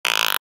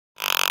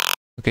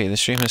Okay, the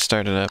stream has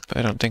started up.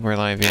 I don't think we're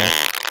live yet.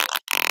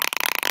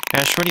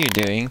 Ash, what are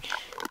you doing?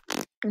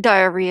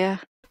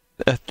 Diarrhea.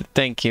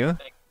 Thank you.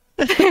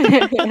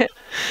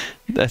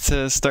 That's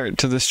a start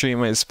to the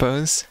stream, I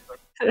suppose.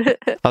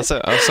 Also,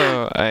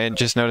 I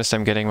just noticed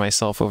I'm getting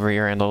myself over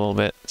your end a little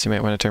bit, so you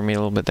might want to turn me a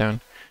little bit down.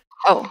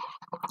 Oh.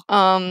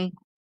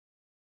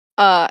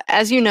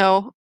 As you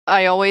know,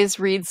 I always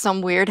read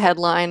some weird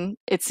headline,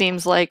 it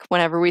seems like,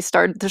 whenever we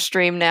start the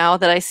stream now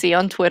that I see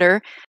on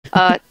Twitter.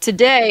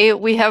 Today,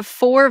 we have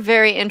 4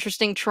 very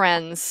interesting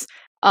trends.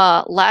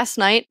 Last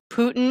night,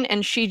 Putin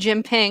and Xi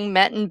Jinping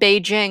met in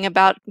Beijing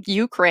about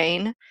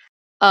Ukraine.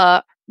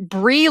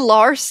 Brie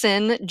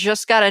Larson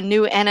just got a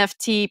new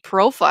NFT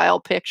profile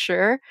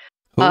picture.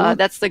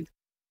 That's the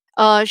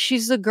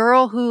she's the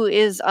girl who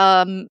is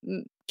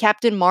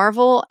Captain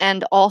Marvel,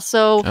 and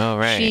also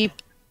she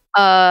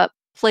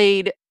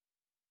played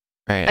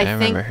I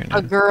think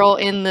a girl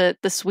in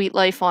the Sweet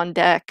Life on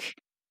Deck,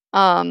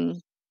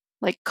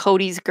 like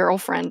Cody's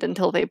girlfriend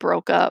until they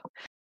broke up.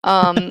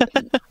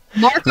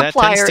 Markiplier that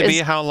tends to be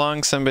how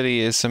long somebody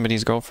is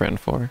somebody's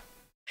girlfriend for.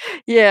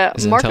 Yeah,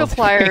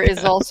 Markiplier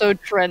is also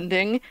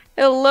trending.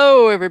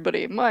 Hello,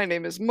 everybody. My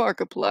name is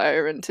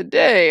Markiplier, and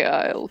today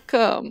I'll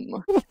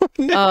come.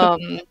 No.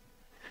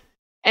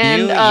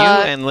 And you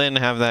and Lynn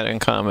have that in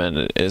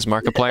common. Is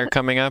Markiplier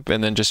coming up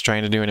and then just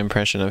trying to do an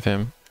impression of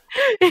him?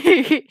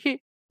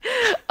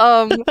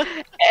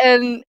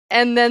 And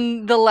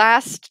then the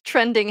last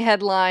trending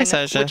headline, which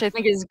I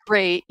think is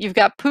great. You've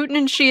got Putin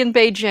and Xi in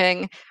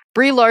Beijing,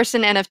 Brie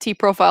Larson NFT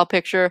profile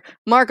picture,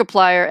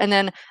 Markiplier, and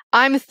then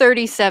I'm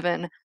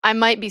 37. I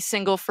might be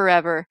single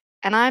forever,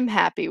 and I'm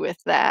happy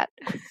with that.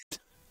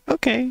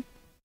 Okay.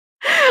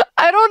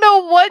 I don't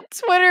know what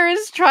Twitter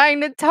is trying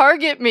to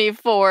target me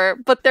for,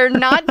 but they're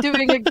not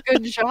doing a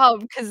good job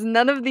because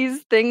none of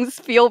these things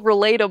feel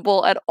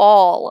relatable at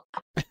all.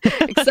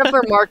 Except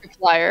for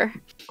Markiplier.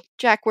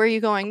 Jack, where are you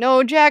going?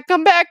 No, Jack,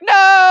 come back!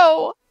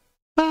 No!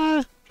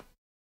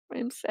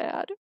 I'm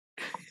sad.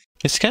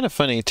 It's kind of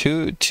funny.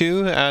 Two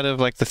out of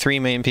like the 3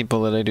 main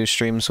people that I do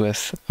streams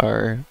with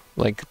are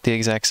like the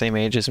exact same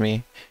age as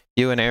me.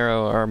 You and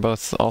Arrow are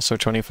both also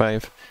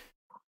 25.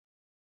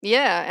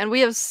 Yeah, and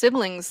we have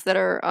siblings that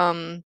are,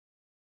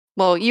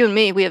 well, you and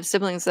me, we have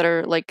siblings that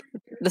are, like,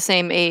 the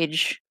same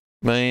age.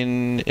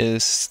 Mine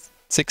is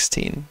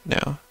 16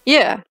 now.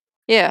 Yeah,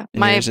 yeah. And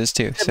my yours is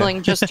too,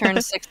 sibling just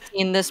turned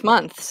 16 this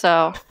month,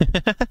 so...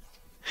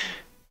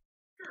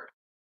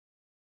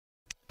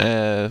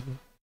 Well,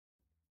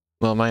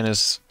 mine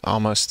is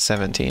almost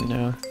 17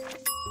 now.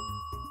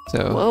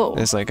 So, whoa.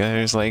 There's like...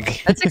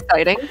 That's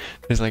exciting.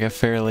 There's like a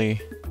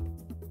fairly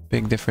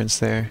big difference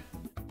there.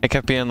 I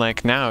kept being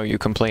like, now you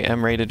can play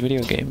M-rated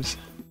video games.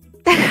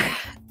 I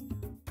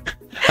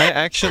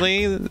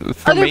actually,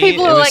 for Other me,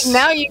 people are like,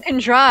 now you can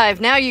drive,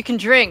 now you can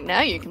drink,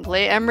 now you can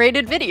play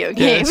M-rated video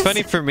games. Yeah, it's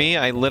funny for me,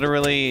 I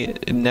literally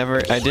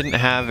I didn't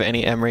have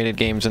any M-rated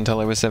games until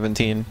I was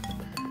 17.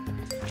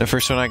 The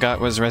first one I got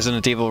was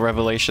Resident Evil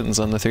Revelations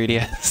on the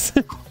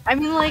 3DS. I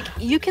mean, like,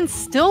 you can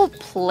still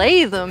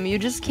play them, you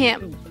just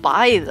can't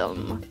buy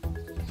them.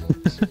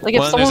 Like,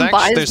 if someone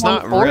buys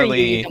one for you,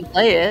 you can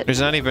play it.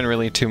 There's not even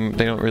really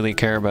they don't really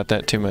care about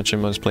that too much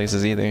in most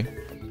places either.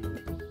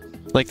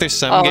 Like, there's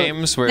some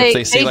games where if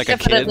they see like a kid...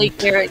 They definitely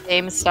care at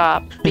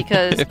GameStop,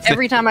 because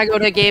every time I go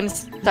to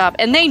GameStop,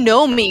 and they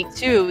know me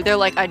too, they're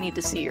like, I need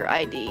to see your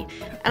ID.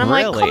 And I'm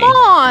like, come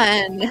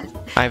on!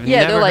 I've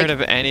never heard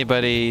of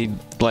anybody,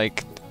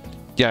 like...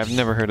 Yeah, I've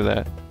never heard of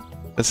that.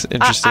 That's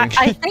interesting.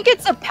 I think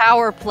it's a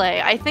power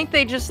play. I think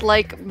they just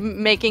like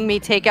making me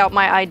take out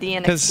my ID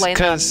and explain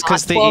that I'm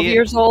not 12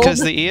 years old. Because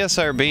the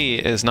ESRB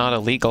is not a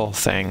legal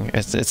thing.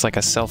 It's like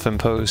a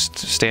self-imposed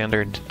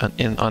standard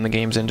on the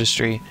games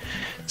industry.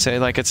 So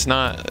like it's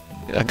not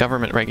a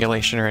government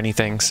regulation or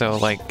anything. So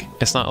like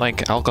it's not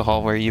like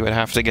alcohol where you would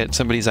have to get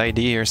somebody's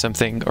ID or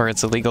something, or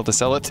it's illegal to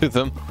sell it to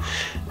them.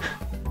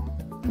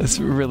 That's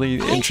really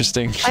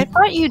interesting. I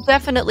thought you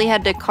definitely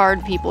had to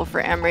card people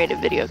for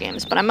M-rated video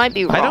games, but I might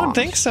be wrong. I don't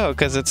think so,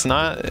 because it's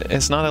not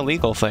a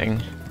legal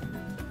thing.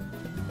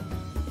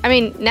 I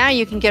mean, now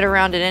you can get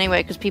around it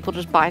anyway, because people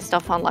just buy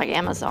stuff on, like,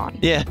 Amazon.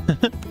 Yeah.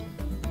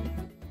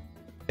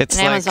 It's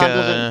and like, Amazon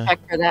doesn't check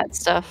for that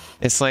stuff.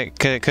 It's like,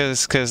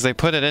 because they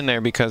put it in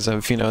there because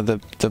of, you know,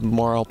 the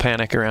moral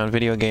panic around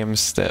video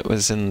games that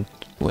was in,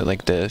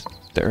 like, the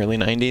early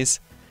 90s.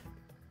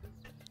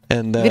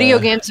 And, video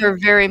games are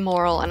very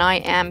moral, and I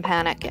am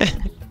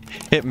panicking.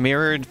 It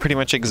mirrored pretty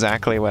much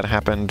exactly what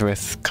happened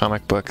with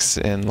comic books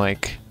in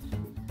like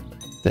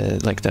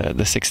the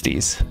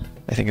 60s,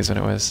 I think is when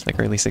it was, like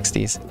early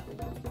 60s.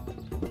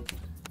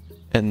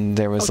 And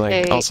there was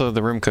like also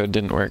the room code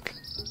didn't work.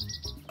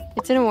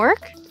 It didn't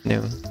work? No,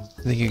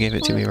 I think you gave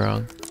it to me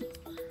wrong.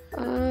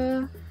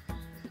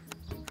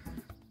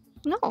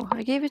 No,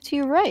 I gave it to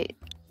you right.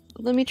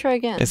 Let me try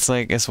again. It's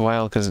like, it's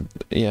wild because,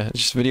 yeah,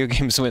 just video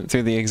games went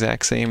through the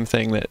exact same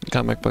thing that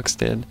comic books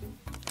did.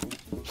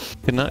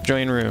 Could not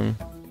join room.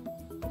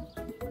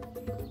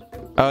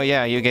 Oh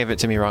yeah, you gave it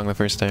to me wrong the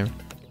first time.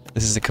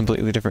 This is a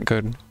completely different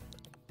code.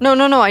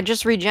 No, I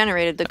just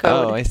regenerated the code.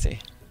 Oh, I see.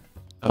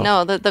 Oh.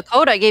 No, the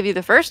code I gave you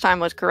the first time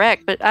was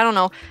correct, but I don't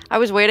know. I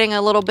was waiting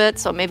a little bit,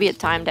 so maybe it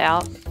timed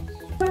out.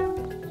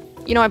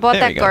 You know, I bought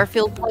There that we go.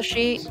 Garfield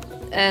plushie,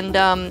 and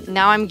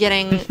now I'm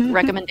getting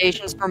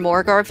recommendations for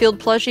more Garfield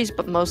plushies,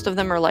 but most of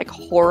them are like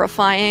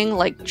horrifying,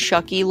 like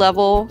Chucky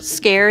level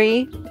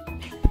scary.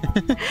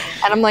 And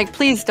I'm like,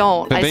 please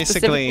don't. But I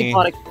specifically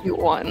bought a cute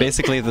one.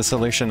 Basically, the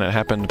solution that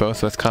happened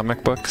both with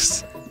comic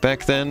books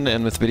back then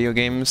and with video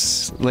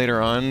games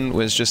later on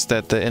was just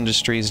that the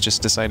industries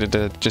just decided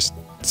to just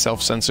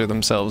self-censor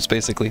themselves,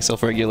 basically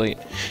self-regulate,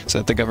 so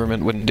that the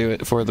government wouldn't do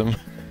it for them.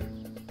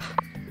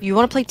 You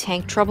want to play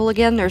Tank Trouble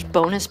again? There's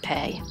bonus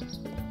pay.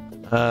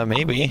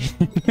 Maybe.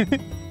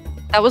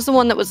 That was the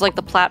one that was like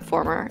the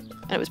platformer,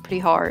 and it was pretty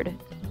hard.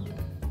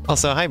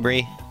 Also, hi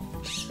Bree.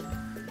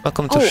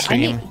 Welcome to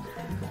stream.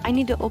 I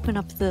need to open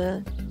up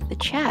the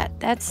chat.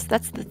 That's the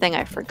thing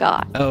I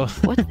forgot. Oh.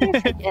 What did I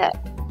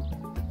forget?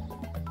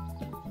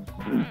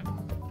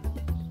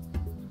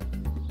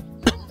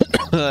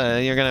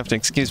 You're gonna have to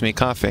excuse me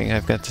coughing.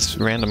 I've got this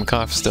random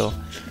cough still.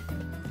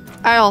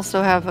 I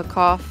also have a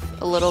cough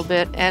a little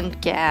bit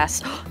and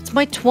gas. It's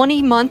my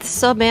 20-month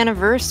sub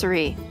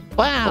anniversary.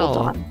 Wow. Hold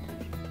on.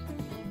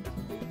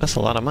 That's a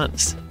lot of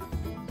months.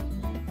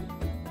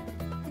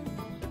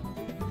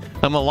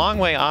 I'm a long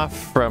way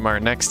off from our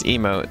next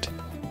emote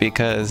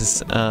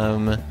because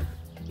I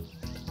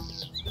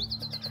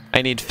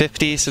need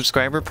 50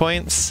 subscriber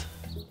points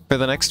for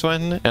the next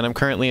one, and I'm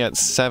currently at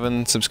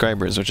 7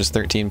 subscribers, which is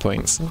 13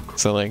 points.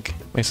 So like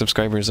my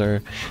subscribers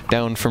are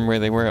down from where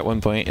they were at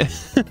one point.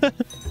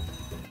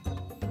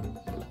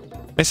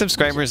 My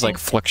subscribers like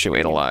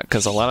fluctuate a lot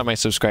because a lot of my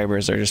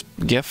subscribers are just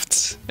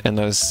gifts, and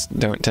those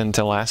don't tend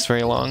to last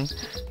very long.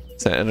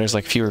 So and there's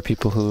like fewer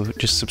people who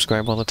just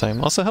subscribe all the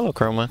time. Also, hello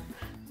Chroma.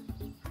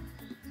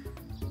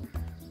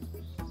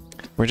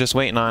 We're just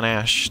waiting on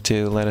Ash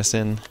to let us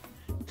in.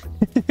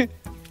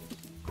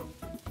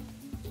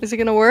 Is it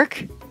gonna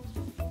work?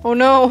 Oh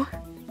no.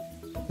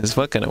 Is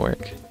what gonna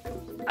work?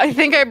 I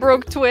think I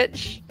broke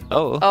Twitch.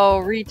 Oh. Oh,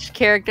 reach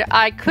character.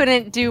 I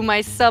couldn't do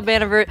my sub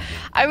anniversary.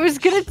 I was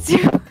gonna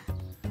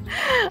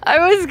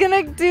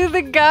do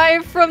the guy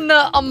from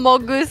the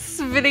Among Us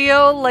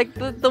video, like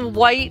the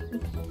white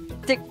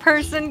dick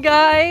person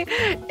guy,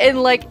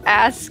 in like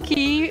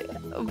ASCII,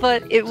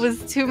 but it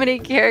was too many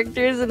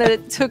characters and then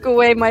it took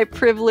away my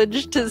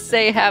privilege to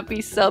say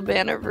happy sub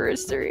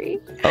anniversary.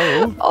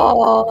 Oh.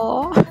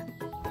 Oh.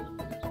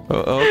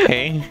 Oh,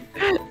 okay.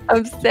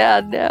 I'm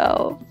sad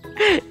now.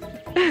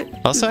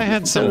 Also, I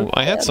had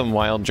some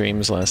wild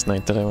dreams last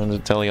night that I wanted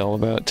to tell you all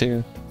about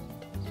too.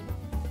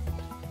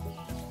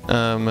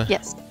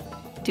 Yes,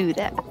 do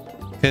that.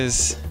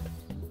 Because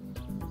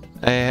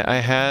I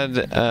had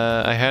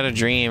a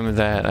dream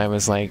that I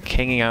was like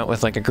hanging out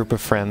with like a group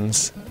of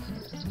friends,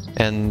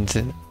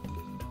 and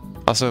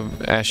also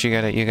Ash, you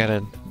gotta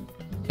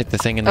hit the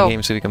thing in the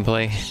game so we can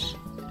play.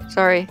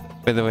 Sorry.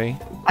 By the way.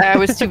 I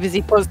was too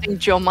busy posting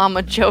Joe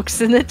Mama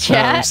jokes in the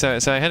chat. So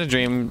I had a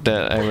dream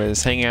that I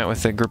was hanging out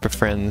with a group of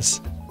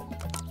friends.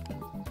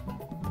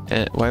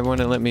 And why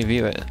won't it let me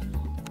view it?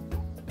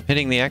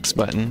 Hitting the X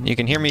button. You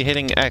can hear me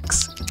hitting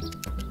X.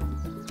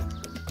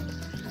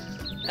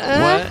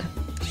 What?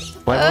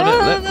 Why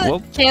won't it let...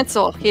 Whoop.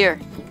 Cancel. Here.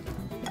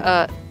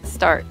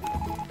 Start.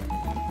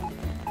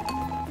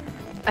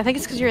 I think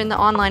it's because you're in the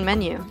online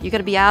menu. You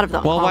gotta be out of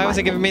the Well, why was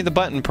it giving me the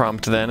button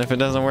prompt then if it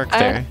doesn't work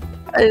there?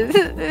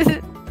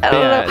 I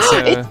don't know. So...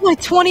 It's my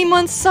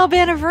 20-month sub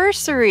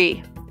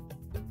anniversary.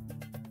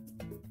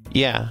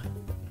 Yeah.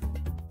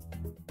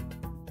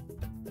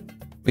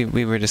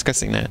 We were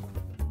discussing that.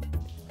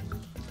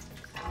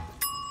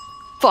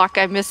 Fuck,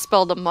 I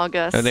misspelled Among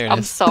Us. Oh, there it I'm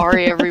is.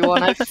 sorry,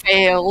 everyone. I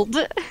failed.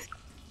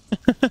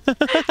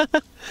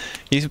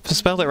 You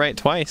spelled it right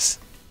twice.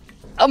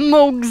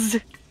 Amogs.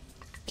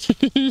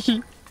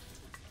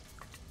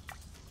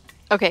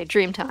 Okay,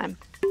 dream time.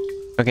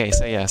 Okay,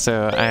 so yeah,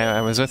 so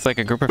I was with like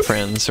a group of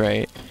friends,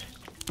 right?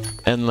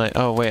 And like,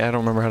 oh wait, I don't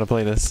remember how to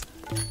play this.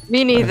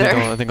 Me neither.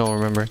 I think I'll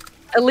remember.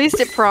 At least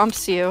it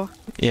prompts you.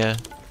 Yeah.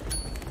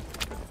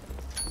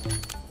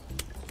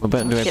 What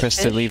button do I press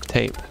to leave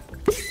tape?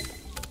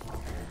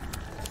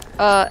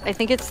 I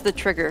think it's the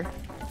trigger.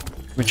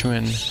 Which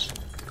one?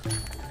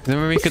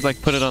 Then we could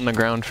like put it on the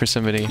ground for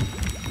somebody.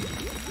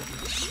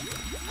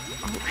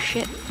 Oh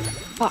shit.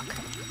 Fuck.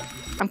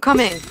 I'm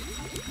coming.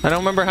 I don't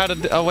remember how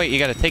to oh wait, you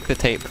gotta take the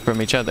tape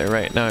from each other,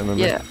 right? Now I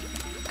remember. Yeah.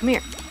 Come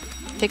here.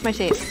 Take my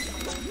tape.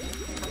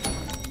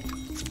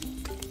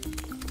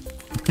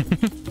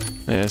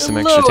 Yeah, some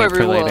Hello, extra tape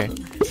everyone. for later.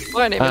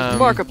 My name is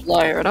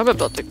Markiplier, and I'm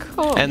about to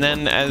come. And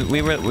then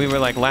we were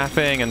like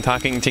laughing and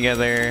talking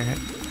together,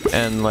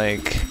 and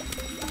like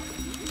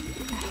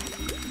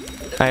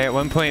I at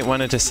one point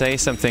wanted to say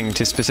something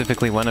to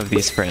specifically one of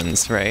these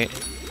friends, right?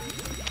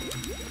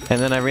 And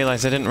then I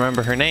realized I didn't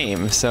remember her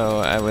name, so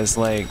I just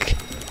like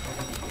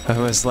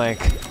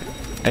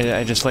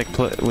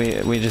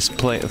we just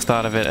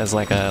thought of it as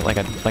like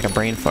a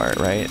brain fart,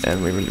 right?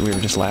 And we were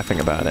just laughing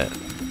about it.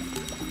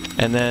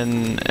 And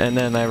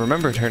then I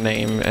remembered her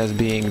name as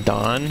being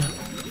Dawn.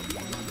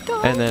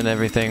 And then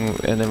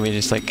and then we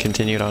just like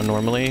continued on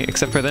normally,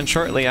 except for then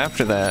shortly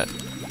after that,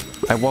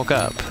 I woke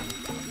up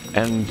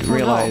and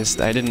realized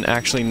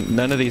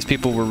none of these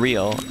people were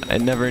real. I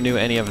never knew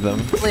any of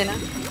them. Lena,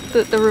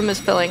 the room is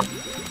filling.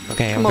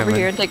 Okay, Come over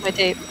here and take my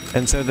tape.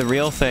 And so the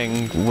real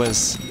thing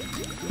was,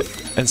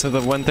 and so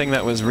the one thing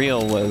that was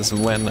real was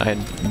when I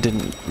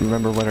didn't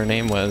remember what her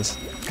name was,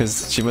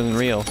 because she wasn't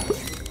real.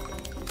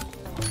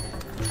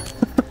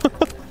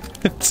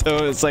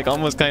 So it's like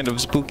almost kind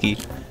of spooky.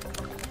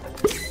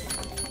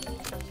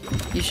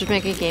 You should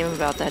make a game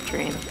about that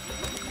dream.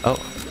 Oh.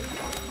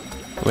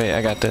 Wait,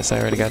 I got this. I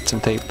already got some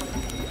tape.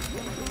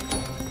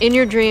 In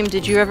your dream,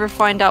 did you ever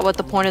find out what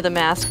the point of the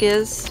mask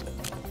is?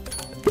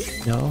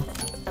 No.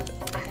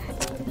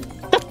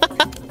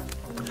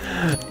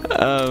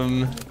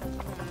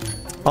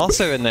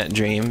 Also in that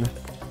dream,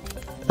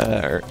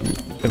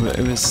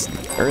 it was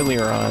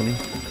earlier on.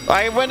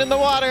 I went in the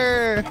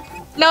water!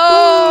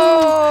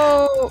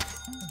 No!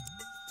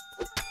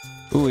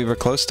 Ooh, we were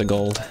close to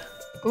gold.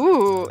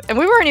 Ooh, and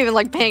we weren't even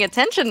like paying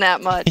attention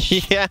that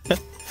much. Yeah.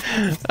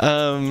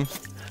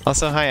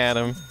 Also, hi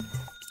Adam.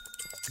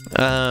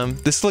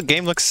 This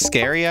game looks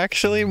scary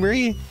actually,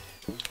 Marie.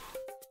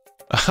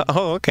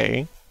 Oh,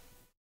 okay.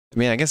 I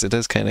mean, I guess it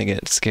does kind of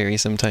get scary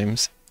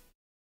sometimes.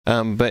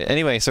 But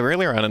anyway, so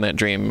earlier on in that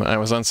dream, I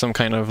was on some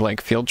kind of like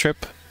field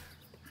trip,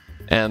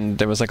 and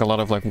there was like a lot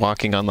of like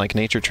walking on like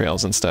nature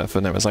trails and stuff,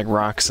 and there was like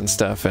rocks and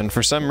stuff, and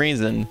for some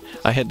reason,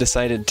 I had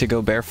decided to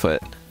go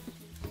barefoot.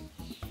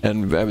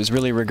 And I was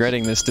really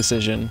regretting this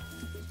decision,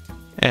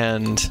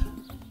 and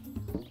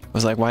I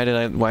was like, why did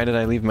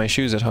I leave my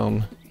shoes at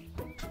home?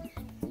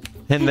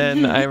 And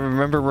then I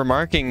remember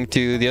remarking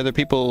to the other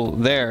people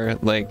there,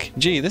 like,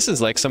 gee, this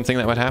is like something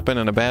that would happen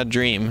in a bad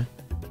dream.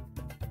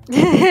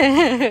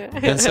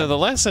 And so the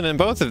lesson in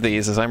both of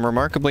these is I'm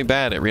remarkably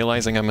bad at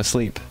realizing I'm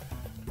asleep.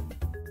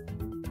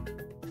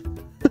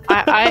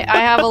 I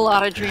have a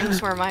lot of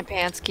dreams where my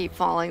pants keep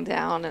falling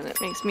down, and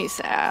it makes me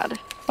sad.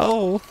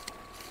 Oh.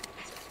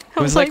 It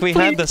was like we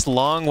had this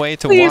long way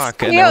to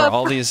walk, and there were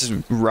all these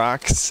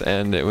rocks,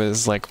 and it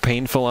was like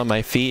painful on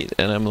my feet,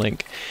 and I'm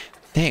like,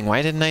 dang,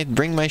 why didn't I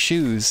bring my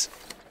shoes?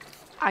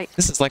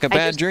 This is like a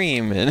bad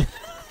dream. And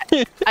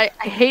I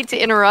hate to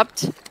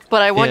interrupt,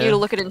 but I want you to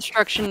look at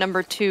instruction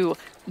number 2.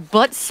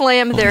 Butt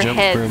slam their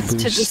heads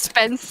to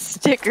dispense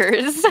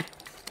stickers.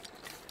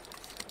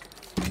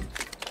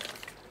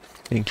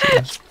 Thank you.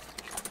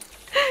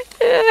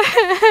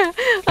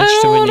 I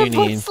don't want to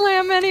butt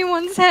slam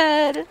anyone's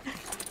head.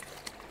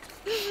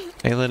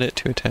 Tailor it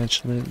to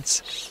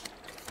attachments.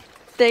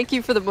 Thank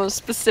you for the most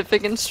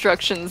specific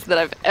instructions that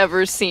I've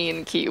ever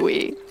seen,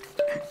 KeyWe.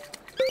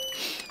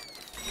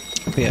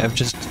 Yeah, I've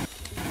just...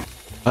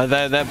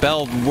 that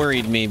bell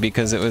worried me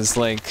because it was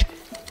like...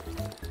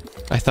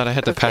 I thought I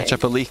had to patch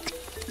up a leak.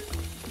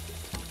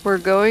 We're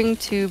going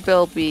to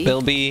Belby.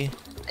 Belby.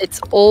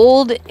 It's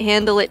old,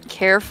 handle it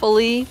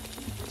carefully.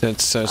 So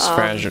it's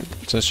fragile.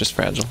 So it's just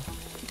fragile.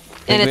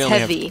 And it's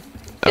heavy.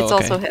 It's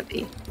also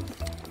heavy.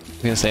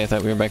 I was gonna say I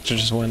thought we were back to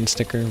just one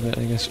sticker, but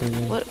I guess we're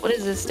good. What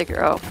is this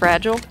sticker? Oh,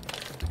 fragile.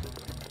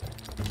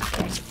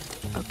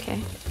 Okay.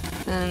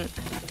 And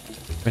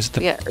where's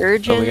the? Yeah,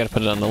 urgent. Oh, we gotta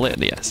put it on the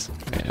lid. Yes.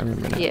 Okay, I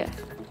remember now. Yeah.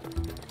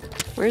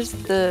 Where's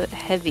the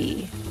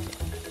heavy?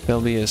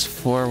 Belby is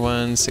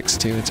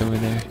 4162. It's over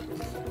there.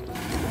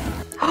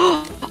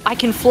 I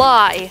can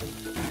fly.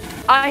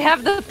 I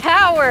have the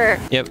power.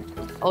 Yep.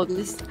 Oh,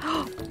 this.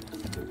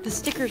 The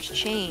stickers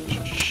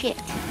change. Shit.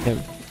 Yep.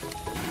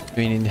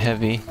 We need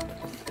heavy.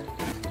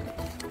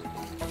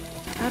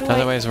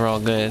 Otherwise, we're all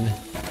good.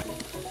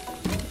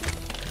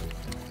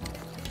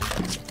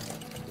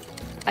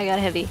 I got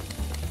heavy.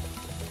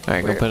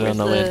 Alright, go put it on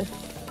the lid.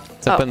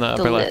 It's up in the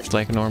upper left,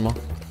 like normal.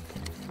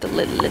 The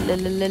lid.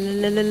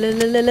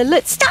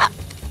 Stop!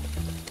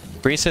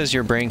 Bree says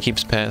your brain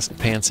keeps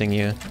pantsing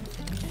you.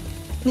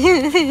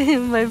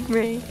 My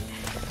brain.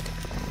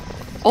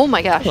 Oh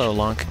my gosh. Hello,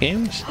 Lonk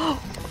Games.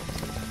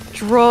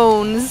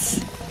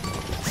 Drones.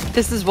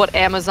 This is what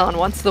Amazon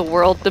wants the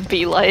world to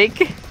be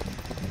like.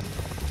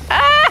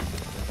 Ah!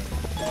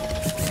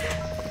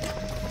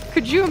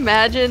 Could you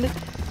imagine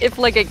if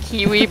like a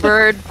kiwi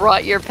bird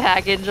brought your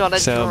package on a drone?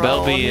 So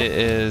Belby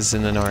is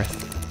in the north.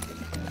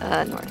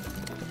 North.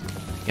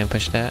 You gonna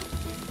push that?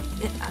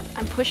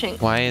 I'm pushing.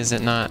 Why is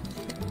it not?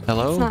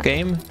 Hello,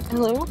 game?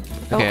 Hello?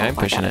 Okay, I'm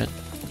pushing it.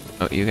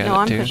 Oh, you got it too? No,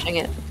 I'm pushing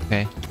it.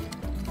 Okay.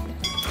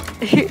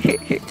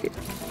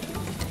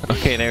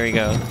 Okay, there we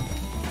go.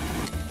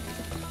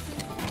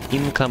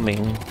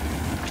 Incoming.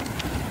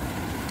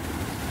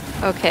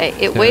 Okay,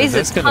 it weighs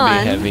a ton.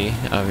 That's gonna be heavy,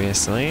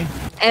 obviously.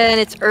 And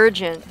it's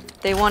urgent.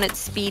 They want it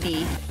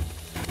speedy.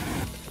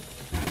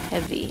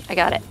 Heavy. I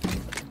got it.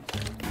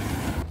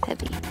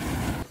 Heavy.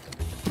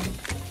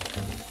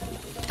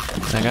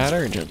 I got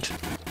urgent.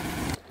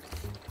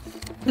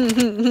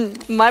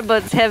 My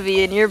butt's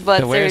heavy and your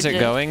butt's urgent. So where's it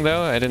going,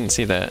 though? I didn't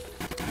see that.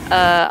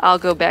 I'll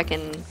go back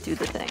and do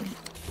the thing.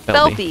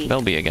 Belby.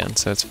 Belby again,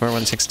 so it's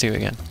 4162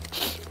 again.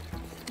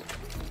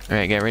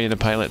 Alright, get ready to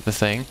pilot the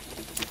thing.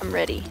 I'm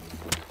ready.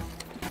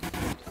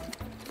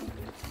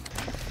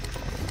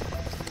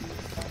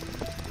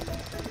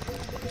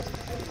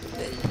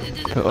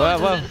 Whoa,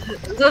 whoa.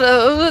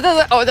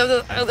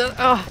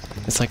 Oh.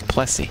 It's like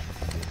Plessy.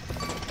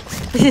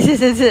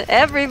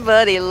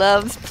 Everybody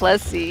loves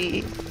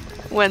Plessy.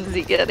 When's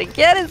he gonna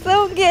get his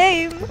own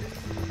game?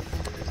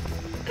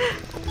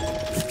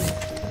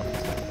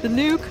 The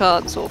new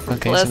console from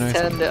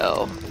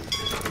Nintendo.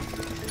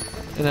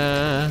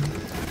 Ta-da!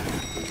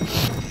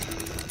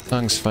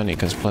 Song's funny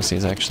because Plessy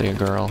is actually a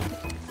girl.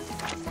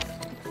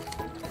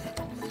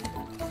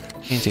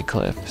 Painted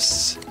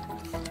clips.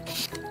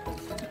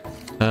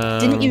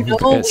 Didn't you know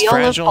we all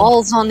have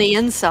balls on the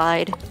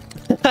inside?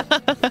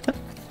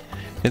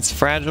 It's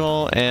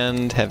fragile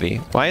and heavy.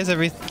 Why is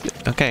everything...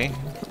 Okay,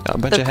 a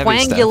bunch of heavy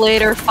stuff. The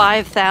Quangulator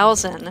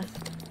 5000.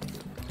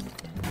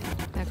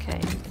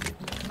 Okay.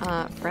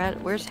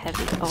 Where's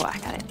heavy? Oh, I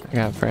got it. I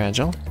got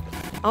fragile.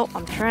 Oh,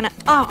 I'm trying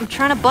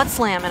to butt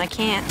slam and I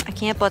can't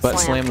butt slam. Butt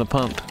slam the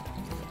pump.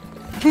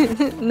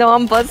 No,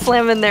 I'm butt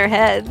slamming their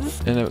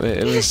heads. And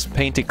it was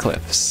painted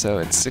cliffs, so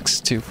it's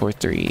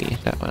 6243.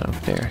 That one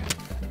up there.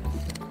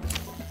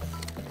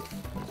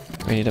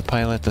 Ready to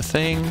pilot the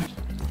thing.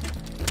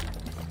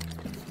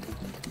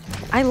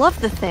 I love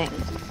the thing.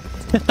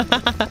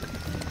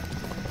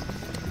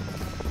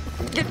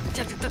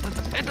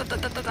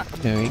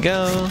 There we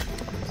go.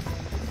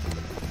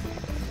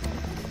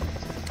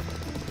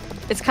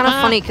 It's kind of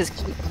funny because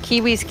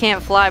Kiwis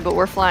can't fly, but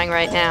we're flying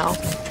right now.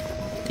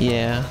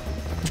 Yeah.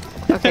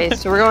 Okay,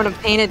 so we're going to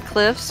Painted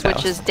Cliffs, South.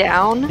 Which is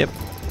down. Yep.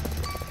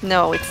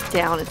 No, it's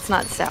down. It's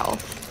not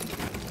south.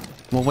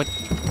 Well, what?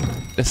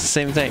 It's the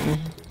same thing.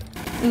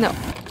 No.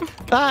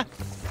 Ah!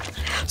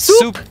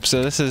 Soup!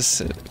 So this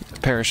is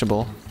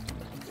perishable.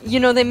 You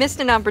know, they missed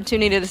an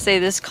opportunity to say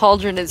this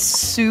cauldron is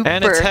super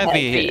and it's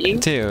heavy.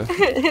 Too.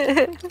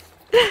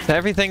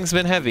 Everything's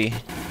been heavy.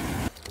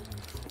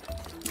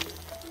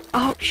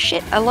 Oh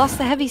shit, I lost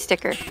the heavy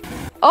sticker.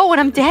 Oh, and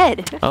I'm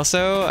dead!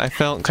 Also, I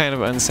felt kind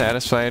of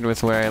unsatisfied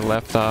with where I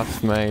left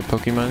off my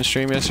Pokemon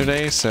stream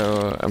yesterday,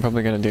 so I'm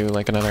probably gonna do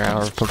like another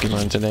hour of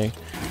Pokemon today.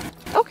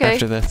 Okay.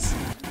 After this.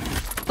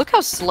 Look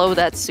how slow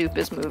that soup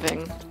is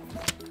moving.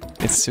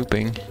 It's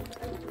souping.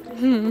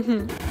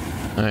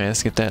 Alright,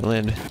 let's get that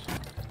lid.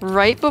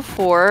 Right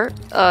before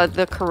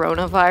the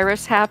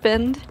coronavirus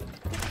happened,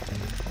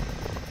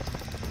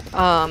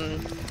 I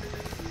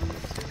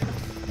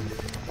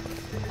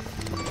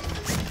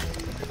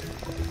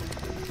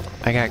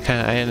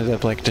ended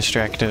up like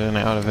distracted and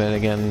out of it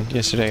again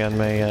yesterday on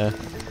my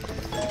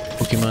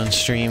Pokemon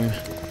stream.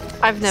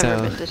 I've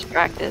never been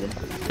distracted.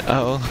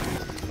 Oh.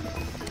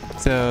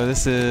 So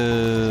this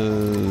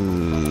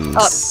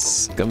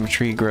is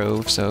Gumtree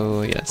Grove,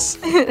 so yes.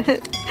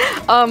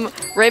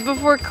 Right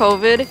before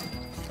COVID,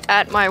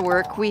 at my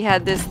work, we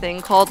had this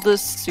thing called the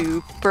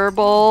Super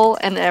Bowl,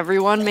 and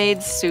everyone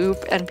made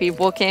soup, and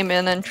people came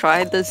in and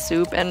tried the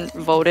soup and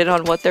voted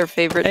on what their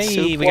favorite soup was.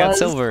 Hey, we got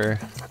silver.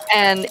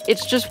 And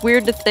it's just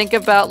weird to think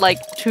about, like,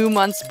 2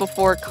 months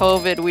before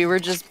COVID, we were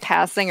just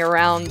passing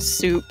around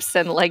soups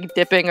and, like,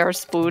 dipping our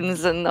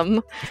spoons in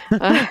them.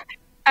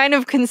 Kind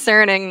of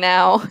concerning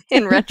now,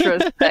 in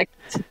retrospect.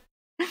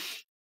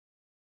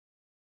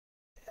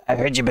 I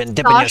heard you've been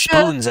dipping your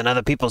spoons in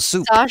other people's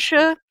soup.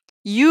 Sasha,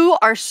 you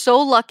are so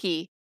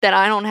lucky that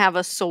I don't have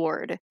a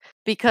sword.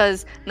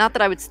 Because, not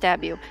that I would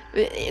stab you,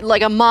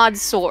 like a mod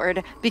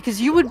sword,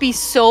 because you would be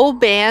so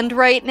banned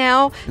right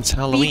now. It's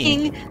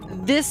Halloween.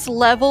 Speaking this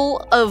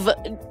level of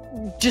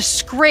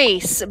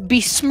disgrace,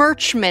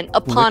 besmirchment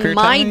upon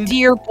my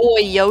dear boy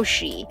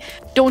Yoshi.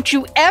 Don't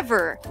you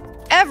ever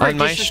on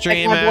my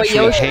stream, I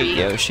actually hate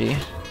Yoshi.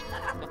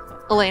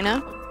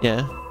 Elena?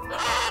 Yeah?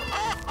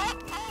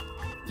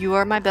 You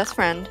are my best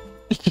friend,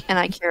 and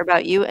I care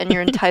about you, and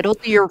you're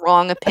entitled to your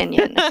wrong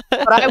opinion.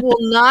 But I will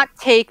not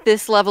take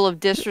this level of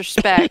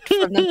disrespect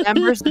from the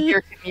members of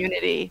your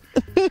community.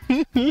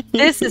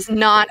 This is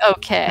not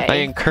okay. I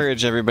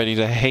encourage everybody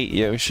to hate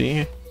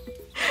Yoshi.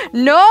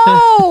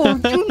 No!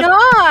 Do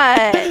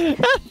not!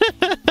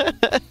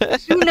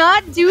 Do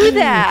not do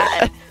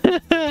that!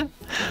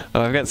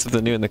 Oh, I've got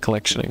something new in the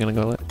collection I'm gonna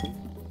go let.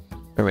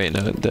 Or wait,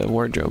 no, the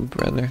wardrobe,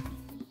 rather.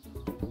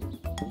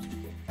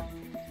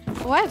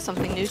 Oh, I have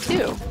something new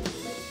too.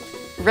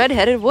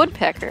 Red-headed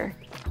woodpecker.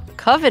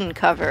 Coven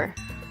cover.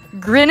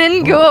 Grin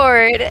and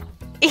gourd.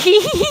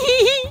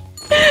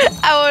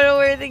 I want to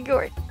wear the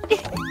gourd.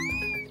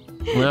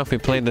 Well, if we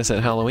played this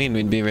at Halloween,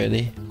 we'd be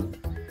ready.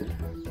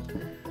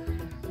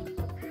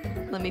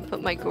 Let me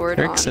put my gourd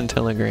Tricks on. and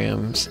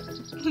telegrams.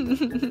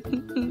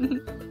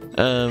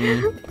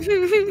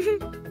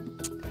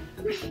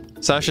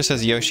 Sasha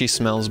says Yoshi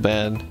smells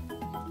bad.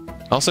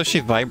 Also, she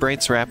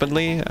vibrates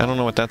rapidly. I don't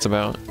know what that's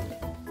about,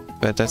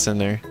 but that's in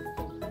there.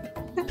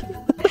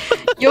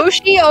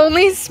 Yoshi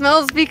only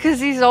smells because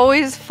he's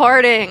always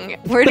farting.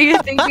 Where do you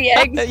think the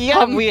eggs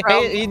come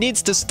from? He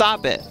needs to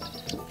stop it.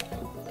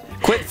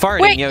 Quit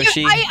farting, Wait,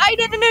 Yoshi. I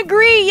didn't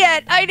agree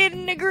yet. I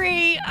didn't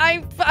agree.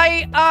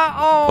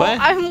 What?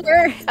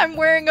 I'm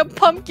wearing a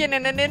pumpkin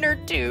in an inner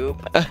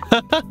tube.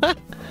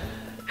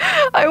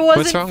 I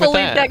wasn't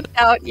fully decked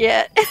out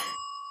yet.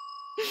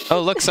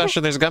 Oh, look,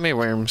 Sasha, there's gummy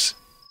worms.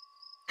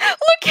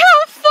 Look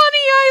how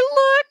funny I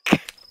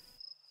look.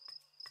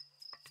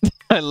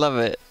 I love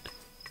it.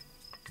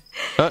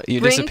 Oh,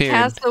 you Bring disappeared.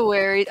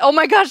 cassowaries. Oh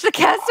my gosh, the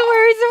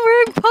cassowaries are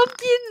wearing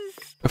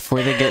pumpkins!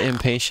 Before they get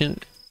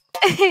impatient.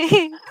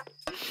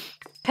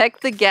 Peck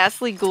the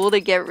ghastly ghoul to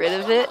get rid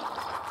of it.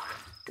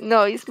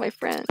 No, he's my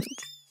friend.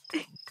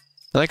 I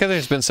like how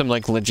there's been some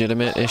like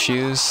legitimate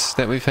issues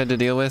that we've had to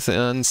deal with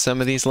on some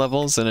of these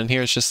levels, and in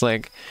here it's just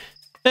like,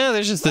 yeah,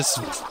 there's just this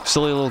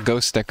silly little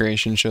ghost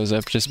decoration shows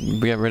up, just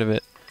get rid of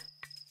it.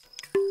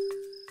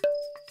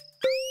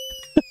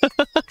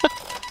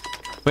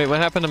 Wait, what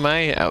happened to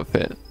my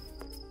outfit?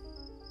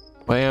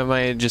 Why am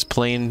I just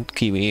plain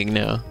KeyWeing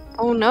now?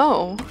 Oh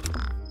no.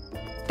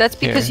 That's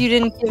because Here. you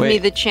didn't give me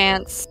the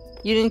chance.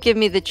 You didn't give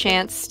me the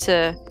chance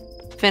to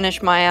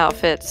finish my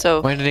outfit,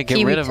 so Why did it get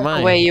KeyWe rid of took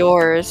mine? away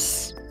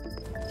yours.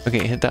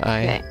 Okay, hit the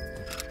I. Okay.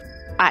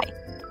 I.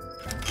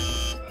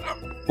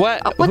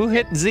 What? What? Who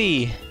hit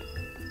Z?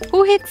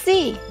 Who hit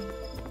Z?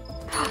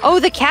 Oh,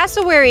 the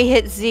cassowary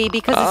hit Z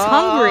because it's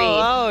hungry.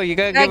 Oh, you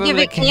gotta Gotta give give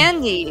him it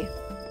candy.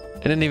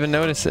 I didn't even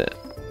notice it.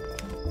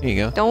 Here you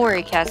go. Don't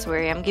worry,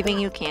 cassowary. I'm giving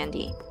you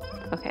candy.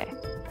 Okay.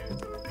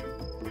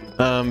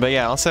 But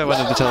yeah, also I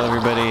wanted to tell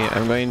everybody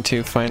I'm going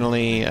to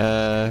finally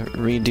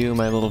redo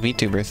my little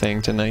VTuber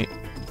thing tonight.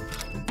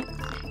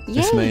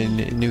 Yay. With my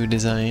new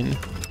design.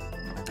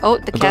 Oh,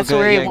 the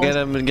cassowary yeah, wants get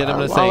him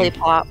the thing.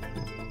 lollipop.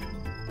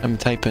 I'm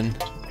typing.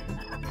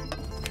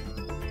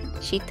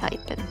 She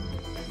typing.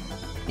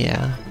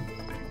 Yeah.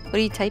 What are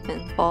you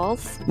typing?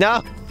 Balls?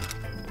 No!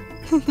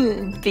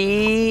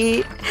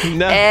 B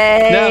No!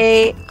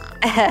 A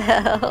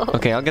L.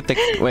 Okay, I'll get the...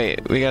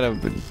 Wait, we gotta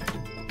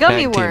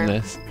Gummy tag team worm.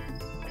 this.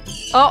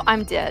 Oh,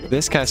 I'm dead.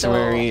 This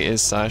cassowary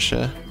is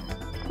Sasha.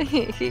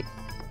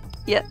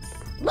 Yes.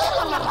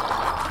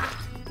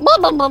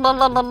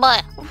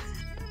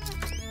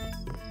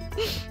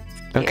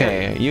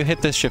 Okay, you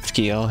hit the shift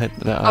key, I'll hit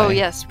the I. Oh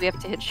yes, we have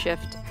to hit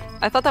shift.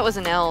 I thought that was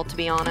an L, to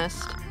be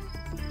honest.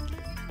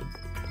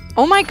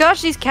 Oh my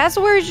gosh, these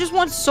cassowaries just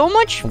want so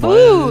much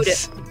food!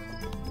 Was.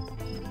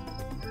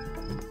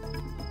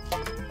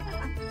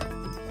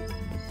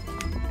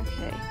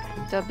 Okay,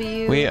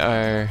 W... We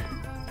are...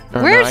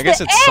 Or Where's no, I guess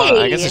the it's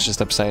A? I guess it's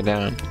just upside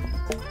down.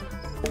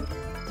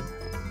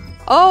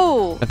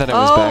 Oh! I thought it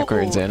was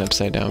backwards and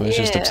upside down, but it's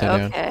just upside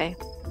down. Okay.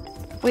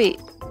 Wait,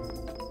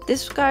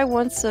 this guy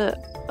wants a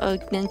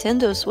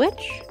Nintendo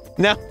Switch?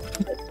 No!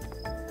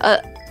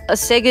 A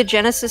Sega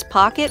Genesis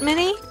Pocket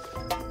Mini?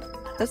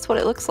 That's what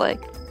it looks like.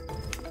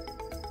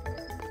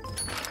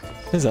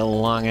 This is a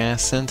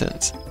long-ass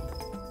sentence.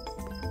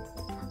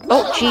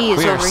 Oh, G is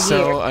We are over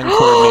so here.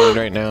 uncoordinated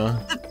right now.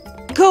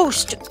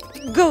 Ghost!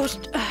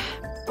 Ghost!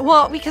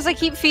 Well, because I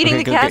keep feeding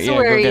the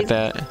cassowaries. Yeah, go get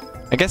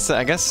that.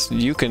 I guess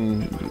you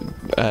can,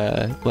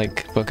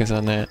 like, focus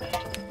on that.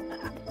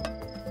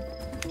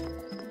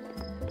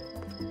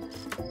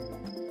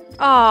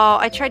 Oh,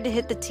 I tried to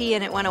hit the T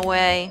and it went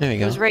away. There you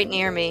go. It was right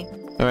near me.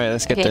 Alright,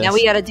 let's get Okay, this. now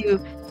we gotta do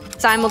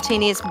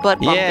simultaneous butt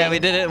bumping. Yeah, we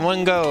did it in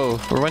one go,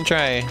 or one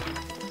try.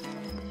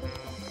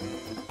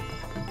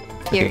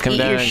 Here, Okay, come eat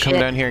your down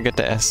shit. here and get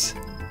the S.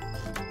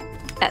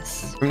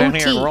 S. Come down Ooh,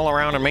 here and T. roll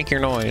around and make your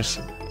noise.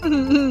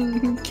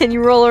 Can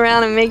you roll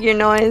around and make your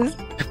noise?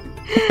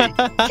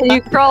 Can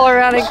you crawl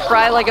around and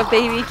cry like a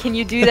baby? Can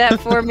you do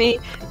that for me?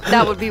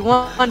 That would be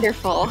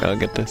wonderful. I'll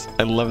get this.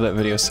 I love that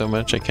video so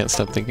much, I can't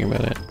stop thinking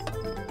about it.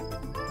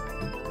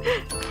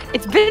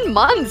 It's been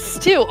months,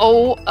 too.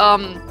 Oh,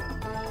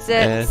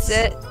 S.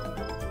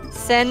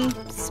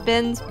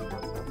 spins.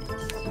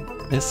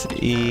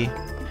 S-E...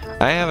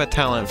 I have a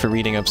talent for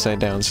reading upside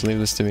down, so leave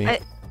this to me.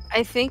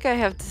 I think I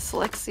have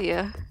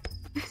dyslexia.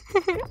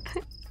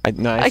 I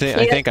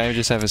think I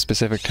just have a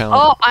specific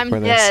talent Oh, I'm for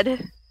this.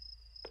 dead.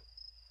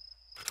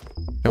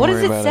 Don't What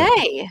does worry it about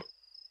say?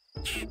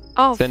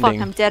 Oh, Sending.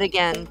 fuck, I'm dead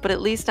again. But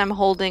at least I'm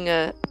holding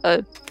a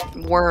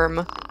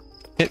worm.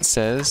 It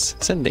says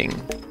sending.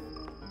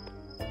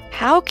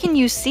 How can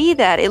you see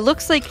that? It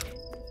looks like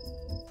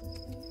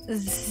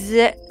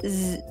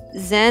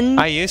Zen.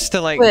 I used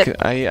to like, Quip.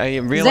 I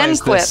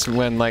realized Zen this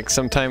when like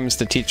sometimes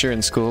the teacher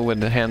in school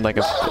would hand like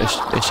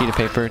a sheet of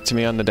paper to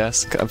me on the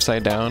desk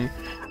upside down,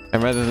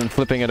 and rather than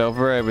flipping it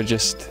over, I would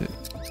just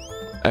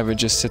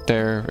sit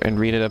there and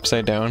read it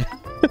upside down.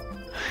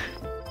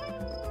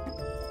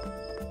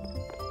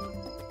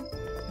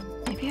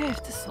 Maybe I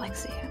have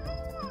dyslexia.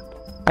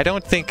 I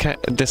don't think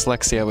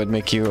dyslexia would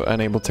make you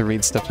unable to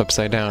read stuff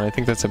upside down. I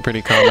think that's a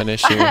pretty common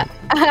issue.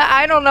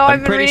 I don't know.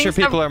 I'm pretty sure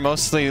people are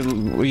mostly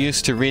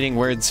used to reading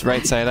words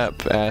right side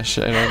up, Ash.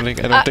 I don't think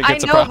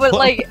it's a problem. But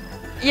like,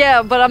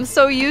 yeah, but I'm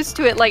so used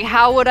to it. Like,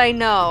 how would I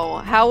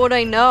know? How would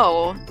I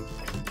know?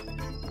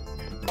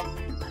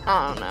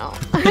 I don't know.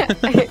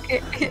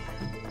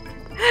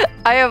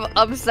 I have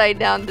upside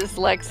down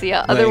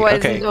dyslexia, otherwise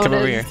okay, known come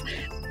over as here.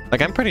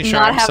 Like, I'm pretty sure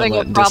not I'm having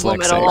a somewhat problem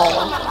dyslexic. at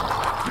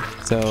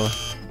all. So,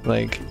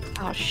 like...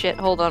 Oh shit,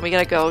 hold on, we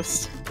got a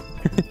ghost.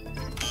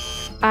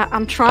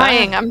 I'm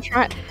trying, I'm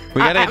trying.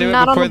 We gotta do I'm it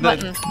not before on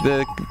the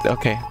button.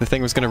 Okay, the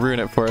thing was gonna ruin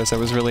it for us. I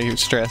was really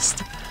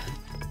stressed.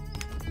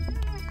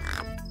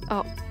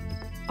 Oh,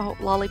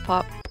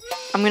 lollipop.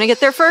 I'm gonna get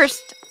there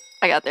first.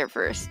 I got there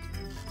first.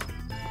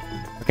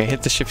 Okay,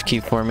 hit the shift key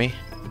for me.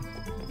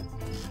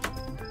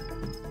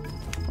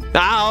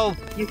 Ow!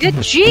 You hit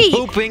G!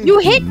 Pooping You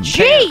hit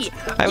G!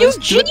 You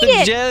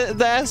cheated!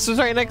 The S was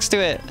right next to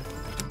it.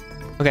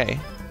 Okay,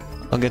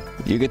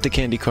 you get the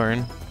candy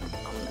corn.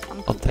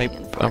 I'll type.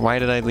 Why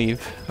did I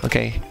leave?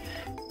 Okay.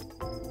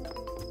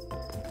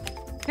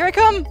 Here I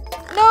come!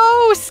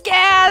 No,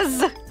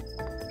 Skaz!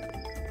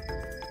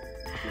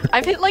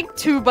 I've hit like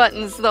 2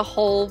 buttons the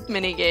whole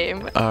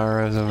minigame.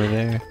 R is over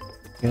there.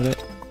 Get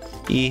it?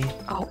 E.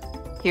 Oh,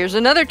 here's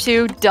another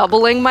 2,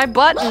 doubling my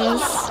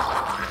buttons.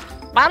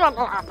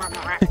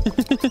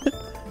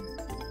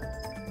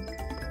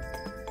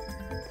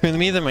 For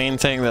me, the main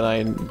thing that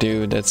I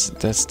do that's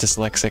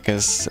dyslexic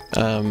is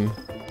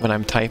when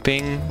I'm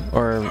typing,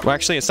 or well,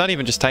 actually, it's not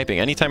even just typing.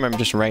 Anytime I'm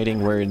just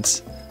writing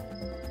words,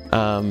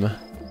 I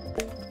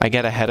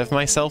get ahead of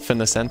myself in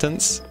the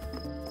sentence.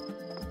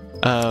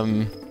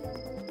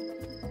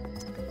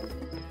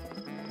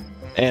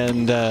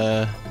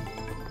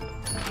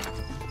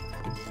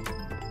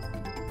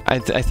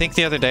 I think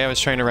the other day I was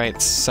trying to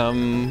write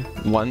some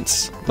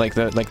once, like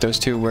those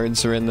 2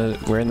 words were in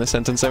the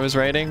sentence I was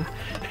writing,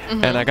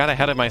 and I got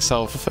ahead of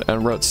myself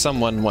and wrote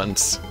someone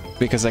once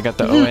because I got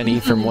the O-N-E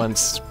from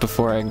once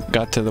before I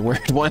got to the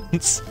word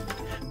once.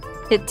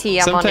 Hit T,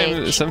 I'm on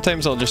H.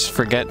 Sometimes I'll just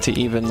forget to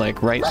even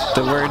like write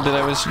the word that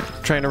I was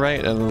trying to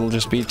write, and it'll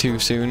just be too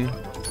soon.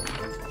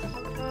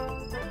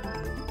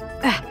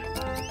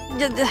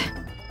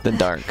 The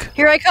dark.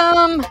 Here I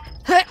come!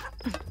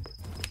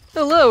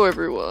 Hello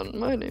everyone,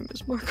 my name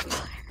is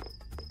Markiplier.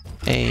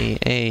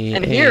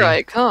 And here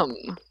I come.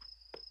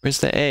 Where's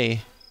the A?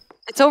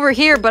 It's over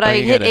here, but I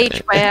hit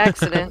H by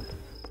accident.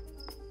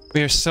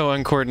 We are so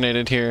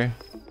uncoordinated here.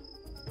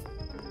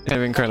 Kind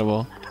of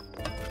incredible.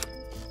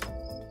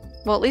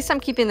 Well, at least I'm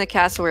keeping the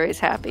cassowaries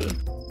happy.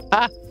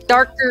 Ah!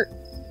 Darker.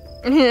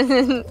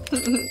 There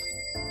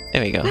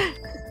we go.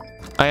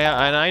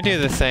 I do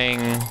the thing.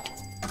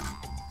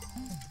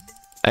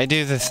 I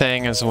do the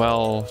thing as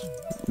well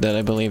that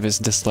I believe is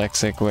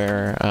dyslexic,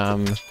 where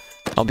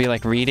I'll be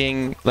like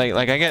reading,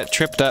 like I get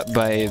tripped up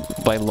by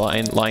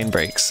line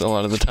breaks a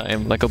lot of the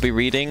time. Like I'll be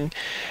reading,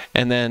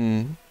 and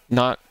then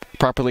not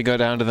properly go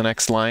down to the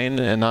next line,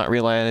 and not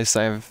realize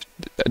I've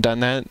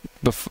done that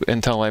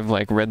until I've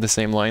like read the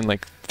same line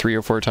like 3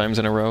 or 4 times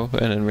in a row,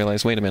 and then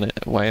realize, wait a minute,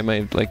 why am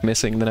I like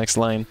missing the next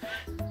line?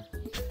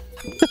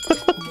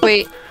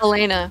 Wait,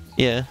 Elena.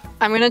 Yeah.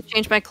 I'm gonna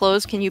change my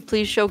clothes. Can you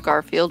please show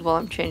Garfield while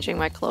I'm changing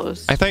my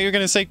clothes? I thought you were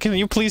gonna say, can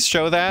you please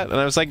show that? And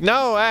I was like,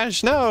 no,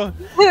 Ash, no!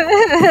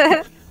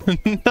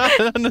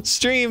 Not on the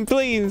stream,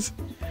 please!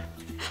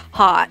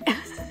 Hot.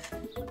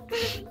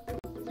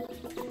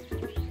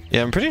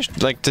 Yeah, I'm pretty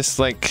like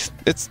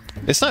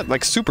it's not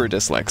like super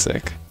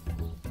dyslexic,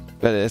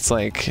 but it's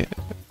like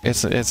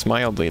it's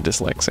mildly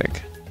dyslexic.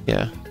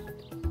 Yeah.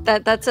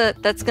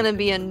 That's gonna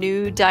be a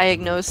new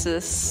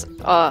diagnosis in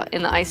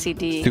the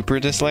ICD. Super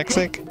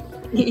dyslexic?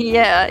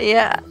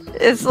 Yeah.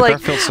 It's like,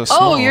 so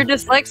small. oh, you're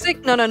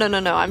dyslexic? No.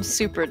 I'm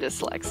super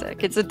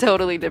dyslexic. It's a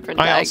totally different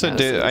diagnosis. I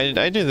also do.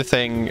 I do the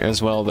thing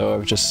as well, though,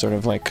 of just sort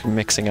of like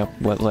mixing up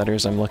what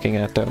letters I'm looking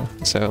at, though.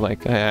 So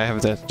like I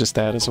have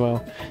that as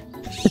well.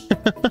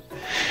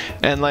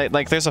 And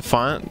like there's a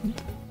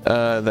font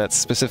that's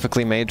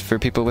specifically made for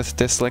people with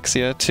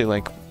dyslexia to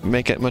like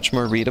make it much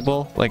more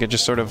readable. Like it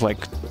just sort of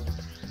like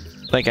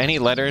any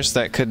letters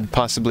that could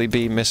possibly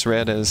be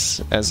misread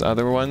as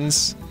other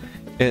ones,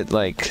 it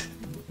like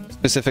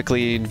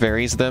specifically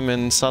varies them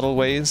in subtle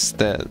ways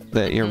that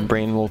your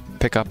brain will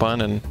pick up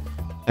on and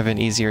have an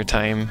easier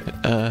time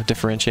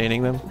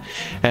differentiating them.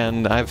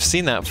 And I've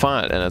seen that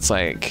font, and it's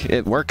like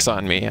it works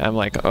on me. I'm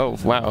like, oh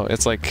wow,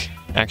 it's like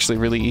actually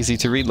really easy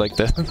to read like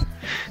this.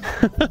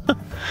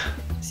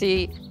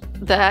 See,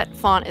 that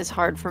font is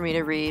hard for me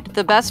to read.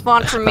 The best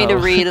font for me to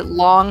read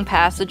long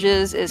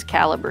passages is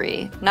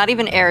Calibri. Not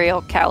even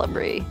Arial,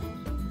 Calibri.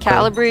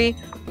 Calibri,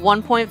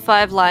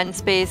 1.5 line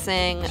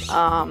spacing,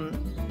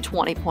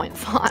 20-point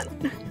font.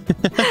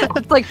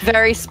 It's like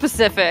very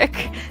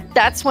specific.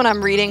 That's when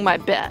I'm reading my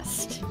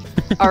best.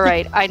 All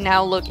right, I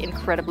now look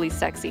incredibly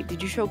sexy.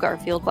 Did you show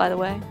Garfield, by the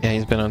way? Yeah,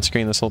 he's been on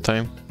screen this whole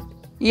time.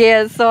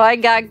 Yeah, so I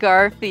got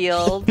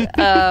Garfield,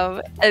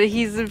 and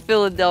he's in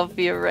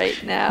Philadelphia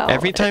right now.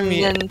 Every time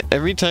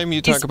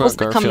you talk about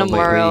Garfield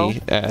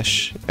lately,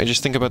 Ash, I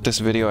just think about this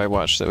video I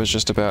watched that was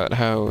just about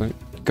how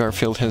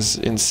Garfield has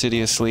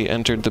insidiously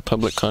entered the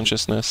public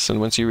consciousness, and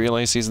once you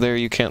realize he's there,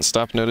 you can't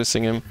stop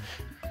noticing him.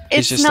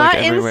 He's just not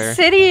like everywhere.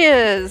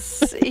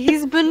 Insidious.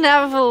 He's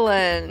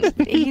benevolent.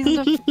 He's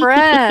a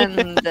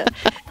friend.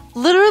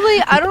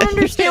 Literally, I don't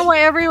understand why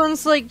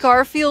everyone's like,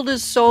 Garfield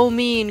is so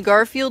mean.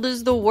 Garfield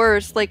is the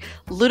worst. Like,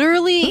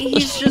 literally,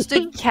 he's just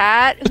a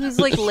cat who's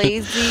like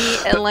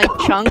lazy and like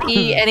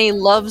chunky, and he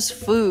loves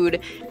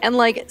food. And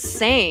like,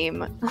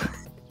 same.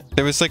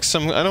 There was like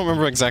some, I don't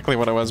remember exactly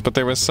what it was, but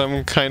there was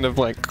some kind of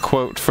like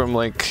quote from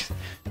like,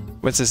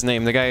 what's his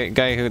name? The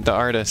guy who, the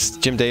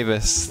artist, Jim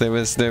Davis. There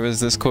was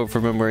this quote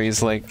from him where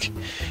he's like,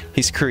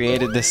 he's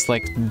created this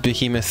like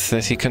behemoth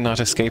that he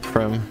cannot escape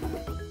from.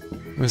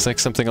 was like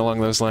something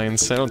along those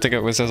lines. I don't think it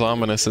was as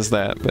ominous as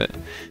that, but...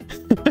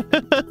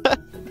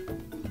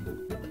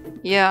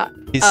 Yeah.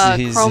 He's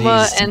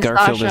Chroma and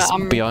Garfield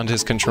Sasha, is beyond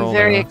his control I'm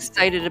very now.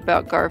 excited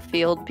about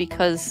Garfield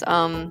because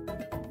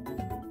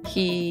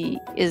he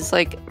is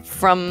like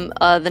from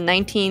the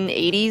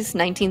 1980s,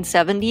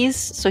 1970s,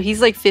 so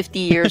he's like 50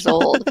 years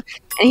old, and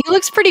he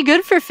looks pretty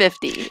good for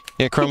 50.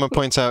 Yeah, Chroma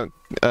points out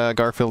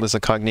Garfield is a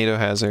cognito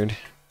hazard.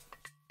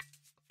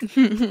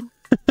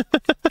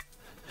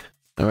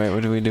 Alright,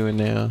 what are we doing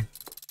now?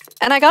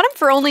 And I got him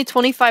for only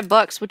 25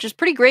 bucks, which is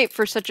pretty great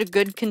for such a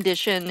good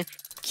condition,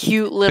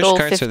 cute little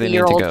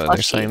 50-year-old Their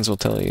plushie. signs will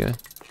tell you.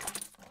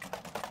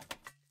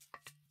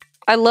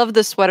 I love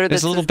the sweater.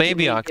 There's that little says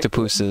baby KeyWe.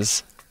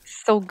 octopuses.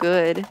 So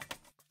good.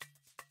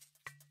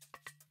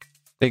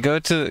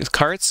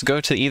 Carts go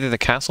to either the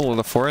castle or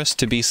the forest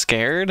to be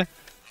scared?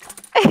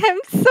 I'm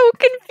so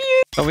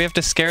confused. Oh, we have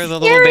to scare the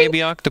little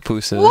baby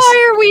octopuses.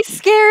 Why are we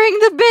scaring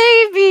the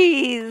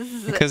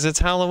babies? Because it's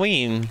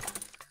Halloween.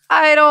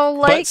 I don't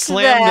like But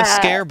slam the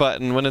that. scare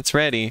button when it's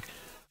ready.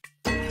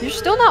 You're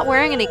still not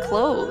wearing any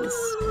clothes.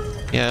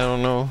 Yeah, I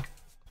don't know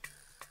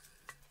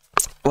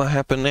what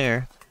happened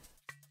there.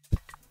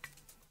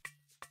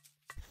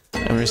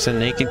 I'm just a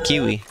naked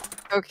KeyWe.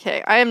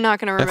 Okay, I am not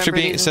going to remember After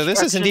being, these so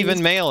this isn't even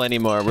instructions. mail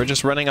anymore. We're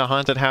just running a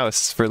haunted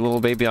house for little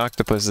baby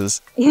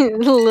octopuses.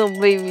 Little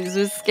babies,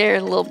 we're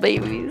scaring little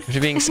babies. After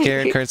being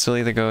scared, carts will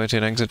either go to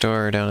an exit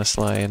door or down a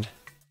slide.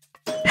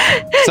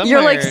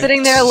 You're like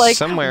sitting there like,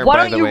 somewhere, why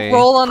by don't the you way,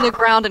 roll on the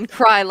ground and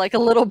cry like a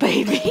little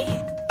baby?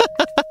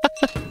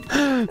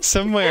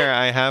 somewhere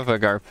I have a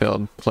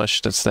Garfield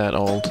plush that's that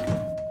old.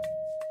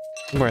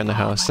 Somewhere in the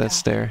house,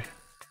 that's there.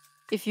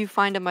 If you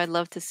find him, I'd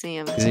love to see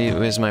him. It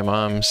was my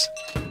mom's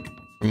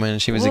from when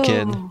she was a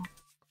kid. Whoa.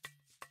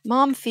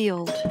 Mom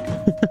field.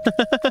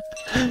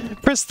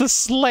 Press the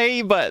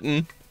sleigh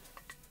button.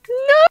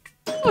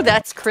 Oh,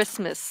 that's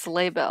Christmas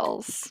sleigh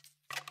bells.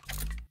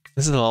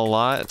 This is a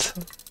lot.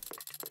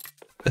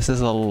 This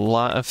is a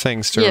lot of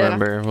things to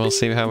remember. We'll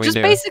see how we Just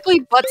do. basically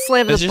butt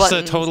slam the It's just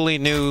buttons. a totally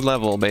new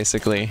level,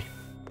 basically.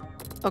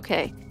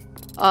 Okay.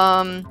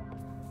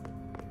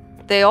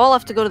 They all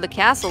have to go to the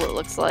castle, it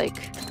looks like.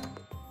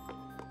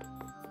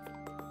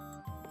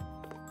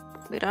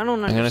 Wait, I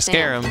don't understand. I'm gonna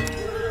scare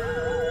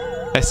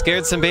him. I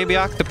scared some baby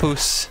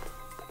octopus.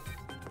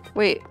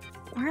 Wait,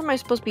 where am I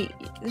supposed to be?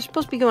 They're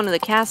supposed to be going to the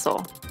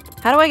castle.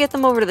 How do I get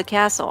them over to the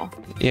castle?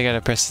 You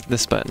gotta press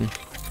this button.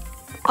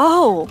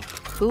 Oh,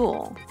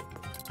 cool.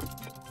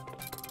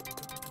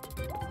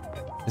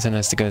 This one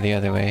has to go the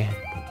other way.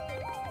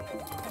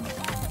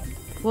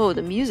 Whoa,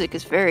 the music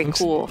is very Oops.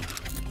 cool.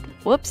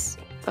 Whoops.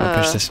 I'll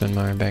push this one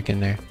more back in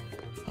there.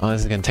 Oh,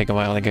 this is gonna take a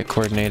while to get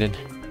coordinated.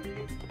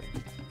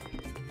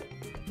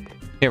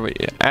 Here,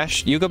 wait,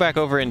 Ash, you go back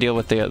over and deal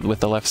with the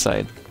left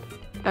side.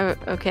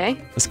 Okay.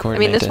 Let's I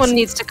coordinate mean, this one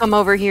needs to come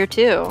over here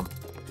too.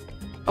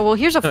 Oh, well,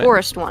 here's a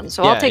forest one,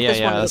 so I'll take this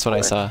one. Yeah, to the that's what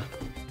I forest. saw.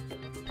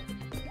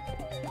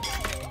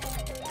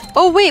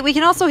 Oh, wait, we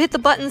can also hit the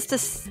buttons to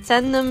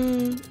send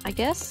them, I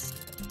guess?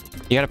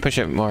 You gotta push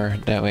it more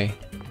that way.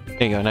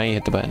 There you go, now you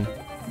hit the button.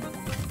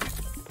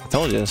 I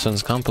told you this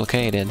one's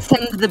complicated.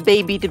 Send the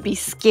baby to be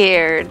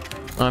scared.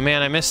 Oh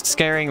man, I missed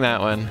scaring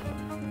that one.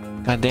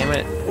 God damn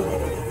it.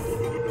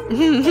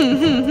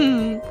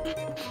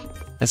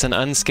 It's an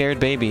unscared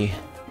baby.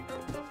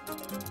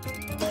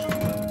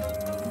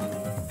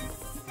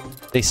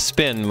 They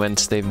spin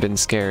once they've been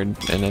scared,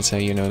 and that's how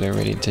you know they're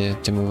ready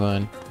to move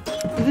on.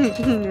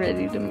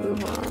 Ready to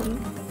move on.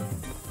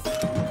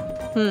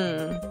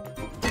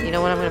 You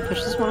know what? I'm gonna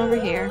push this one over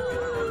here.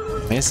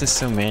 Why is this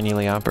so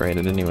manually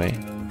operated anyway?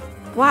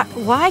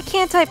 Why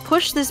can't I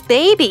push this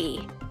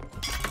baby?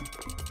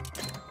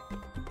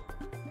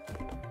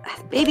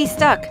 Baby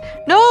stuck.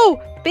 No!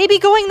 Baby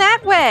going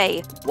that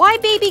way! Why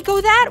baby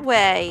go that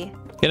way?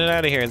 Get it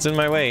out of here, it's in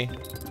my way.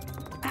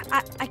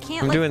 I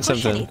can't I'm like doing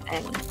push something.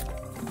 anything.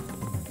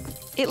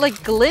 It like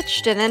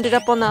glitched and ended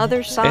up on the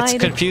other side.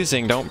 It's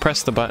confusing, don't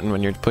press the button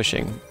when you're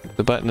pushing.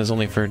 The button is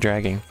only for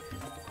dragging.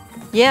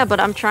 Yeah,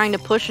 but I'm trying to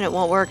push and it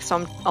won't work, so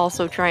I'm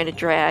also trying to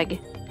drag.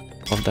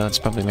 Well, that's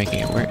probably making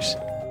it worse.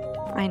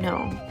 I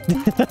know.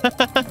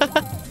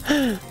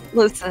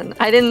 Listen,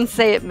 I didn't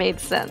say it made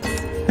sense.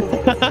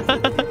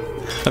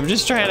 I'm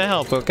just trying to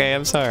help, okay?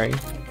 I'm sorry.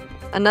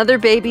 Another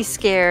baby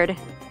scared.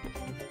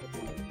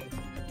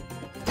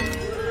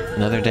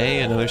 Another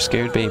day, another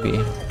scared baby.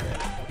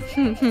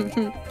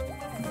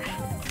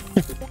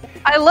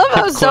 I love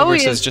how Clover Zoe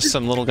says is just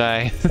some little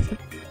guy.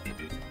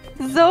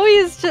 Zoe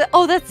is just.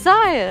 Oh, that's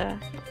Zaya.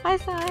 Hi,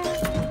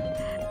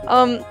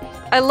 Zaya.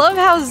 I love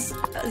how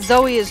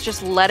Zoe is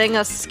just letting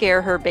us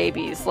scare her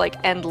babies like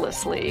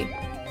endlessly.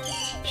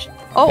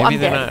 Oh, Maybe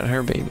I'm they're dead. not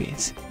her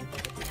babies.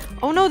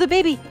 Oh no, the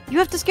baby! You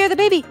have to scare the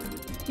baby.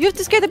 You have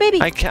to scare the baby.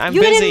 I'm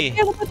You busy. Didn't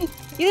scare the baby.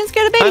 You didn't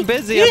scare the baby. I'm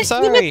busy, You I'm didn't-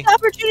 sorry. You missed the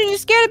opportunity to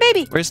scare the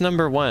baby. Where's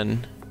number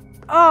one?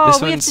 Oh,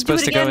 This we have one's to do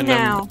supposed it to go again in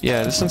now.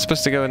 Yeah, this one's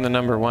supposed to go in the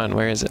number one.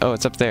 Where is it? Oh,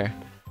 it's up there.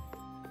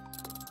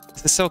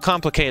 This is so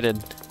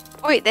complicated.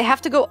 Oh, wait, they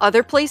have to go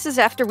other places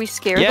after we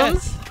scare them?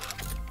 Yes.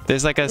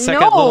 There's like a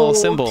second little No.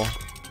 symbol.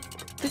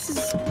 This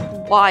is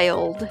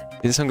wild.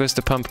 This one goes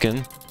to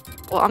Pumpkin.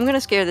 Well, I'm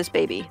gonna scare this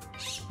baby.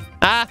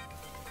 Ah!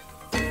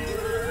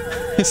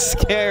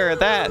 Scare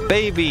that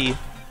baby!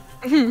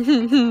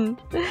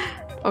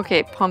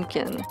 Okay,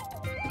 Pumpkin.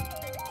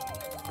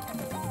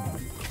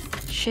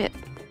 Shit.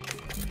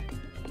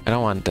 I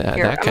don't want that.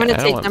 Here, that I'm gonna I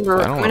don't take want- number.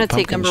 I don't I'm want gonna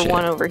take pumpkin number shit.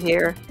 1 over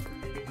here.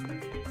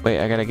 Wait,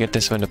 I gotta get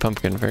this one to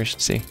Pumpkin first,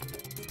 see.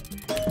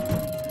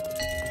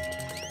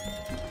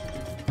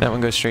 That one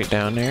goes straight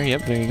down there.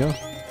 Yep, there you go.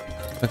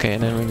 Okay,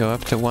 and then we go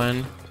up to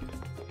 1.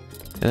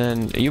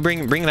 And then you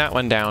bring that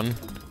one down.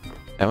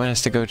 That one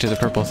has to go to the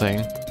purple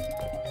thing.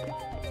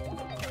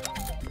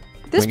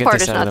 This get part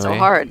this is out of not the so way.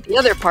 hard. The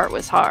other part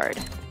was hard.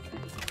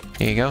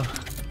 Here you go.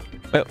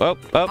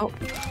 Oh.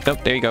 Nope,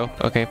 there you go.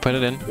 Okay, put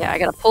it in. Yeah, I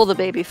gotta pull the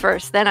baby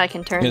first, then I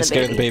can turn I'm gonna the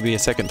scare baby. the baby a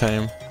second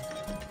time.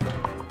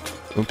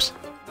 Oops.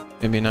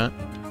 Maybe not.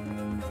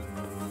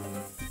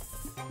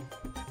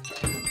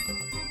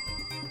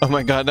 Oh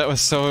my god, that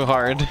was so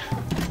hard.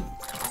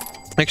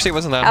 Actually, it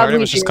wasn't that hard, it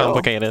was just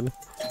complicated.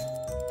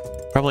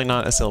 Probably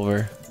not a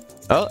silver.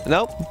 Oh,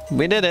 nope.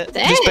 We did it.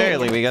 Dang. Just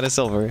barely. We got a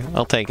silver.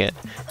 I'll take it.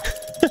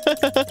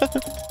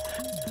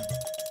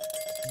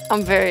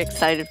 I'm very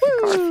excited for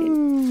Garfield.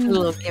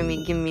 Little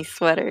gimme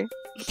sweater.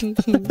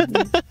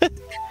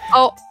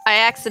 Oh, I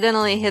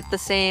accidentally hit the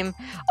same.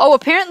 Oh,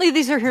 apparently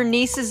these are her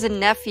nieces and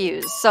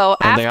nephews. So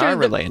they are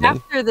related.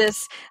 after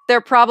this,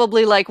 they're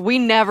probably like, we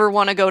never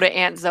want to go to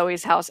Aunt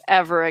Zoe's house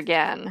ever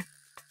again.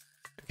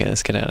 Okay,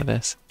 let's get out of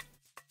this.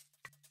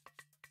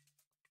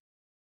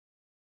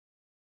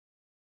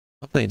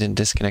 Hopefully it didn't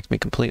disconnect me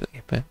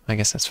completely, but I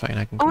guess that's fine.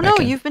 I can Oh come no,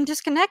 back in. you've been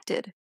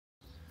disconnected.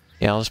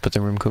 Yeah, I'll just put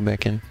the room code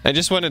back in. I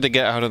just wanted to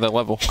get out of the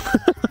level.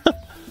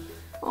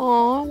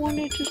 Oh, I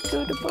wanted to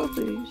go to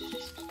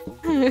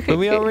puppies. But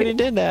we already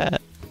did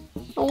that.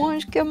 I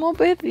want to get more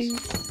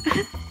babies.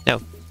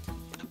 No.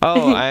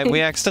 Oh,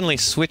 we accidentally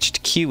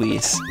switched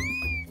KeyWes.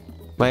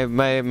 My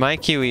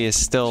KeyWe is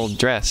still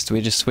dressed.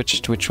 We just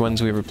switched which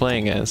ones we were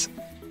playing as.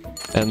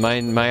 And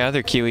my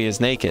other KeyWe is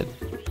naked.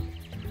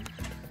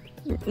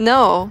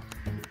 No.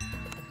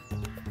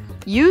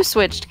 You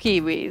switched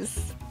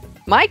Kiwis.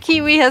 My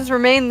KeyWe has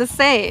remained the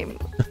same.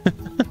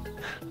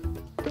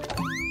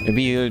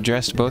 Maybe you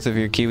dressed both of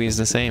your KeyWes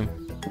the same.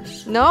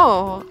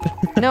 No.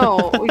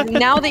 No.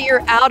 Now that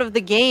you're out of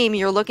the game,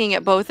 you're looking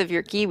at both of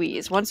your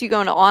KeyWes. Once you go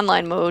into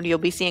online mode, you'll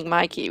be seeing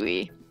my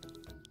KeyWe.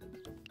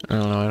 I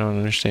don't know, I don't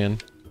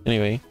understand.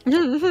 Anyway,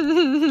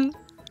 It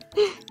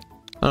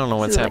I don't know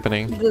what's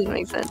happening. doesn't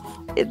make sense.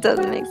 It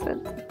doesn't make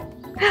sense.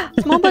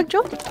 Small bug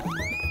jump.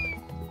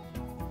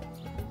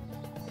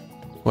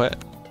 What?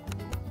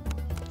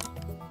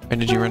 Where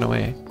did you run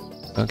away?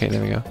 Okay,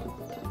 there we go.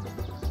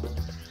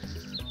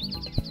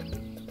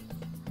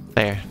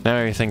 There, now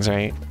everything's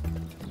right.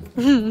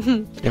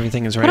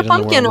 Everything is right Put a in the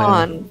world pumpkin now.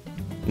 on.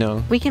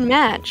 No, We can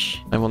match.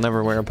 I will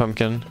never wear a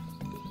pumpkin.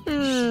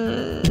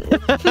 Hmm.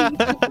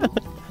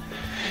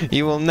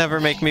 You will never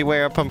make me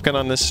wear a pumpkin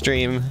on this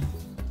stream.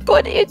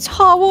 But it's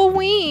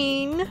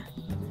Halloween.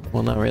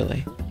 Well, not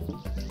really.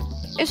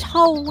 It's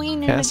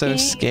Halloween in That's the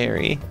so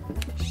game.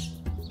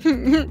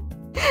 scary.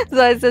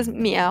 Zai says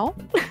meow.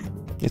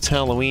 It's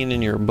Halloween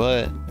in your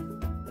butt.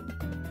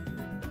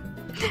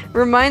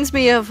 Reminds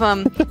me of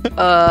meow.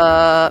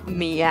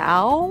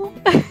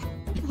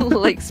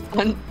 like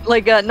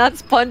not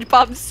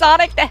SpongeBob,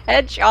 Sonic the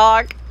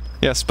Hedgehog.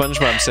 Yeah,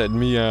 SpongeBob said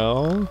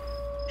meow.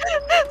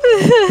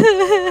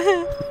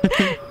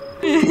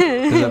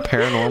 Is that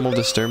paranormal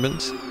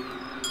disturbance?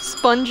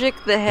 Spongic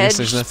the I Hedge guess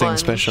there's nothing Sponge.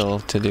 special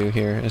to do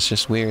here. It's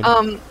just weird.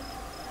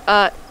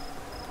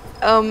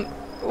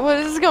 What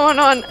is going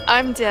on?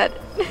 I'm dead.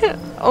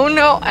 Oh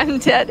no, I'm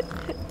dead.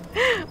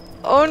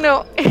 Oh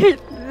no,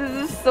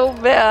 this is so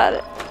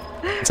bad.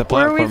 It's a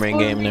Where are we platforming supposed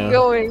game to be now.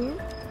 going?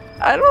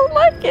 I don't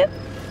like it.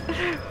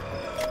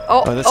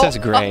 Oh, Oh, that says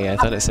gray. I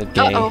thought it said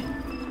gay. Uh-oh.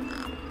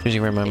 Usually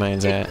where my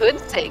mind's It at. could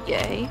say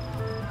gay.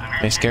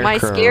 My scarecrow My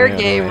scare ran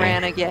gay away.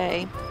 ran a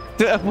gay.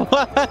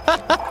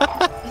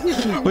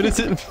 What does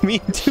it mean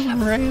to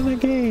ran a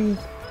gay?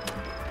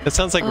 It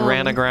sounds like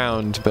ran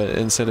aground, but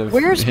instead of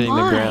Where's hitting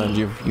the ground, mine?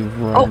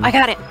 you've run. Oh, I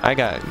got it. I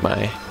got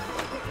my.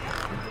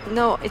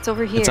 No, it's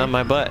over here. It's on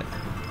my butt.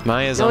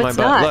 Mine is No, on my it's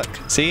butt. not.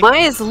 Look, see?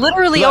 Mine is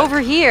literally Look, over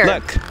here.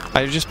 Look,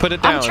 I just put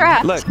it down. I'm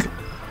trapped. Look.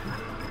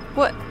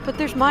 What? But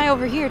there's my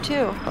over here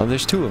too. Oh,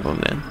 there's two of them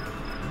then.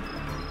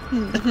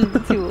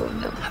 Two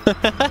of them.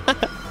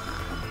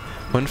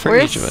 One for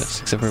Where's each of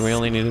us, except for we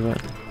only needed one.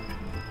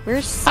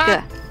 Where's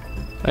Ska?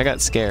 I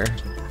got scare.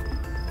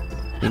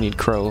 You need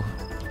crow.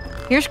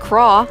 Here's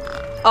Craw.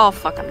 Oh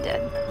fuck, I'm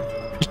dead.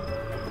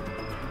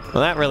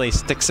 Well, that really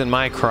sticks in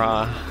my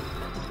craw.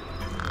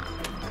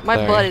 My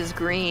Sorry. butt is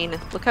green.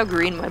 Look how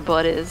green my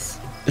butt is.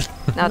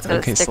 Now it's got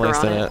Okay, a sticker slice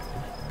on that it. up.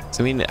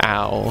 So we need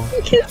owl.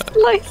 You can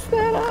slice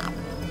that up.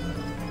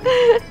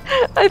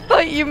 I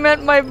thought you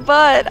meant my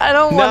butt. I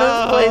don't want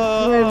to slice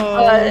my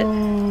butt.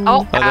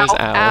 Oh, Oh, there's ow,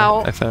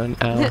 owl. ow. I found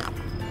owl.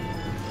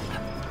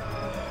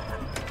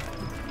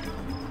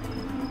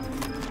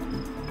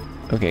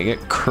 Okay,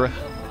 get cr.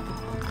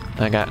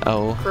 I got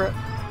O.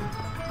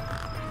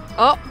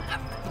 Oh!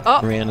 Oh!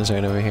 Rihanna's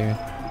right over here.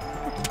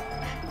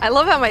 I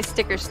love how my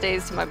sticker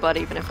stays to my butt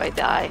even if I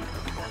die.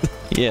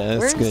 Yeah,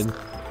 that's good.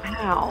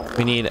 Ow.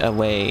 We need a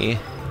way.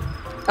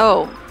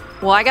 Oh.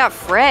 Well, I got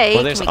Frey.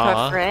 Well, there's Can we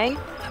cut Frey?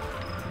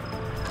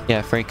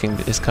 Yeah, Frey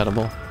is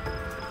cuttable.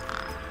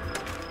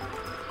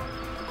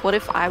 What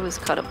if I was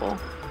cuttable?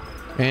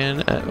 And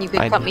you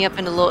could cut me up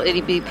into little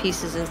itty bitty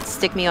pieces and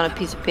stick me on a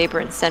piece of paper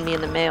and send me in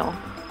the mail.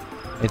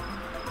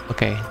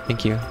 Okay,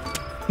 thank you.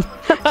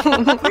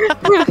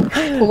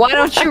 Why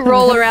don't you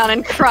roll around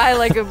and cry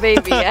like a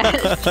baby,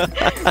 Ash?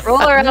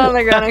 Roll around on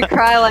the ground and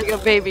cry like a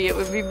baby. It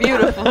would be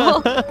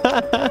beautiful.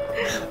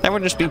 That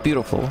would just be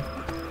beautiful.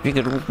 If you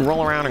could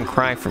roll around and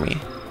cry for me.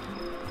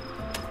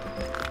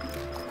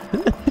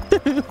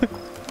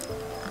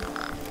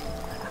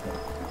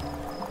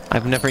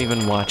 I've never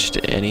even watched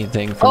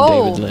anything from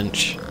David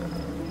Lynch.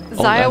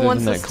 Zaya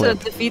wants us to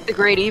defeat the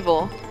great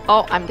evil.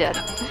 Oh, I'm dead.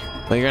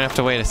 Well, you're gonna have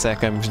to wait a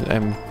sec. I'm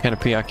kind of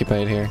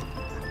preoccupied here.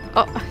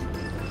 Oh.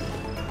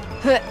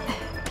 There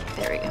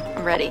we go.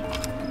 I'm ready.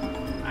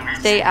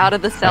 Stay out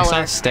of the cellar.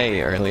 I saw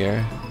stay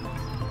earlier.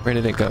 Where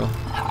did it go?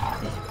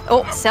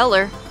 Oh,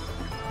 cellar.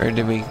 Or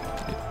did we...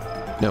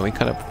 No, we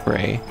cut up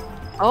Frey.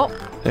 Oh.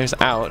 There's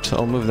out.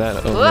 I'll move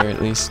that over there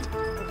at least.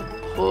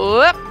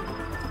 Whoop.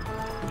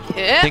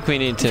 I think we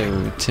need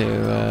to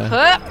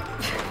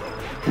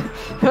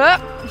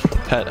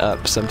cut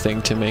up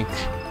something to make...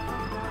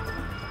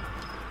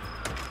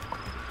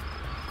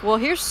 Well,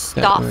 here's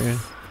stuff.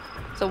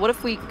 So what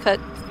if we cut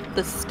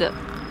the stuff?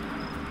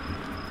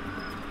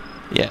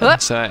 Yeah,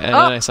 so then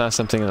I saw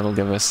something that'll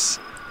give us...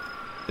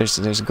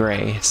 There's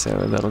gray, so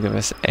that'll give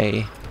us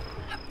A.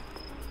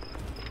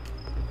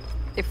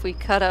 If we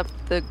cut up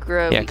the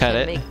grow, yeah, cut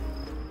it.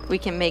 We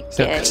can make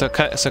gay. So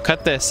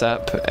cut this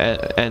up,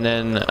 and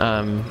then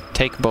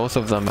take both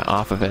of them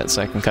off of it,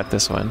 so I can cut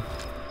this one.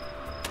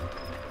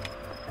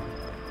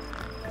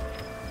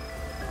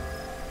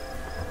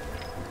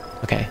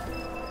 Okay.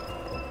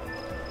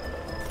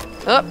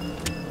 Oh,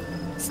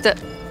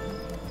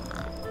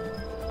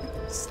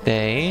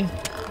 stay, and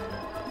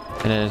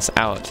then it's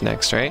out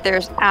next, right?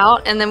 There's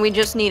out, and then we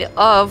just need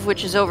of,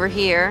 which is over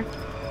here,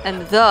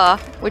 and the,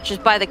 which is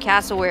by the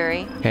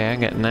cassowary. Okay, I'm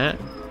getting that.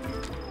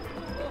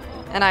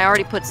 And I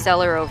already put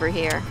cellar over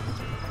here.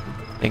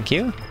 Thank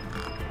you.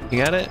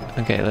 You got it?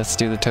 Okay, let's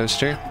do the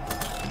toaster.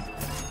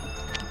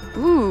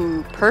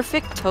 Ooh,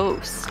 perfect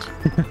toast.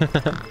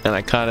 And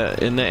I caught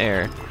it in the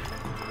air.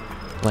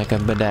 Like a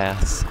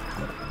badass.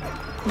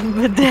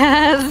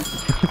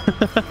 Badass.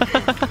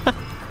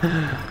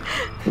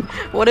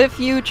 What if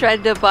you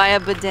tried to buy a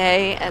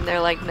bidet and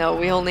they're like, no,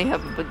 we only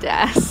have a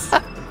badass?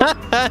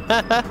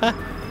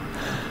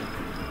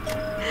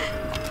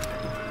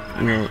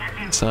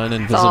 Saw an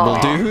invisible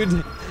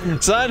dude.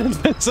 Saw an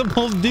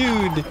invisible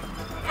dude.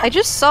 I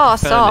just saw.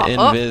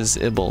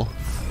 Invisible.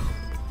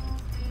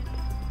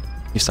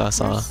 You saw.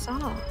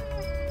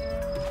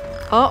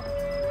 Oh.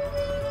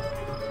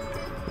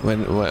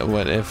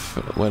 What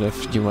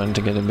if you wanted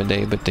to get a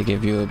bidet, but they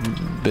give you a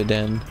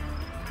bidet?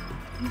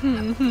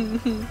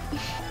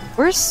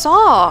 Where's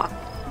Saw?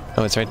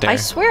 Oh, it's right there. I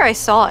swear I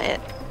saw it.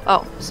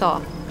 Oh,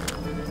 Saw.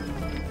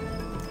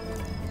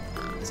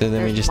 So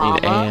then we just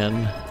need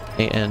A-N.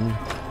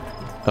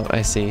 Oh,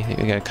 I see.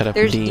 We gotta cut up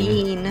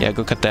Dean. Yeah,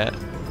 go cut that.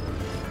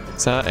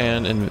 Saw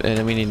and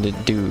then we need a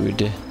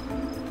dude.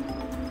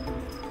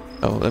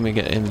 Oh, let me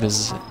get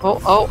invis.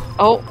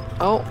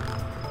 Oh.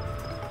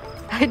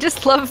 I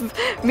just love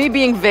me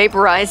being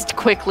vaporized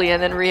quickly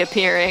and then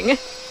reappearing.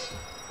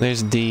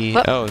 There's D.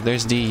 Oh,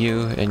 there's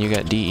DU, and you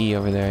got DE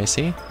over there, I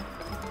see.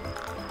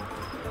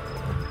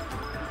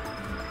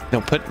 No,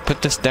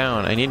 put this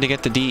down. I need to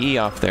get the DE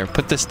off there.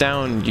 Put this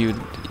down, you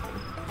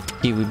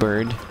Kiwi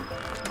bird.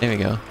 There we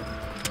go.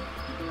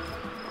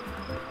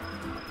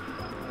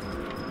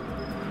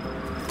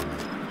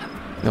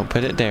 No,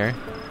 put it there.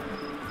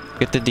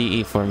 Get the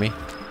DE for me.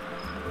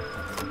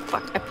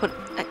 Fuck,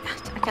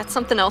 I got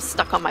something else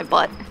stuck on my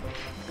butt.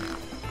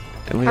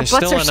 I mean, there's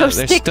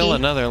still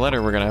another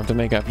letter we're gonna have to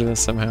make after this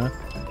somehow.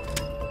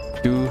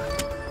 D.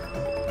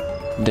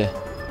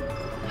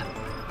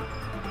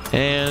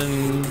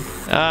 And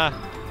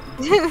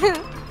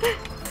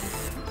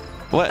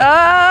what?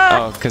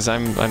 Oh, because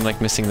I'm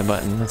like missing the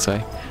button. That's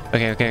why.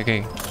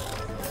 Okay.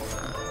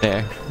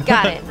 There.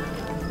 Got it.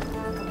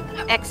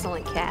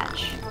 Excellent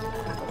catch.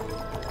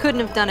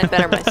 Couldn't have done it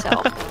better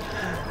myself.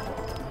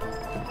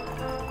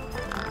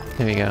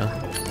 There we go.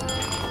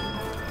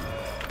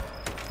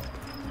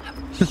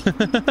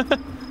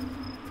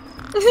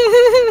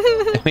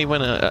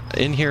 Anyone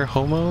in here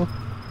homo?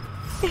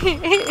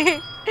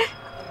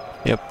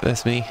 Yep,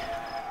 that's me.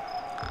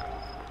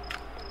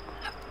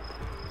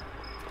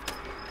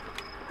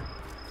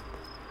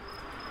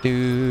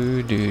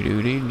 Do.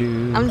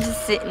 I'm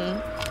just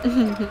sitting.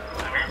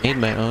 Made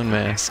my own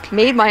mask.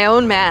 Made my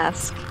own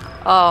mask.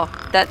 Oh,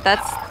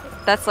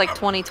 that's like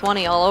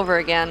 2020 all over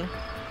again.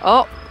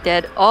 Oh,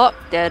 dead. Oh,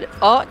 dead.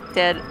 Oh,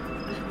 dead.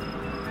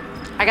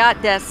 I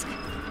got desk.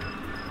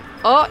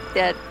 Oh,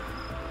 dead.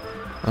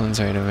 One's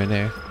right over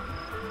there.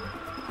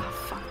 Oh,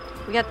 fuck.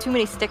 We got too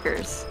many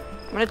stickers.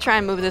 I'm gonna try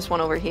and move this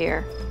one over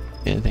here.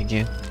 Yeah, thank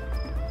you.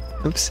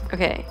 Oops.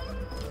 Okay.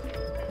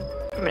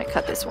 I'm gonna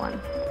cut this one.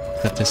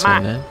 Cut this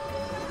one then.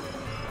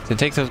 So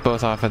take those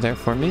both off of there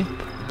for me,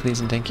 please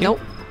and thank you. Nope.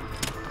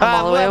 I'm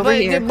all the way over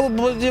here.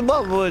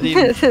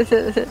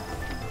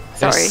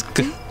 Sorry.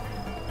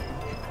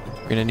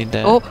 We're gonna need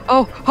that.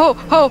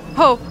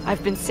 Oh!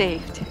 I've been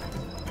saved.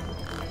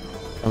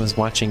 I was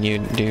watching you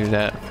do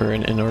that for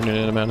an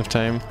inordinate amount of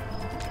time.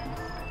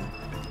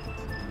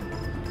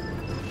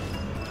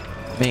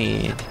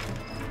 Made.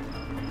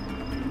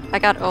 I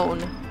got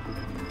own.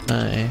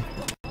 Aye.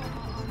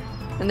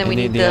 And then we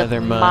need the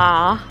other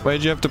ma.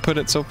 Why'd you have to put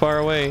it so far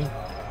away?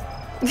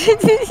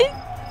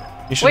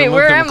 Wait,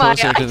 where am I?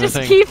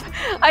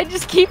 I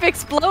just keep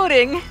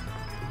exploding.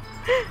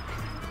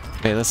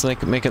 Okay, let's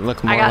make it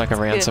look more like a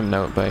ransom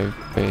note by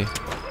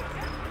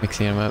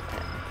mixing them up.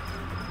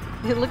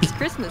 It looks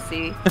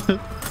Christmassy.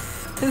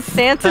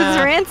 Santa's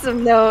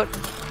ransom note.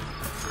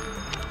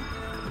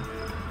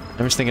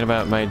 I'm just thinking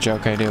about my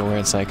joke I do where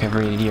it's like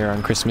every year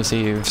on Christmas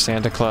Eve,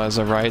 Santa Claus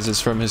arises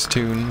from his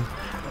tomb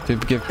to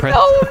give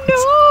presents.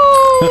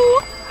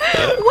 Oh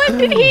no! When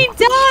did he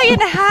die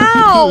and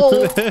how?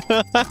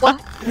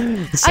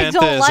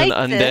 Santa is an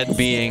undead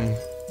being.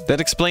 That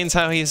explains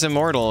how he's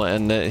immortal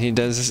and that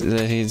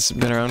he's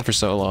been around for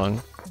so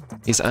long.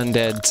 He's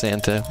undead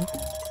Santa.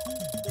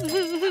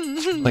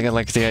 Like I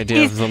like the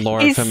idea of the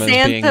lore of him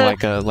as being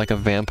like a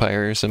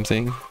vampire or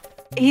something.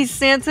 He's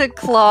Santa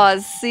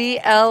Claus,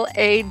 Claws.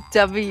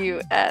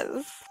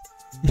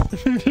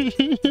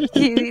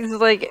 He's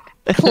like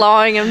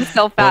clawing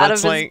himself out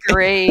of his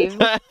grave.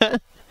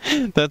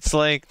 That's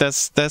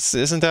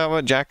isn't that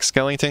what Jack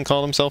Skellington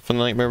called himself in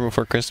Nightmare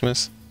Before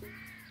Christmas?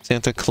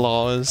 Santa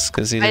Claus,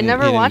 because I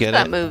never watched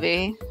that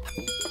movie.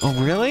 Oh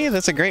really?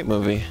 That's a great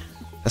movie.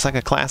 It's like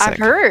a classic. I've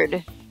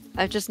heard.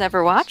 I've just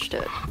never watched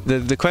it.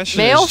 The question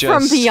Mail is just...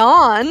 from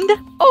Beyond?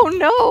 Oh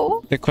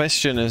no! The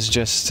question is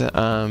just,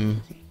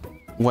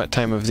 what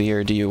time of the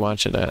year do you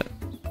watch it at?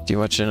 Do you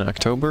watch it in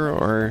October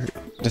or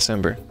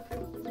December?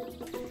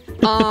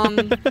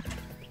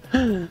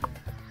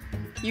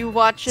 You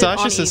watch it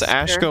Sasha on says, Easter.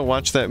 Ash, go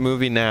watch that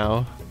movie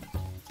now.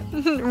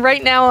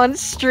 Right now on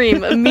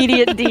stream,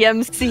 immediate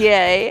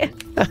DMCA.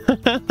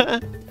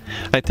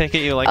 I take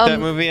it you like that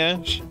movie,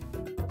 Ash?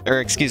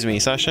 Or excuse me,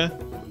 Sasha?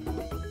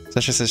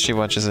 Sasha says she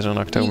watches it in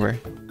October.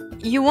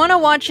 You want to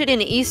watch it in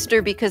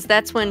Easter because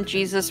that's when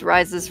Jesus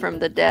rises from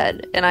the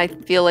dead, and I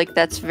feel like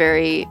that's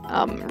very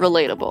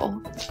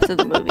relatable to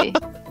the movie.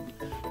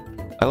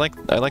 I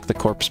like The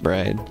Corpse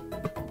Bride.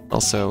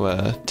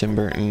 Also, Tim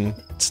Burton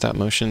stop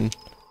motion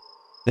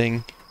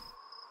thing.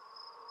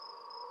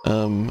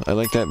 I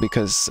like that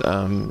because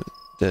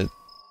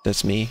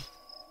that's me.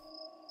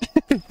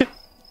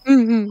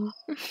 Mm-hmm.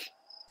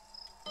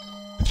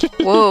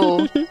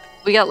 Whoa,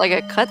 we got like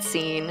a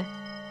cutscene.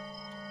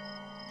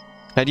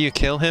 How do you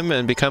kill him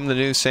and become the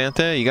new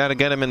Santa? You gotta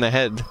get him in the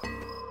head.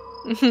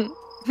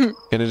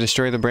 Gotta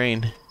destroy the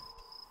brain.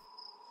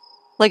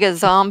 Like a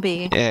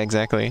zombie. Yeah,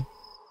 exactly.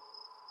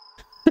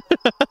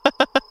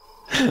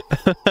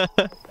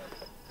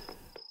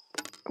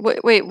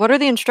 Wait, what are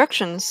the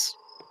instructions?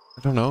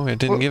 I don't know, it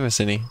didn't give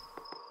us any.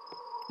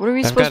 What are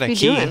we supposed to be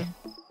doing?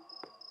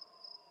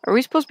 Are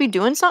we supposed to be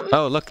doing something?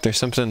 Oh, look, there's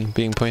something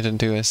being pointed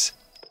to us.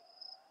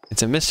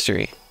 It's a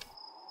mystery.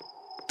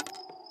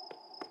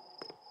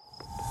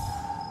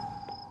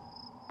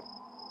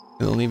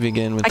 We'll only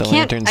begin with the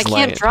lantern's light.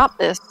 I can't drop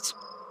this.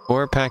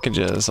 4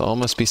 packages, all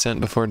must be sent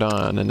before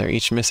dawn, and they're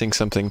each missing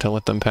something to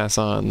let them pass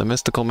on. The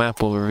mystical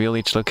map will reveal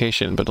each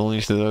location, but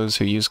only to those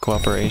who use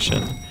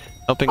cooperation.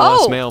 Helping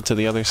lost mail to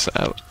the other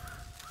side.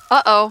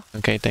 Uh-oh.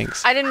 Okay,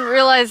 thanks. I didn't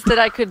realize that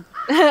I could...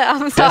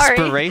 I'm sorry.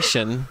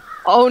 Desperation.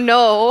 Oh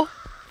no.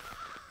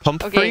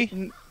 Pumphrey?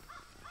 Okay.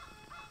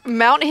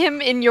 Mount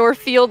him in your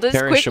field as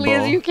quickly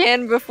as you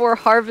can before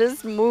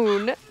harvest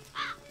moon.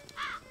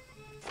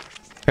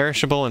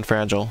 Perishable and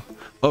fragile.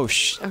 Oh,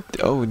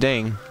 oh,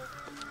 dang.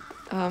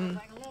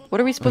 What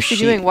are we supposed to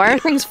be doing? Why are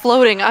things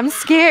floating? I'm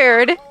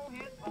scared.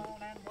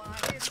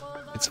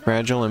 It's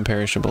fragile and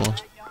perishable. I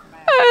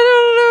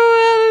don't know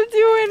how to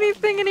do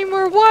anything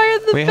anymore. Why are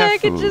the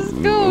packages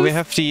ghosts? We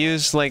have to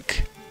use,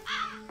 like...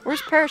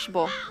 Where's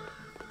perishable?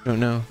 I don't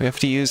know. We have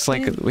to use,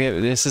 like...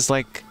 this is,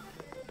 like,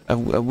 a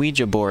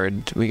Ouija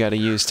board we gotta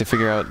use to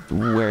figure out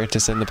where to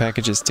send the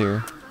packages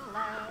to.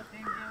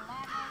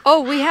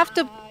 Oh, we have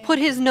to put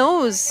his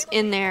nose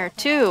in there,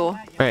 too.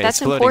 Right,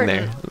 that's it's floating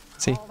important. there.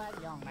 See?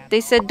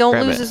 They said don't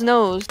lose his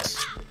nose.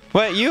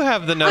 What? You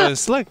have the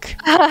nose. Look.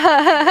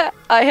 I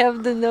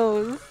have the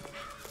nose.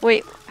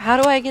 Wait,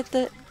 how do I get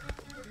the...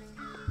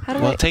 How do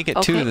I... Well, take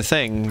it to the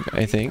thing,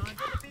 I think.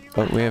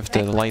 But we have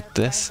to light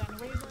this.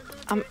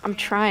 I'm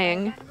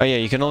trying. Oh yeah,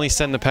 you can only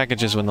send the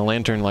packages when the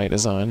lantern light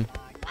is on.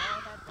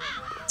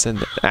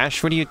 Send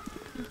Ash, what do you...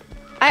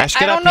 Ash,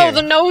 get up here. I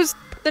don't know,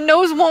 the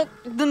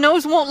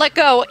nose won't let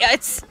go.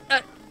 It's...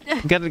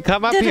 You gotta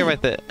come up here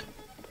with it.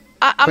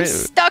 I'm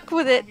stuck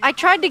with it. I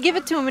tried to give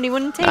it to him and he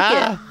wouldn't take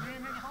it.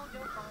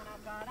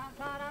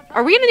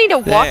 Are we gonna need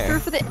a walkthrough There.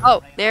 for the?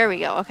 Oh, there we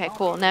go. Okay,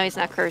 cool. Now he's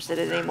not cursed at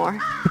it anymore.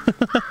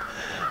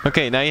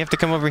 Okay, now you have to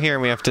come over here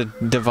and we have to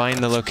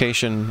divine the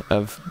location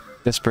of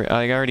desperate.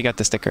 I already got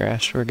the sticker,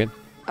 Ash. We're good.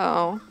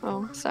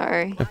 Oh,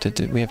 sorry. We have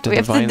to We have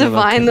divine, to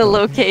divine the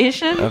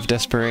location of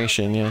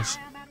desperation. Yes.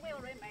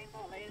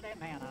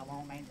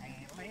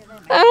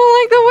 I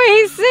don't like the way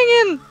he's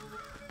singing.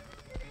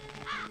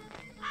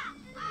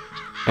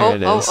 There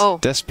it is. Oh.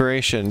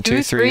 Desperation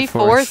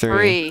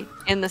 2343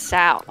 in the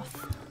south.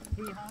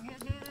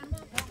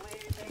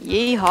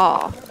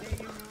 Yeehaw.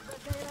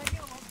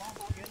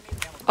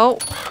 Oh,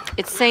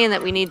 it's saying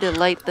that we need to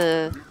light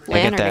the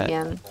lantern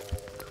again.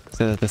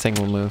 So that the thing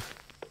will move.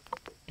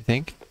 You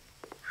think?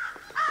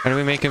 How do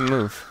we make him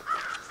move?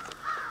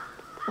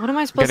 What am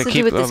I supposed to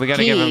do with this we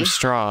gotta key? give him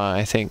straw,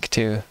 I think,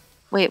 too.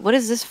 Wait, what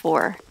is this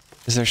for?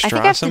 Is there straw I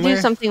think I have somewhere? to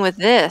do something with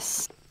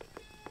this.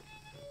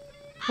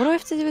 What do I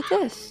have to do with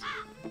this?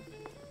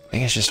 I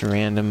think it's just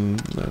random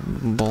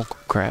bulk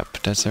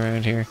crap that's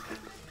around here.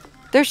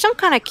 There's some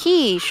kind of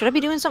key. Should I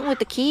be doing something with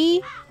the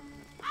key?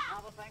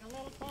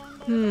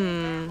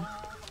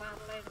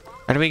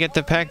 How do we get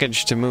the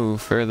package to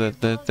move, or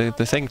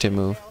the thing to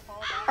move?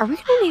 Are we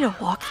gonna need a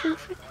walkthrough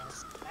for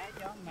this?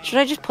 Should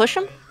I just push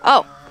him?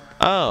 Oh.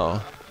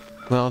 Oh.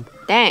 Well.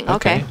 Dang,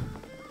 okay.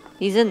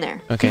 He's in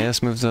there. Okay,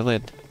 let's move the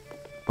lid.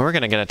 We're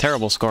gonna get a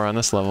terrible score on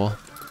this level.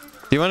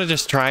 Do you want to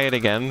just try it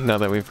again, now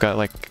that we've got,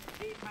 like...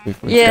 We've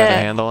got a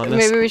handle on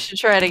this? Maybe we should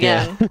try it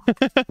again.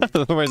 Yeah.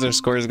 Otherwise our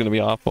score is gonna be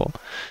awful.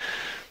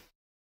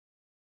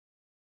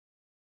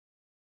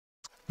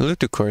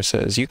 Lutukor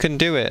says, you can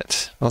do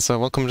it. Also,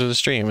 welcome to the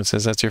stream. It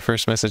says that's your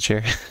first message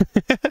here.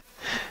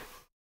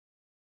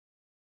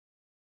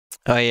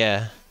 Oh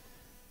yeah.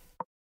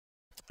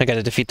 I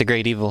gotta defeat the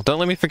great evil. Don't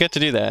let me forget to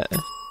do that.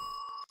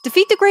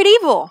 Defeat the great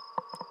evil!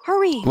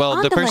 Hurry!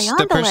 Well, the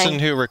andale. person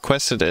who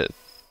requested it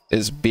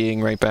is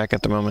being right back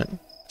at the moment.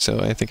 So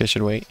I think I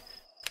should wait.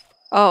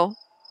 Oh.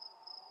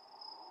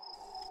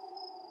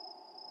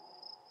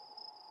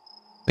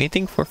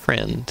 Waiting for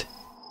friend.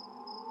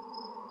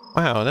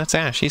 Wow, that's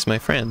Ash. He's my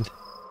friend.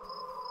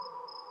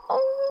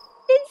 Oh,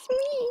 it's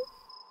me.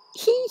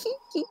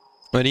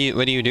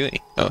 What are you doing?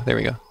 Oh, there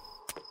we go.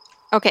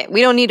 Okay,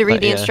 we don't need to read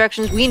the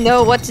instructions. We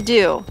know what to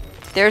do.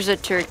 There's a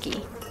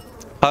turkey.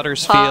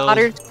 Potter's Field.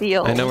 Potter's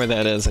Field. I know where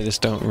that is. I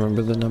just don't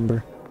remember the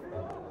number.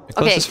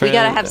 Okay, we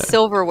gotta have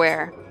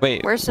silverware.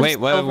 Wait, what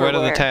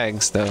are the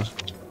tags though?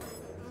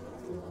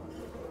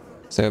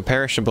 So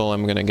perishable,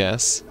 I'm gonna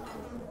guess.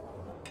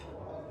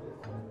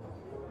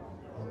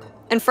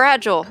 And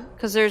fragile,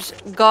 because there's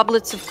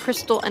goblets of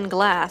crystal and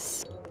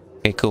glass.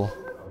 Okay, cool.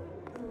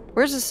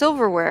 Where's the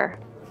silverware?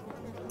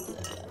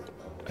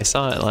 I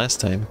saw it last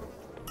time.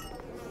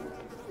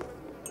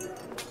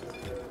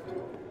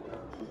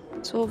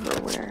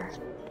 Silverware.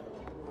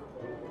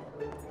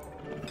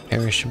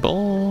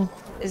 Perishable.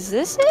 Is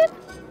this it?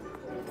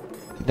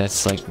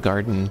 That's like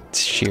garden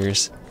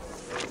shears.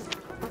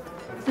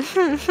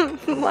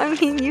 I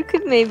mean, you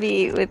could maybe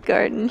eat with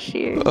garden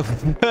shears.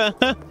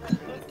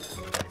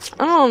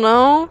 I don't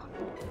know.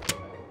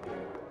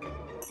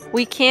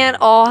 We can't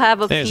all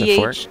have a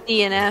PhD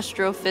in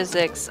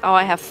astrophysics. Oh,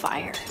 I have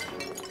fire.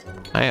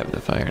 I have the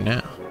fire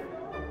now.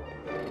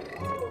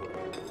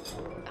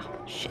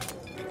 Oh, shit.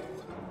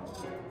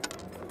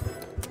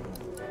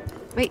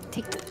 Wait,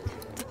 take the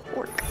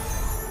fork.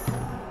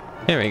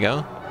 There we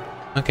go.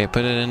 Okay,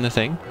 put it in the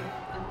thing.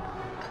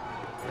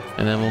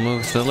 And then we'll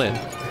move the lid.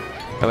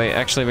 Oh wait,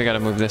 actually we gotta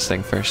move this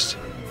thing first.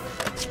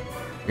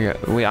 I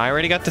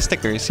already got the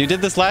stickers. You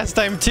did this last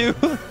time too!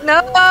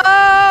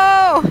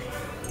 No!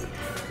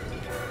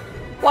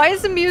 Why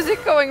is the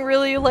music going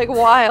really, like,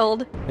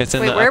 wild? It's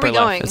in the upper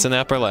left. It's in the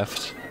upper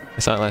left. I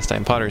saw it last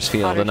time. Potter's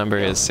Field. The number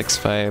is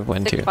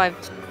 6512.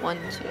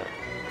 6512.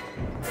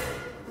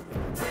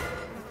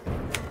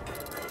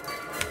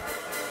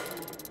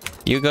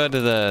 You go to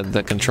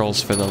the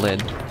controls for the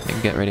lid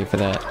and get ready for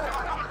that.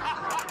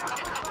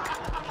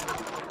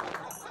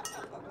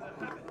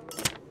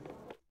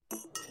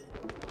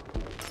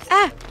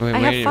 Ah! I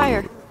have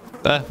fire.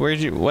 Where'd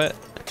you... what?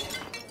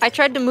 I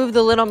tried to move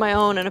the lid on my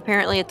own, and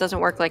apparently it doesn't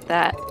work like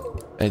that.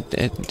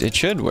 It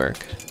should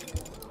work.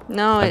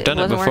 No, I've done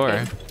it before.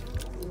 Working.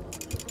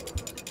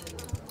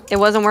 It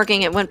wasn't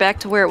working. It went back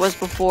to where it was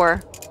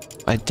before.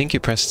 I think you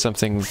pressed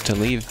something to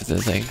leave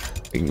the thing.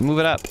 Move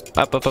it up.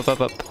 Up, up, up, up,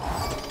 up.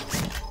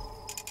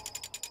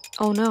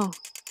 Oh no.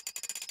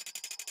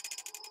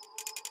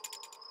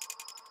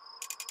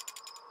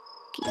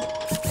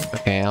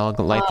 Okay, I'll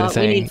light the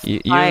thing.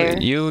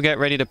 You get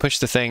ready to push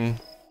the thing.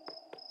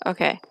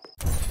 Okay.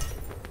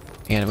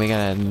 Yeah, we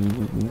gotta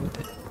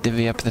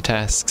divvy up the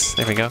tasks.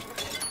 There we go.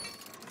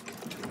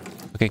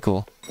 Okay,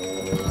 cool.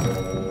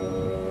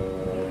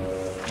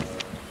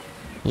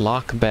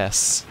 Loch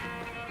Bess.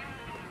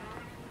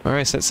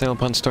 Alright, set sail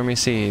upon stormy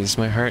seas.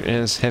 My heart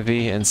is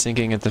heavy and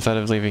sinking at the thought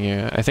of leaving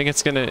you. I think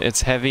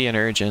it's heavy and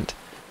urgent.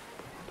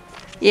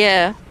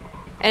 Yeah.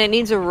 And it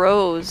needs a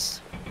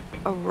rose.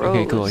 A rose.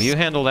 Okay, cool. You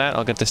handle that,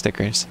 I'll get the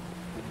stickers.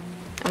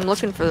 I'm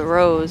looking for the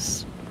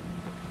rose.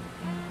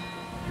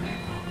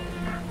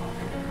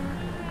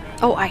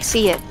 Oh, I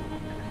see it.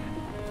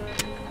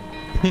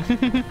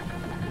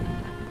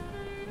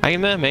 I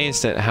am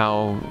amazed at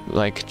how,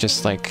 like,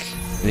 just like,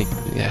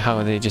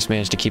 how they just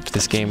managed to keep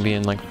this game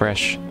being, like,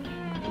 fresh.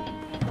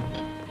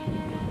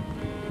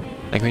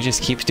 Like, we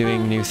just keep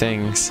doing new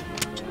things.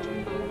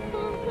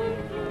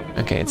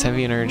 Okay, it's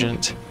heavy and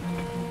urgent.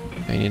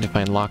 I need to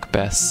find Loch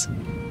Bess.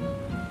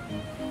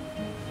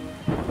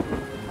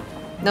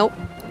 Nope.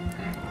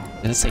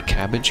 Did it say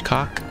cabbage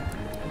cock?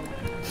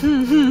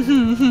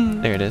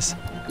 There it is.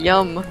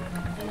 Yum.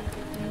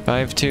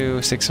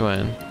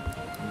 5261.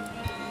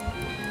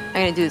 I'm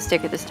gonna do the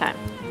sticker this time.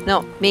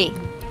 No, me.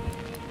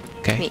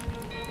 Okay. Me.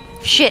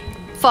 Shit.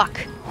 Fuck.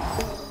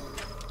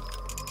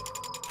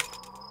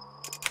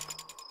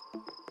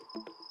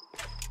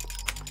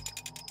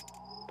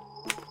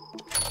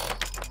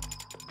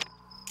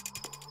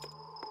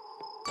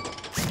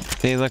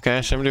 See, look,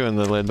 Ash, I'm doing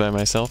the lid by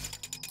myself.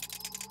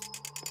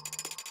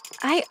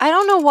 I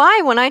don't know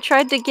why when I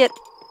tried to get,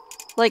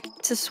 like,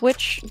 to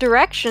switch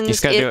directions, You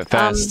just gotta do it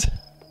fast.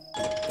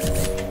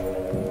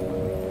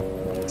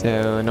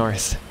 So,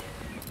 north.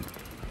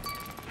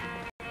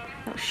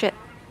 Oh, shit.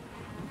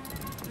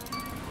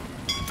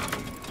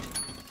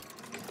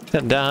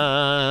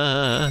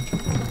 Ta-da!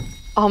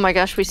 Oh my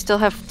gosh, we still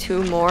have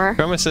 2 more.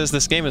 Chroma says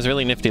this game is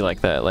really nifty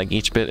like that. Like,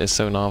 each bit is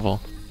so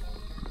novel.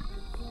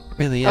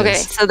 Really is. Okay,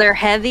 so they're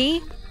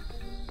heavy,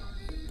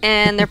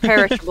 and they're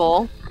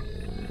perishable,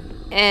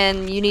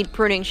 and you need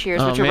pruning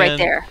shears, which are right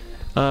there.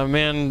 Oh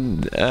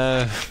man,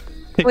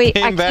 it Wait,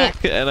 came I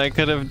back and I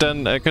could have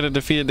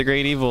defeated the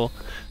great evil.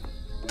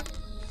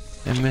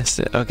 I missed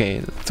it. Okay,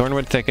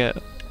 Thornwood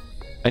Thicket.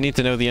 I need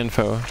to know the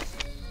info.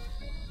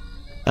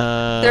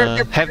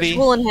 They're heavy.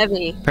 perishable and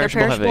heavy. They're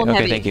Perishable perishable and Okay,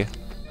 heavy. thank you.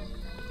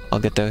 I'll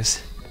get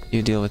those.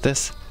 You deal with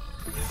this.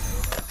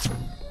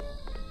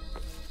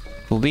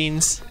 Cool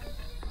beans.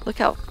 Look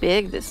how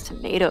big this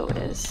tomato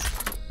is.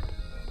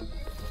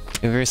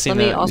 Have you ever seen Let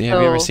me that? Have you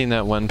also- ever seen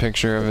that one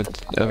picture of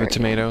a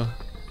tomato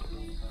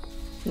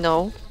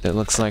No. that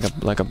looks like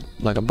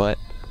a butt?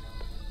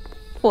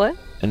 What?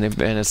 And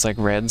it's like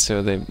red,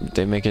 so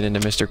they make it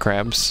into Mr.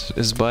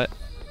 Krabs' butt.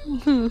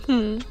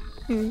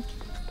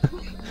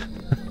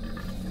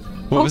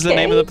 What was the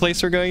name of the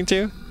place we're going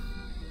to?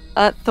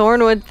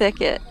 Thornwood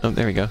Thicket. Oh,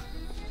 there we go.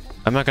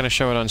 I'm not gonna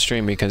show it on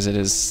stream because it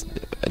is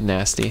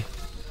nasty,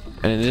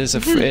 and it is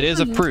a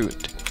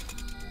fruit,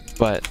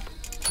 but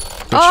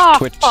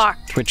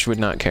Twitch would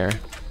not care.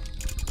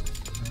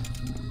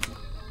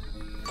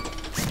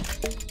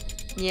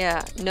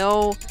 Yeah,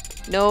 no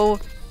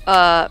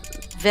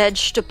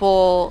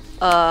vegetable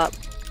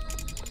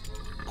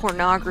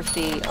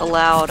pornography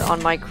allowed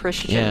on my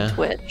Christian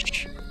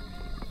Twitch.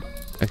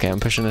 Okay, I'm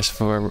pushing this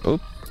forward.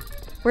 Oop.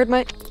 Where'd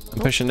my... I'm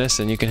pushing this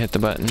and you can hit the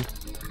button.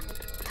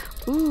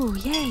 Ooh,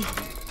 yay.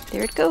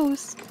 There it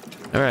goes.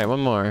 Alright,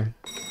 one more.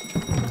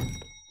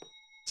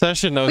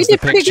 Sasha knows We the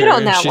did pretty picture. good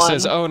on that She one.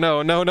 says, oh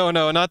no,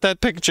 not that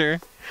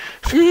picture.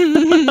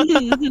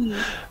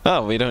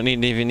 Oh, we don't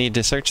even need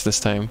to search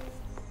this time.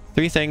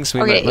 3 things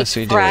we must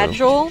do.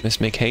 Fragile. Let's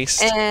make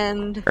haste.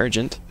 And...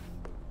 Urgent.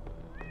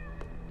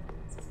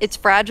 It's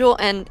fragile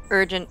and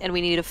urgent, and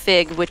we need a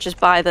fig, which is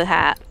by the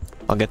hat.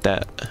 I'll get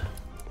that.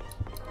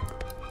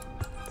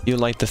 You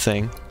light the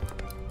thing.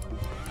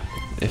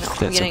 If No, I'm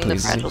that's so getting the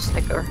pleases you. fragile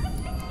sticker.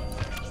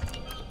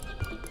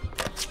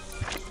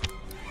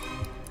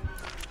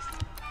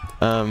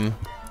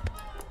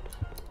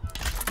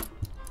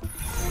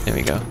 There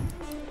we go.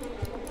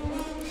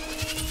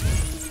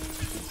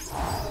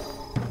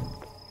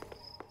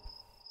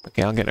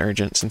 Okay, I'll get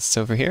urgent since it's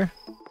over here.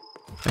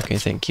 Okay,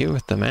 thank you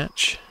with the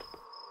match.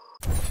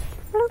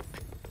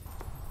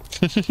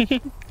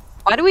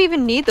 Why do we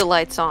even need the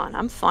lights on?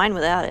 I'm fine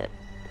without it.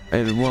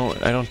 It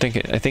won't. I don't think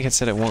it. I think it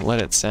said it won't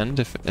let it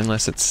send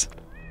unless that's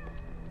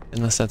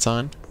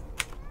on.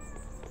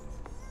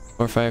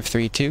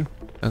 4532.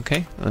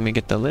 Okay, let me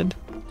get the lid.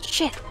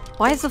 Shit.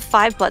 Why is the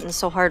 5 button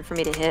so hard for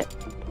me to hit?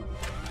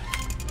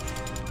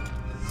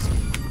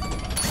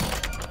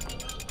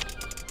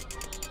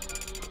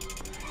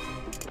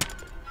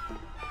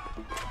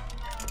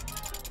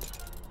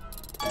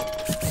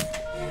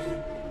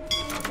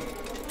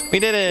 We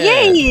did it!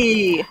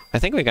 Yay! I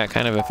think we got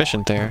kind of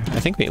efficient there.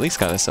 I think we at least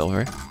got a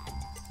silver.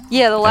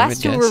 Yeah, the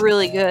last would 2 guess. were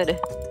really good.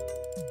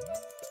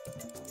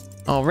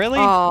 Oh, really?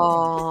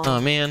 Oh. Oh,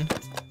 man.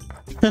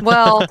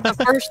 Well, the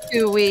first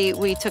 2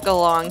 we took a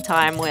long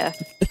time with.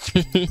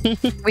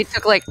 We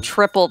took like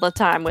triple the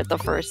time with the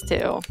first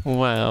 2.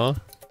 Wow.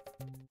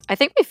 I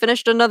think we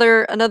finished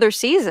another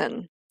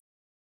season.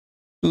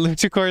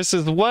 Luchicor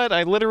says, what?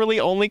 I literally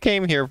only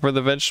came here for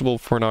the vegetable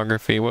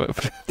pornography. What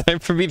time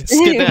for me to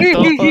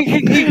skedaddle?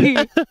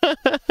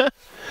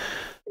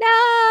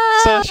 No!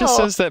 Sasha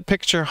says that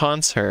picture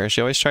haunts her. She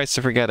always tries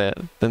to forget it.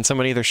 Then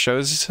someone either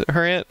shows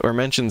her it or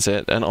mentions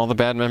it, and all the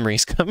bad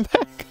memories come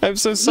back. I'm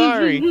so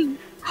sorry.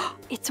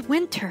 It's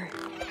winter.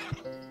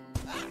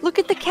 Look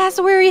at the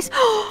cassowaries.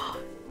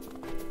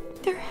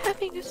 They're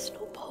having a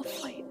snowball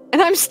fight.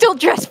 And I'm still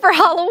dressed for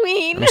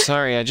Halloween. I'm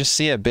sorry, I just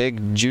see a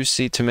big,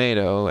 juicy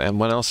tomato, and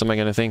what else am I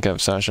going to think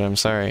of, Sasha? I'm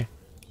sorry.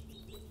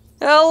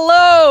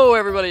 Hello,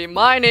 everybody.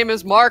 My name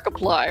is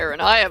Markiplier,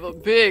 and I have a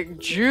big,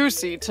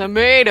 juicy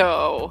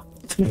tomato.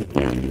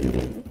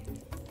 And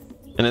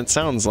it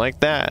sounds like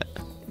that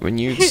when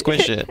you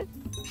squish it.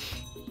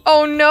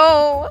 Oh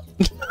no!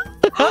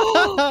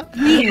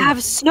 We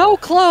have snow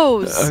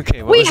clothes.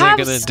 Okay, what we was have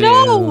I gonna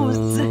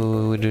snows.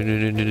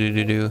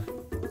 do?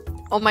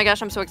 Oh my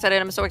gosh, I'm so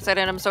excited, I'm so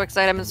excited, I'm so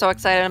excited, I'm so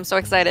excited, I'm so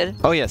excited.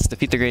 Oh yes,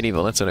 defeat the great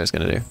evil. That's what I was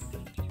gonna do.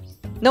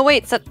 No,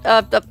 wait,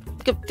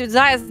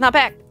 Zaya's not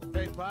back.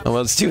 Oh,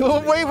 well, it's too.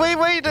 Oh,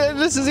 wait!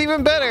 This is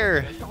even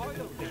better.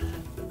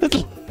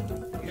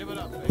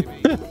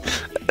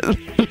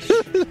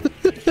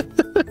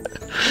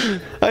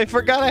 I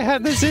forgot I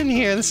had this in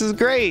here. This is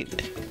great.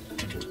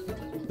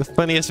 The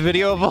funniest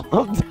video of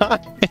all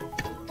time.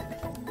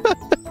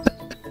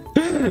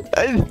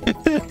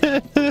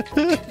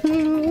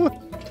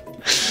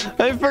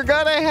 I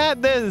forgot I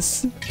had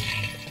this.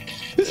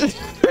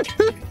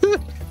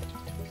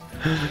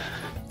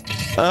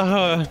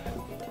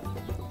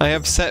 I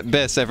upset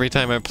Biss every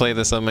time I play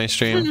this on my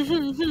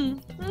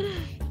stream.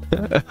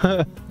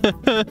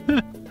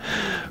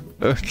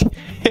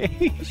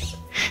 Okay.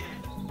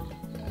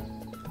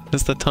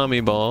 It's the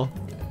Tommy ball.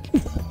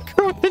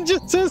 Kermit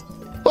just says,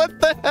 what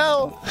the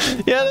hell?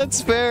 Yeah,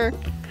 that's fair.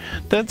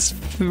 That's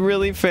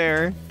really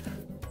fair.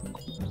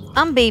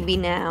 I'm baby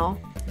now.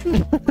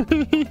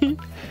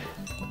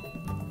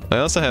 I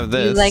also have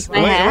this. You like my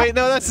hat? Wait,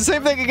 no, that's the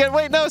same thing again.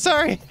 Wait, no,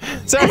 sorry.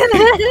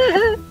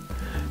 I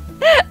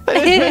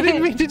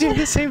didn't mean to do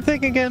the same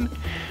thing again.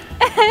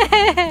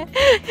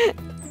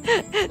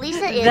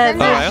 Lisa is That's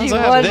a I also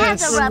have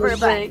has this. a rubber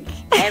butt.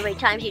 Every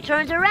time she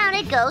turns around,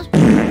 it goes.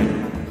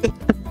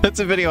 That's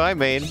a video I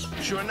made.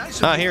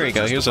 Ah, here we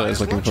go. Here's what I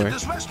was looking for.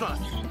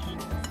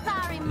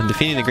 Sorry, And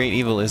defeating the great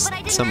evil is but I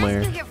didn't somewhere.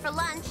 ask you here for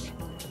lunch.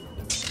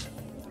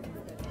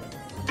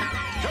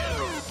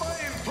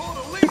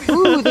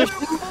 Ooh,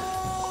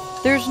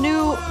 there's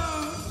new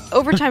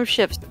overtime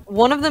shifts.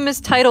 One of them is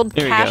titled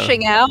Here we go.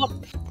 Cashing Out,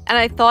 and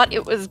I thought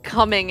it was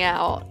coming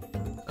out.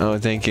 Oh,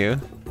 thank you.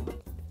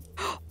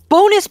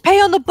 Bonus pay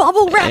on the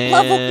bubble wrap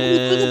level. Can we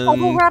do the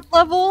bubble And- wrap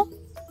level?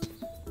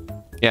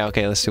 Yeah,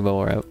 okay, let's do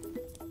bubble wrap.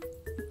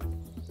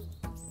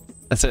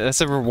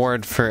 That's a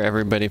reward for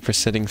everybody for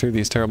sitting through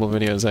these terrible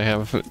videos I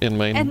have in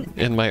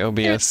my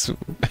OBS.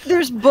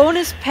 There's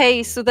bonus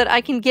pay so that I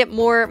can get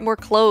more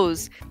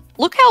clothes.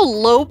 Look how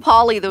low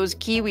poly those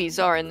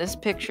KeyWes are in this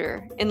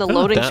picture, in the They're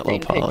not loading that low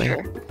screen poly.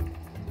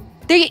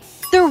 picture.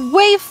 They're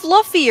way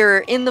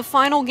fluffier in the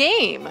final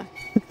game.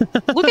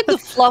 Look at the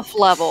fluff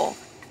level.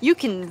 You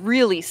can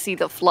really see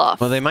the fluff.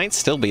 Well, they might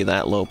still be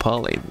that low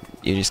poly.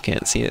 You just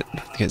can't see it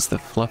because the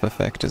fluff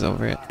effect is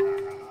over it.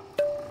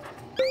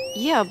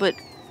 Yeah, but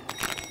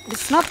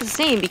it's not the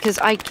same because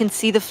I can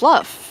see the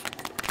fluff.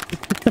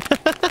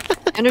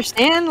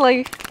 Understand?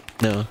 Like,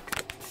 No,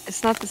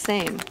 it's not the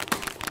same.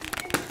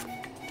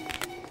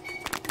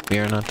 we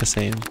are not the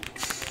same.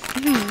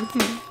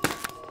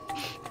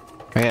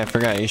 Oh yeah, I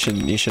forgot. You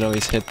should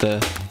always hit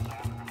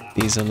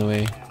these on the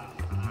way.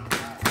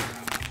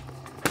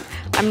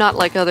 I'm not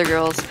like other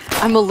girls.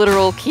 I'm a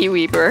literal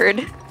kiwi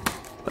bird.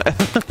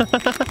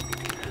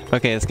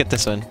 Okay, let's get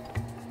this one.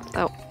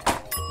 Oh.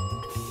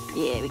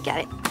 Yeah, we got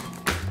it.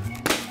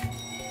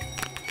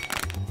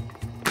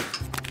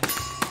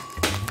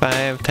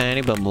 5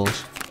 tiny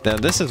bubbles. Now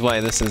this is why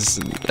this is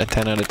a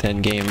 10 out of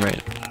 10 game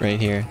right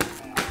here.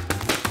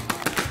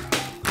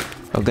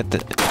 I'll get the...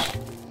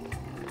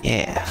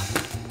 Yeah.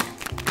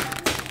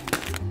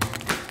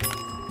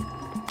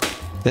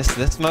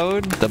 This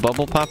mode, the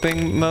bubble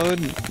popping mode,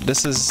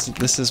 this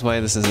is why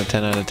this is a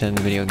 10 out of 10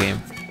 video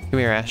game. Come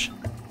here, Ash.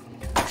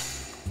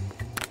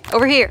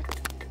 Over here.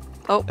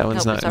 Oh, That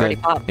one's nope, not it's already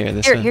good. popped. Here,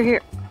 this Here, one.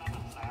 here.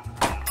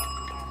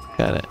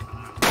 Got it.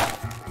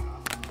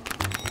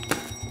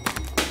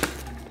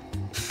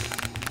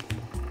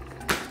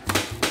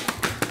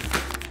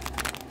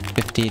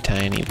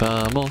 Tiny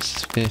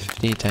bubbles,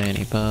 50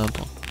 tiny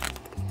bubble.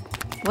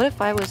 What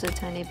if I was a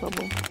tiny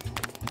bubble?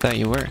 I thought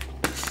you were.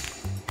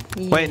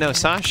 Yeah. Wait, no,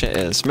 Sasha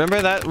is.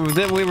 Remember that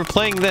we were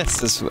playing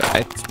this?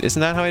 Isn't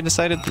that how I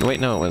decided? Wait,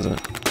 no, it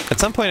wasn't. At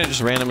some point, I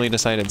just randomly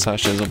decided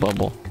Sasha is a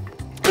bubble.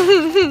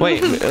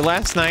 Wait,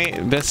 last night,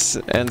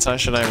 Biss and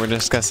Sasha and I were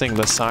discussing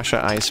the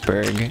Sasha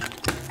iceberg,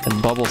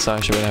 and Bubble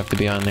Sasha would have to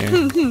be on there.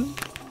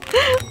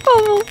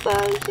 Bubble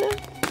Sasha.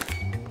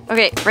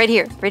 Okay, right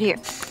here, right here.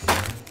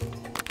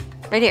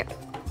 Right here.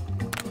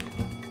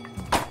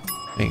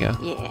 There you go.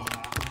 Yeah.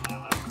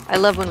 I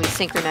love when we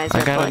synchronize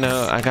our I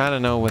butts. gotta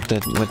know what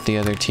the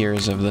other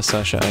tiers of the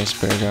Sasha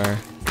iceberg are.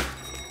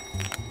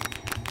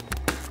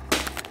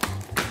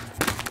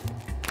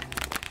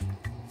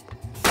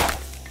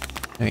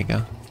 There you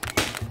go.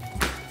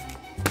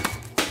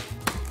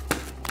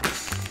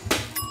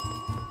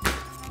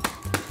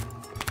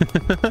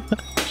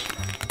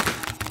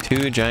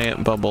 Two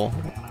giant bubble.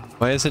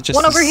 Why is it just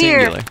One over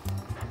here. singular?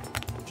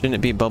 Shouldn't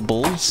it be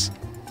bubbles?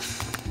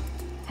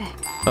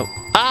 Oh.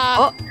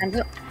 Ah!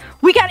 Oh,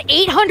 we got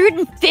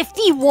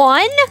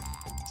 851?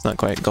 It's not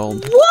quite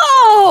gold.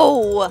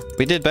 Whoa!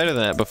 We did better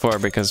than that before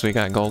because we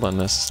got gold on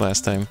this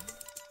last time.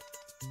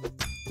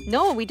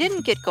 No, we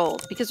didn't get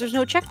gold because there's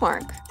no check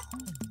mark.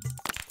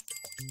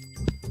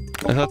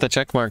 I thought the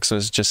check marks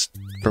was just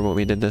for what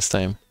we did this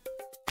time.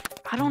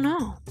 I don't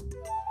know.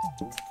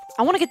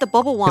 I want to get the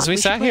bubble one. Because we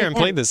sat here and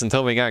played this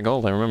until we got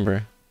gold, I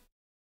remember.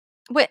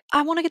 Wait,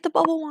 I want to get the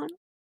bubble one.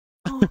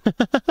 Oh.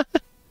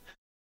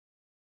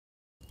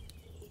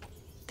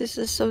 This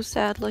is so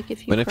sad. Like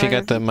if you. What if you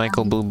got the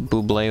Michael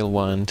Bublé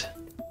wand?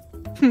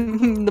 The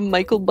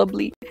Michael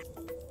Bubbly.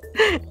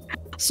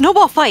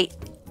 Snowball fight.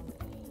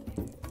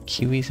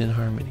 KeyWe's in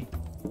harmony.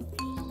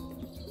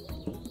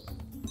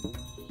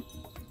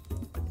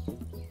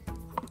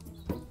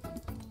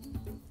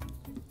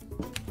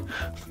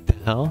 What the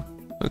hell?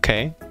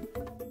 Okay.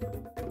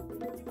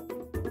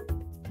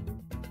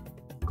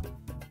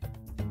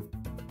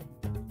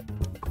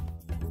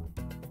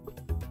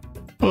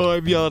 Oh,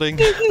 I'm yawning.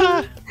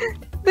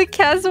 The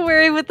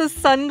cassowary with the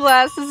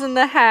sunglasses and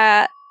the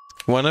hat.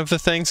 One of the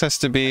things has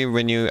to be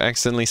when you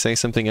accidentally say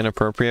something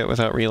inappropriate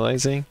without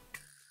realizing.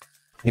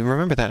 I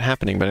remember that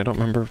happening, but I don't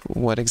remember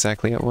what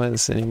exactly it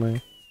was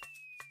anymore.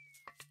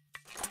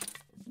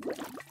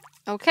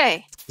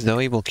 Okay.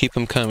 Zoe will keep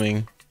them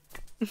coming.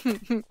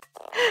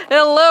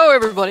 Hello,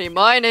 everybody.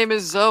 My name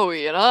is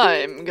Zoe, and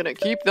I'm gonna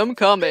keep them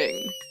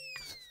coming.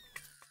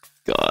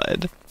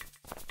 God.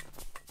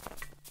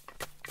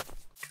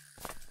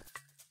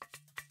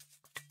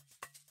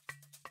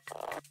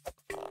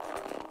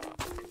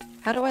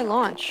 How do I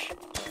launch?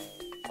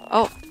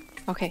 Oh,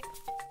 okay.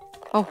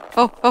 Oh.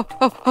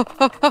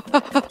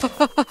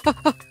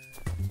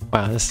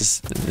 Wow, this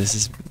is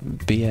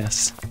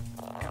BS.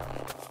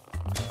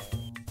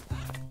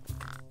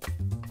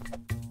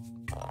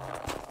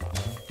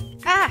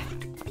 Ah!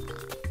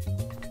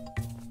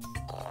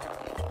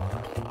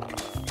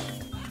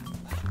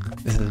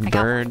 This is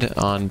bird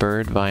on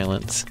bird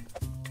violence.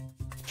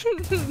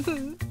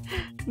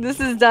 This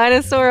is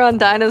dinosaur on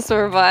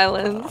dinosaur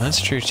violence. That's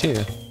true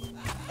too.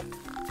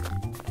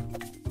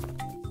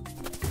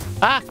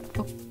 Ah!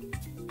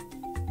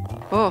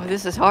 Oh,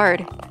 this is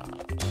hard.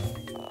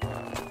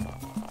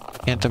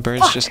 Can't the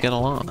birds just get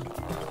along?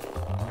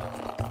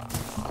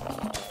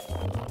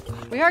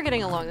 We are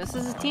getting along. This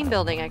is a team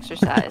building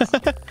exercise.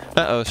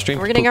 Uh-oh, stream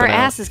We're getting our pooping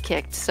out. asses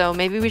kicked, so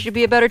maybe we should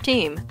be a better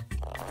team.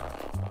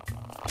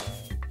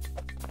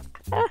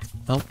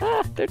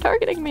 They're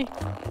targeting me.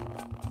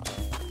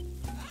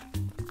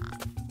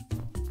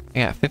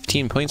 Yeah,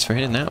 15 points for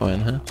hitting that one,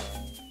 huh?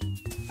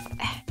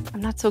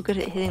 I'm not so good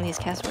at hitting these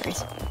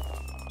cassowaries.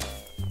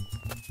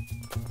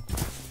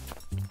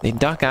 They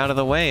duck out of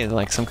the way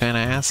like some kind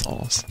of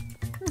assholes.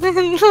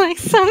 Like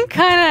some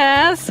kind of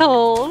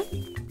asshole.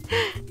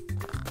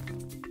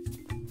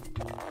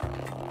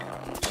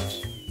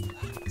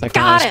 Like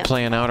when I was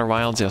playing Outer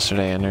Wilds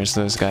yesterday and there's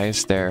those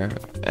guys there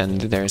and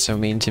they're so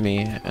mean to me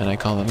and I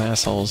call them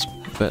assholes,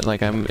 but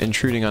like I'm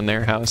intruding on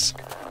their house.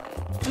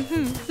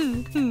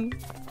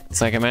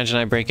 It's like imagine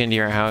I break into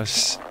your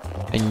house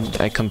and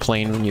I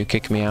complain when you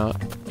kick me out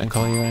and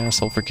call you an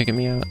asshole for kicking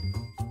me out.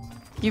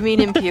 You mean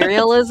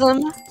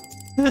imperialism?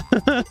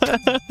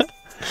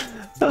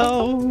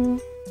 Oh.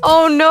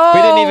 Oh no!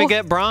 We didn't even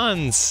get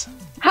bronze.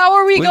 How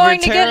are we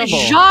going to terrible.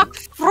 get Jacques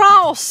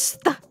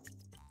Frost?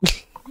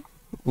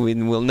 We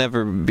will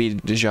never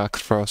beat Jacques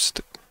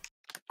Frost.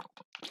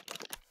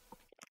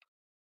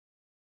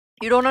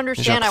 You don't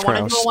understand. Jacques I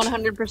want to do Frost. a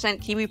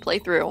 100% KeyWe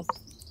playthrough.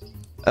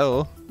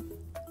 Oh.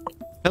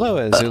 Hello,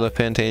 Azula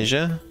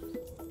Pantasia.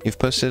 You've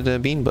posted a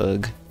bean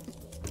bug.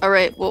 All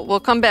right,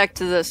 we'll come back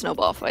to the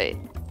snowball fight.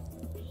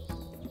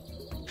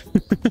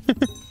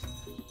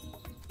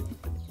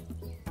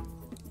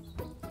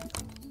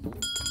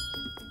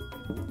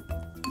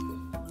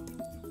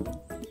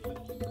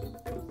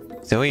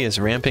 Zoe is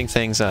ramping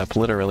things up,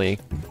 literally.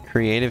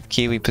 Creative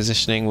KeyWe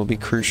positioning will be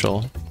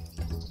crucial.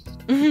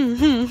 Where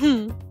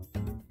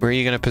are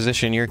you going to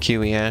position your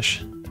KeyWe,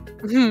 Ash?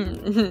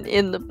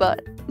 In the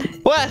butt.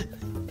 What?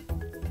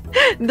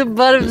 The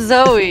butt of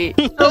Zoe.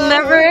 You'll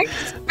never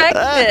expect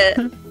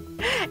it.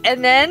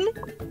 And then,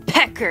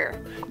 pecker.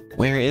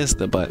 Where is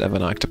the butt of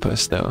an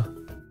octopus, though?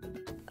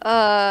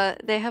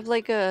 They have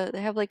like a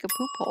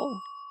poop hole.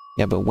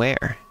 Yeah, but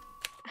where?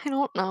 I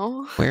don't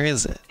know. Where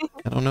is it?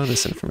 I don't know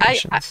this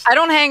information. I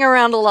don't hang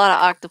around a lot of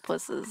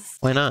octopuses.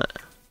 Why not?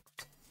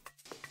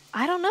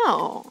 I don't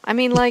know. I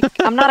mean, like,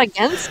 I'm not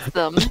against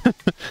them.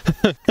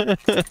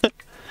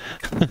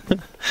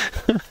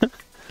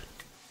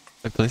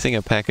 By placing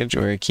a package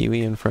or a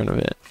KeyWe in front of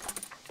it.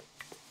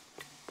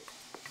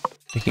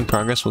 Making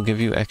progress will give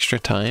you extra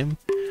time?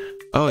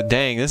 Oh,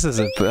 dang, this is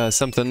a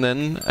something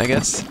then, I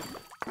guess.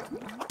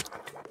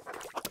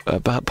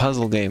 A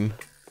puzzle game.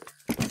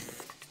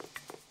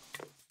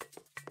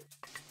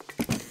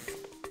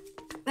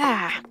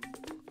 Ah.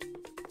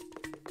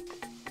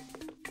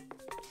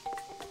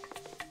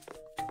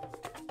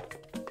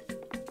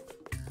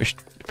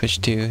 Push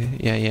 2.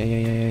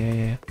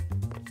 Yeah.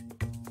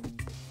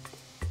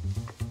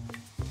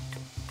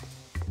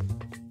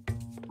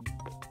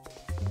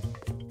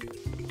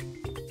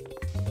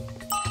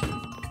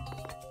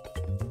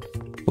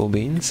 Cool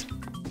beans.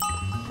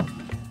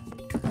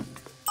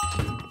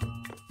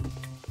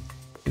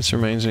 This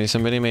reminds me,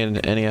 somebody made an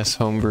NES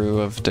homebrew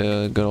of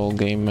the good old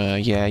game,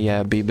 Yeah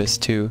Yeah Beavis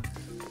 2.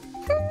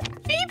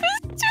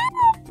 Beavis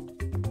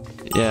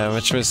 2! Yeah,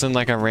 which was in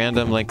like a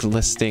random like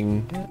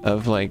listing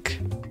of like...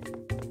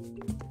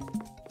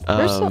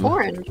 Where's the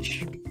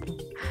orange?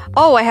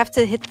 Oh, I have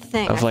to hit the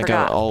thing. Of I like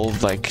forgot. an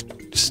old like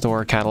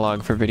store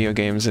catalog for video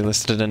games. They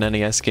listed an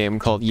NES game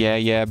called Yeah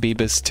Yeah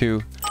Beavis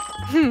 2.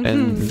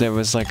 And there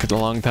was like a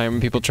long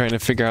time people trying to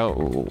figure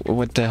out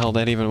what the hell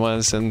that even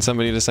was, and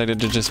somebody decided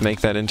to just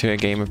make that into a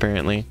game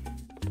apparently.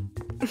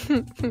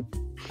 So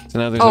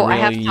now there's a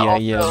real Yeah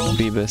Yeah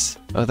Beavis.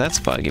 Oh, that's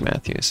Foggy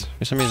Matthews.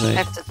 For some reason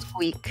I have to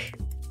tweak.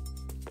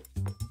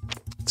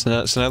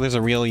 So now there's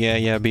a real Yeah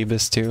Yeah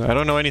Beavis 2. I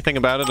don't know anything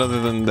about it other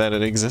than that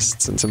it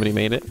exists and somebody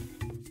made it.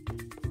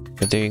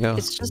 But there you go.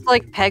 It's just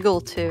like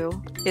Peggle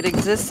 2. It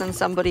exists and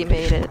somebody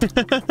made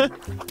it.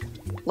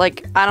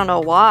 Like, I don't know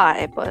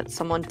why, but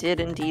someone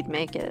did indeed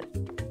make it.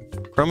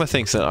 Chroma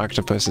thinks that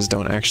octopuses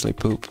don't actually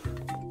poop.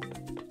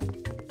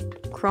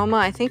 Chroma,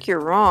 I think you're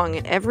wrong.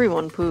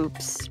 Everyone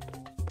poops.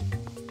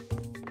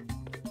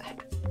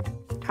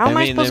 How am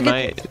I supposed to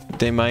get...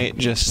 They might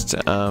just,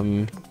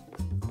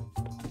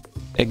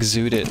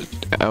 exude it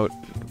out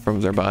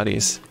from their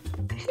bodies.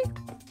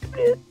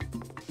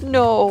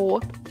 No.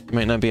 It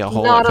might not be a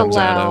hole Not it comes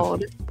allowed.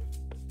 out of.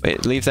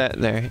 Wait, leave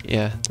that there.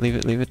 Yeah,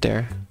 leave it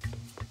there.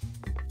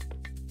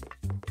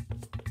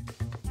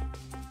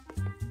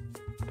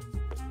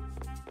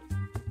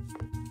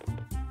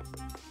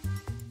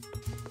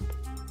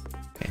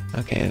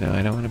 Okay, no,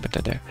 I don't want to put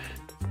that there.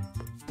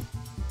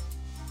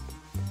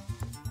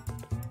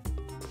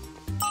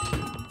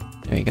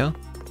 There you go.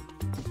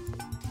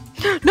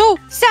 No!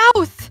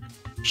 South!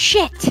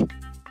 Shit!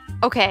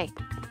 Okay,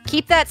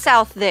 keep that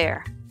south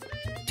there.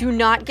 Do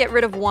not get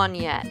rid of one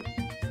yet.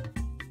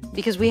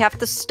 Because we have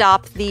to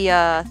stop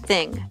the,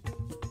 thing.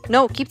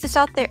 No, keep the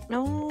south there.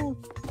 No.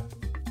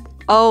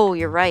 Oh,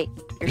 you're right.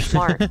 You're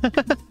smart.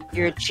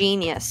 You're a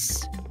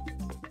genius.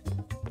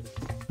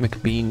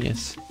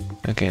 McBeanius.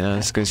 Okay, now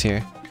this goes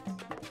here.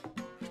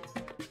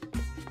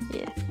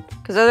 Yeah.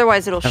 Because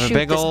otherwise it'll Have shoot a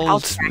big this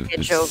old south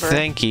package over.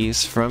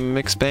 thankies from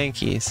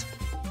McSpankies.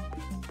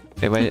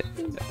 Wait, wait.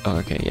 Oh,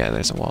 okay, yeah,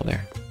 there's a wall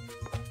there.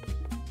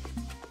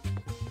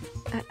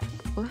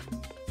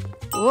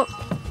 Whoop.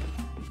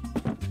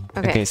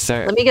 Okay,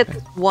 sorry. let me get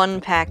this one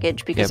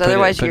package because put it-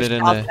 otherwise put your it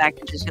in south the-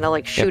 package is gonna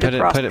like Yeah, shoot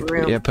across the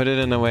room. Yeah, put it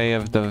in the way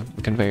of the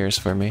conveyors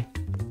for me.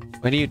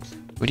 What are you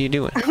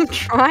doing? I'm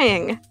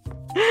trying.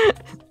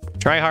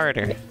 Try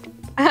harder.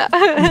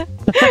 Why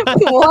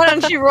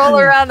don't you roll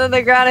around on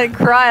the ground and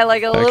cry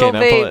like a Okay, little now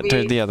baby? pull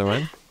it to the other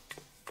one.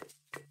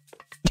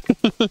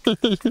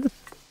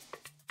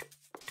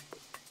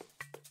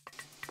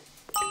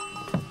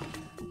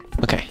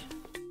 Okay.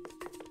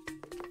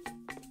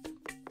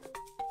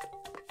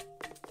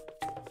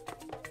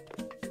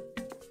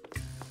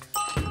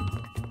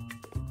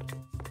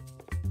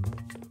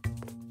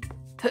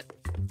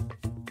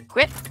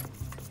 Quit.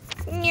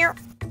 Near.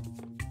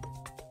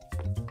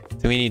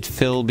 So we need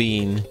Phil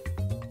Bean.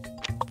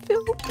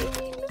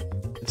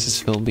 Philbean. This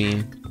is Phil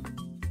Bean.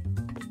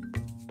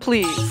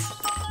 Please.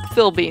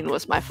 Philbean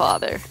was my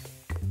father.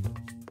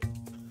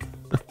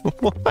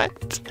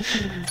 What?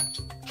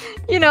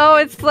 You know,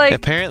 it's like...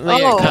 Apparently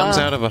it comes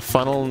out of a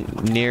funnel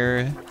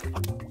near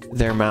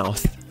their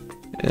mouth.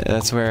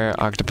 That's where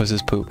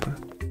octopuses poop.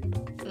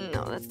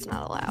 No, that's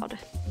not allowed.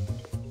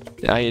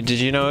 Did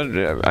you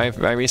know, I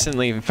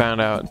recently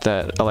found out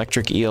that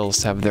electric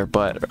eels have their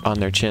butt on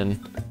their chin.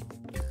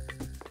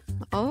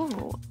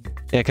 Oh.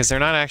 Yeah, because they're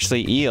not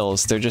actually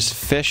eels, they're just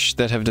fish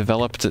that have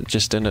developed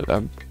just in a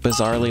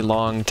bizarrely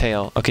long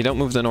tail. Okay, don't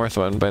move the north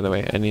one, by the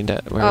way. I need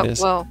that where it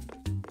is. Well.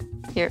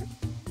 Here.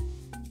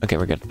 Okay,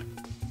 we're good.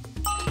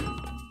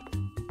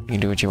 You can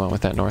do what you want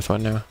with that north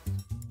one now.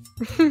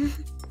 Wait,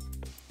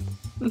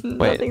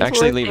 Nothing's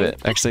actually leave working.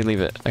 it. Actually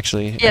leave it.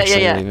 Actually, Yeah,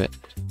 actually yeah. leave it.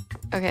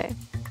 Okay.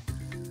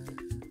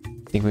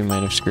 I think we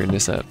might have screwed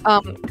this up.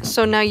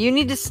 So now you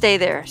need to stay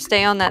there.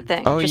 Stay on that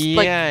thing. Oh, Just, yeah,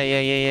 like,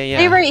 yeah.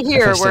 stay right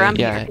here If I where I'm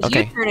stay- yeah, here. 'Cause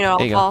okay. you turn it off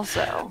There you go.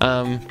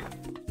 also.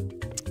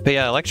 But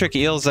yeah, electric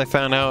eels I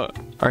found out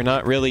are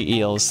not really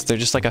eels. They're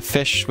just like a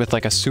fish with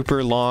like a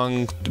super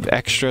long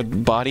extra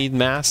body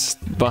mass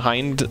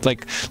behind,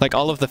 like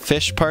all of the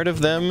fish part of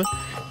them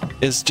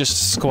is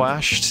just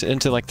squashed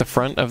into like the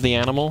front of the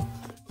animal,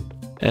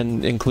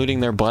 and including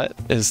their butt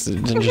is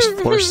then just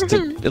forced to,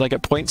 like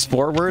it points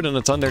forward and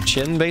it's on their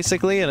chin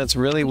basically, and it's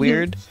really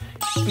weird.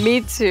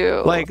 Me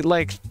too. Like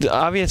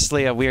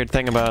obviously a weird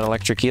thing about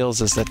electric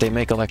eels is that they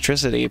make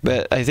electricity,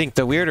 but I think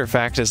the weirder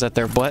fact is that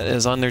their butt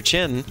is on their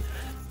chin.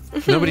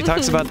 Nobody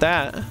talks about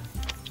that.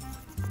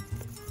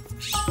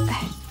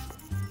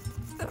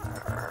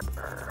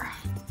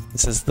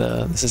 This is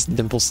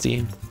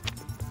Dimplestein.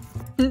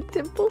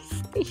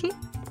 Dimplestein.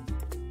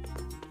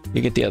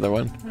 You get the other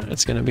one.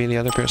 It's gonna be the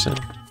other person.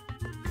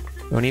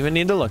 Don't even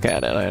need to look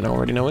at it. I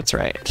already know it's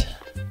right.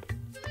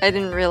 I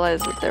didn't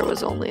realize that there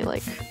was only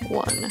like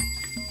one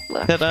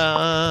left.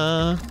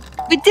 Ta-da!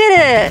 We did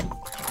it!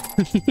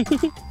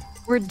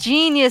 We're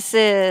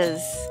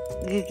geniuses.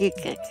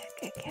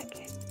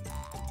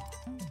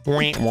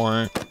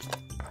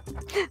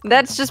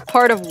 That's just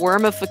part of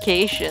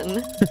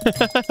wormification.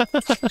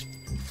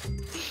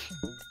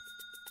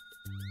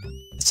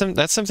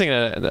 That's something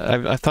that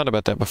I've thought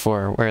about that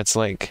before, where it's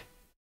like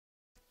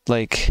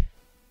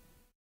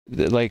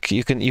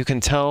you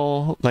can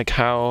tell like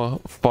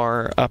how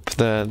far up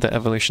the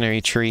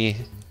evolutionary tree,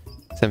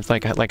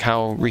 like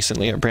how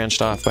recently it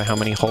branched off by how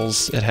many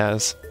holes it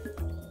has,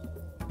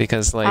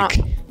 because like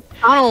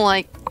I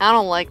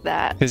don't like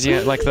that. because yeah,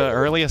 like the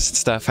earliest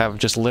stuff have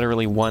just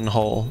literally one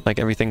hole, like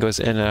everything goes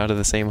in and out of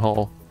the same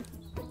hole,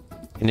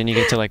 and then you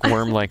get to like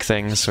worm-like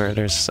things where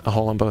there's a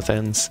hole on both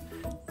ends,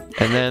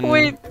 and then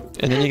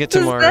you get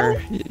to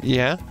more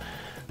yeah.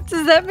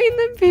 Does that mean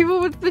that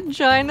people with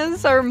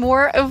vaginas are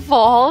more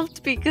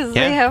evolved because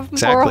they have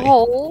more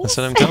holes? That's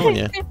what I'm telling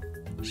you.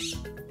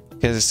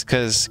 Because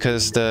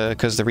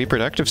the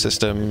reproductive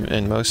system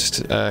in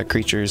most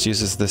creatures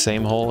uses the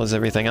same hole as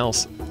everything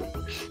else.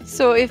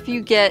 So if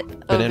you get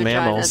a vagina,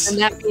 mammals, then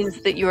that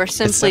means that you are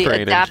simply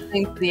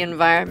adapting to the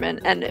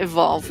environment and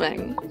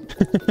evolving.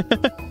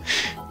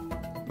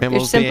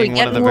 Mammals being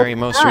one of the very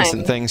most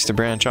recent things to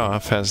branch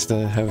off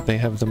they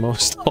have the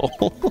most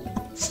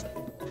holes.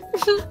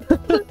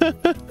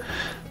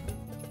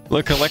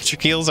 Look,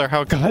 electric eels are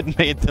how God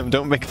made them.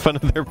 Don't make fun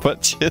of their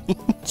butt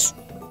chins.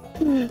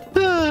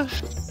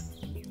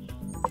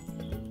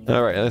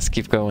 Alright, let's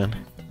keep going.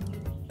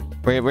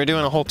 We're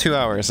doing a whole 2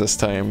 hours this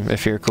time,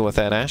 if you're cool with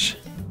that, Ash.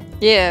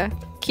 Yeah,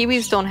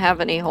 kiwis don't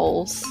have any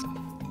holes.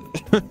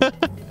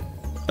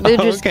 They're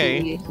just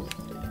okay. kiwi.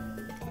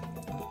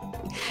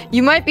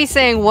 You might be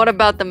saying, what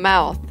about the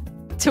mouth?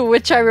 To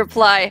which I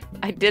reply,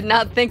 I did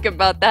not think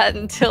about that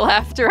until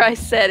after I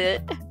said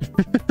it.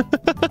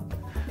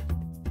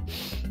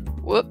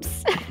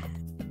 Whoops.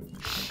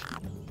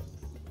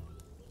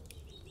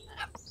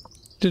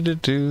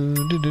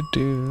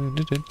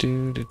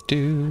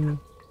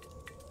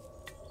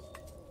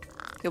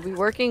 You'll be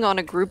working on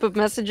a group of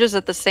messages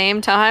at the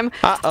same time?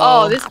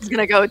 Oh, this is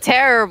gonna go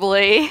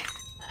terribly.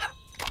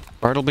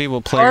 Bartleby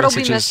will play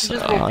messages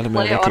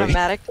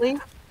automatically.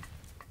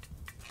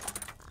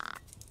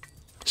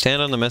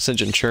 Stand on the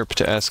message and chirp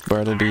to ask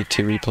Bartleby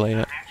to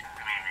replay it.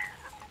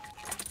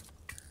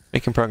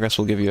 Making progress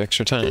will give you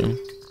extra time.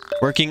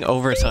 Working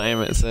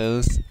overtime, it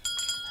says.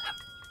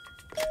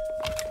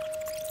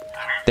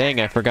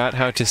 Dang, I forgot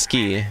how to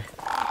ski.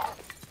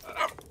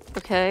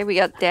 Okay, we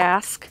got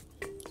Dask.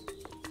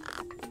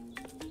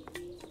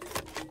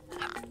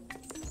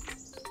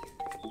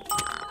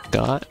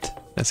 Dot?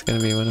 That's gonna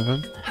be one of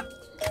them.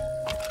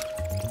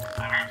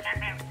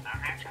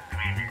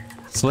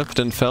 Slipped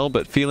and fell,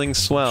 but feeling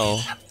swell.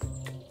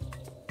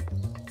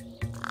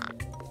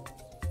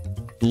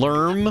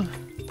 Lerm?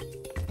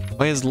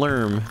 Why is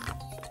Lerm?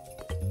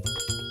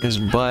 His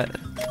butt.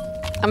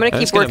 I'm gonna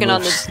keep working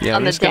on the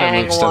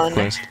dang one.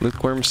 Close.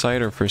 Lukewarm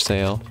cider for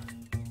sale.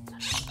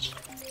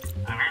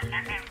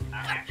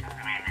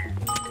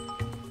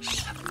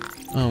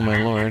 Oh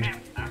my lord.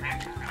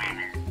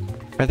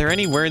 Are there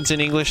any words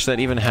in English that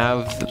even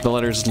have the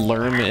letters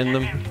lerm in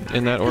them,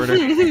 in that order?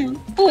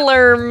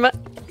 Lerm.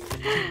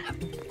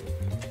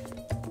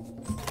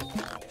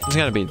 There's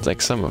gotta be,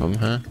 like, some of them,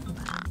 huh?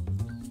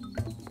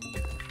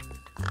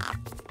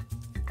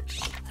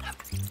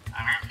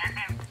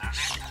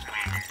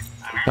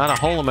 Not a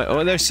hole in my...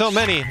 Oh, there's so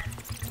many!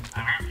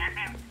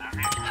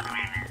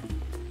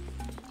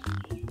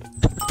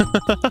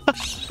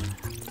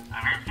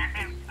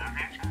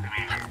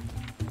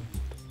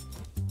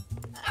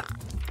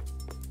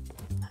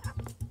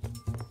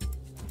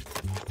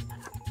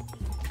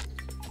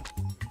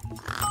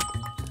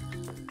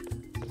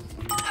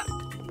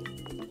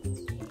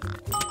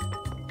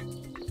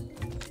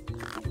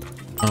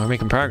 Oh, we're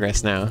making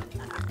progress now.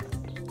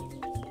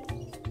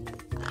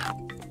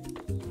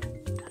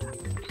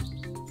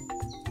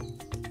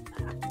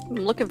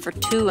 I'm looking for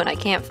 2 and I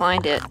can't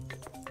find it.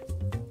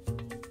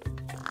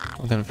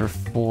 Looking for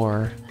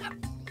 4.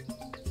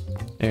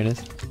 There it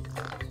is.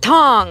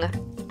 Tong!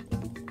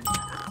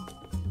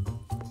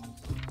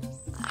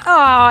 Oh,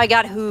 I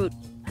got Hoot.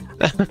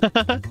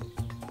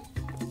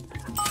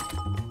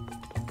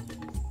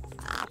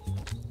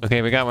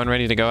 Okay, we got one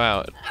ready to go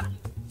out.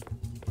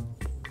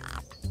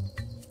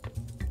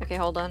 Okay,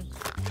 hold on.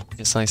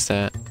 Just slice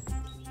that.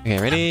 Okay,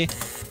 ready?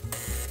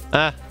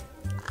 Ah!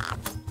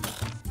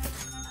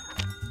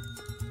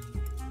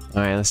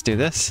 Alright, let's do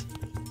this.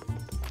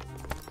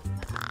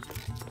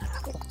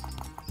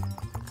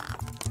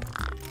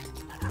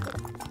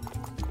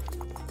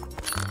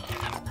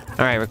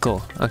 Alright, we're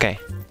cool. Okay.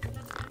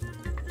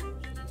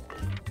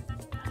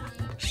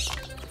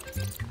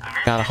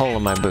 Got a hole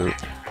in my boot.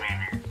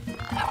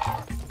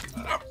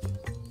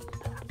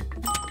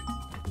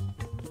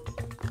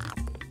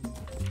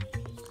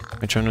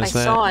 Which one was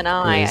that? I saw an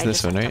eye. It's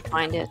this one, right? Can't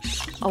find it.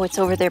 Oh, it's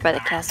over there by the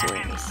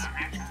cassowaries.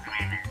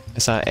 I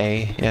saw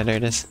A. Yeah, there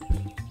it is.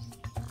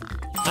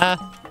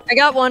 Ah! I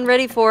got one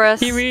ready for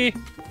us. KeyWe!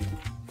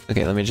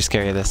 Okay, let me just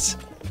carry this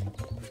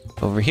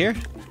over here.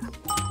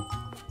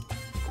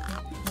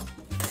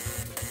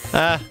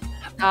 Ah.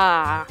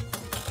 Ah.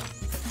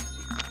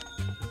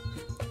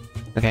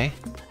 Okay.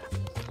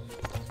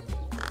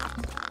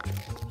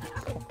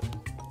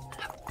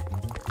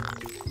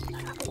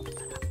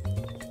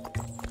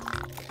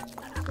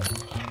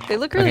 They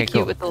look really Okay, cute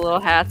cool. with the little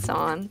hats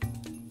on.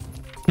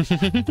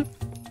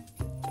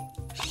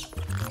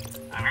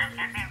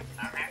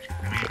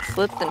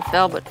 Slipped and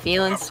fell, but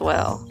feeling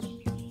swell.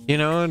 You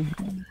know,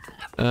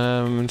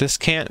 this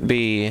can't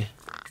be,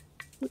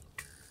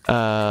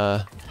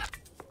 like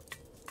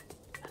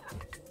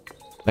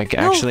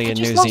actually in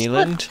New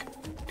Zealand,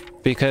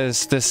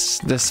 because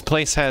this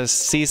place has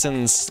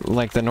seasons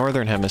like the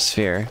Northern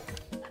Hemisphere.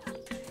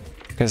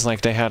 Because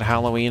like they had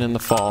Halloween in the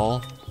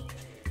fall.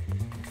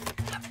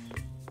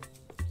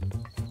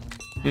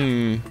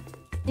 Hmm.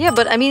 Yeah,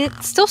 but I mean,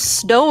 it still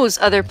snows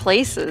other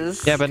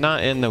places. Yeah, but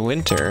not in the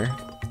winter.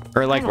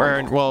 Or like,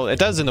 well, it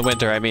does in the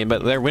winter. I mean,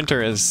 but their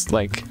winter is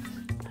like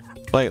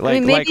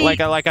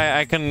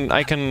I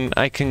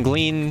can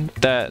glean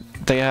that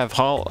they have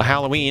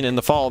Halloween in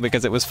the fall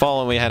because it was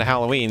fall and we had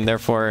Halloween.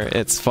 Therefore,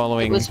 it's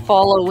following. It was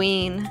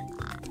Halloween.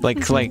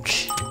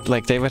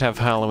 like they would have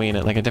Halloween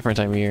at like a different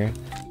time of year.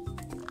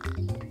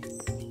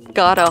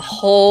 Got a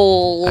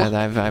hole. And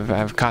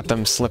I've caught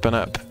them slipping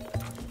up.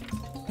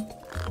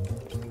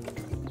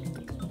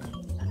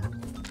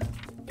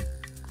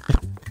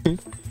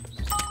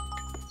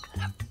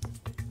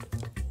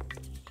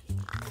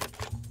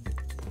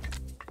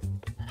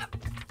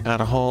 Got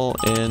a hole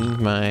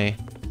in my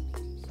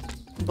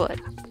But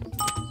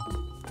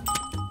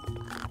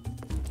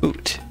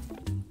boot.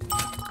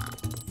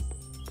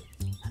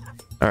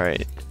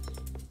 Alright.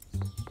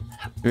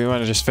 Do we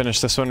want to just finish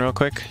this one real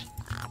quick?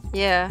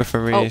 yeah.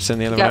 Before we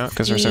send the other one out,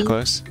 because we're so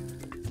close?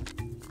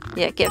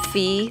 Yeah, get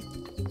fee.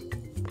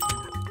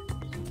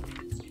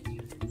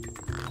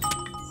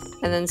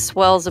 And then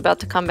Swell's about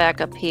to come back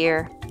up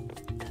here.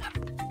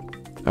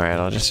 Alright,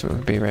 I'll just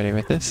be ready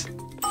with this.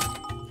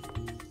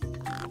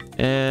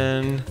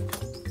 And...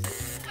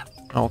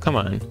 oh, come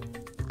on.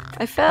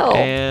 I fell.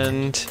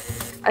 And...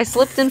 I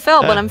slipped and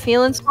fell, but I'm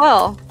feeling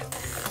swell.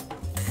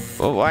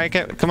 well, why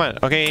can't... come on.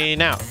 Okay,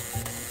 now.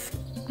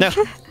 No.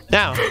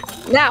 Now.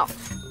 Now!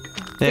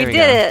 There we we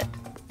did go. it!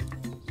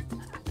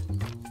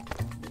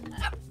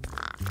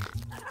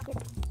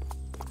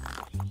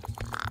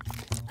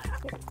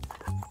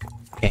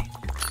 Okay.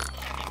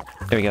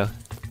 There we go.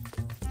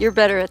 You're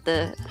better at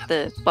the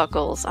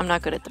buckles. I'm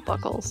not good at the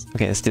buckles.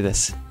 Okay, let's do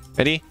this.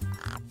 Ready?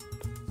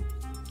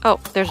 Oh,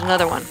 there's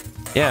another one.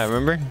 Yeah,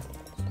 remember?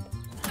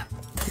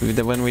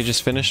 The one we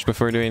just finished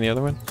before doing the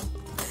other one?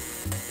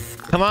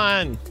 Come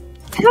on!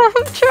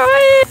 I'm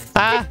trying!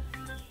 Ah!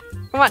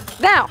 Come on,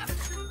 now!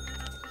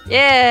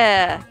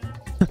 Yeah!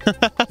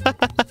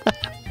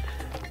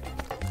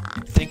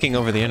 Thinking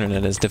over the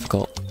internet is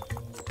difficult.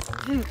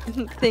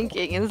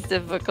 Thinking is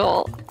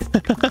difficult.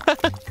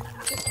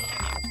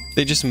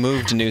 They just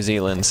moved to New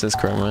Zealand, says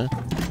Chroma.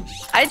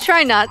 I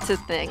try not to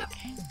think.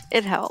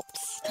 It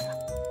helps.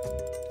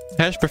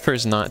 Ash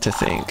prefers not to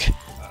think.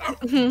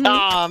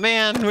 Aw,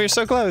 man, we were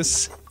so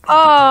close.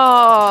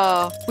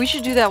 Oh! We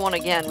should do that one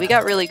again. We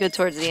got really good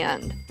towards the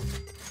end.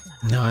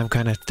 No, I'm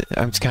kind of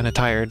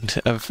tired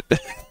of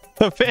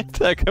of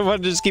it. I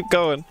want to just keep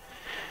going.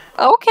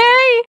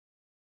 Okay!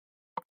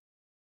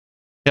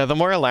 Yeah, the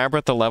more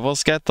elaborate the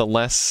levels get, the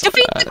less.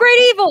 Defeat the great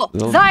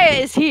evil! Zaya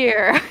is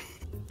here!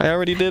 I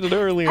already did it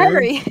earlier.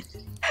 Hurry!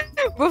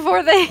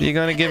 Before they... You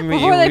gonna give me?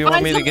 Before they You want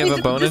find me to give something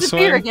a bonus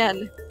disappear one?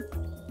 again.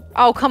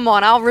 Oh, come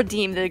on. I'll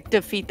redeem the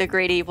defeat the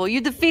great evil.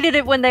 You defeated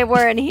it when they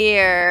weren't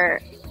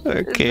here. It's not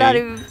Okay.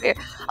 even fair.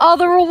 Oh,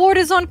 the reward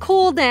is on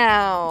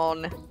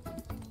cooldown.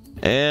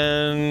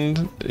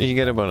 And you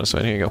get a bonus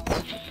one. Here you go.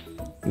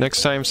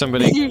 Next time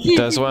somebody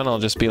does one, I'll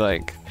just be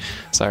like,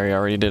 "Sorry, I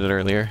already did it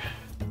earlier."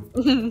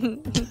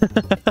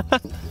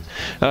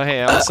 Oh,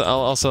 hey, I'll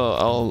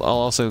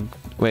also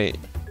wait.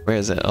 Where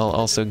is it? I'll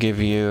also give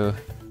you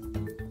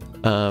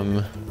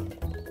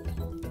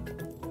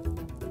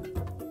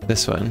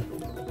this one.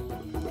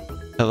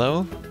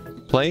 Hello?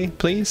 Play,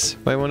 please?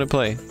 I want to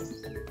play.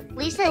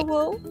 Lisa,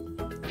 Hello?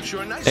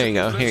 Sure nice There you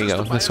of go, here you Princess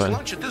go, to buy this us one.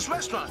 lunch at this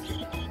restaurant.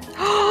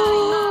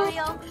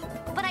 Mario,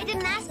 but I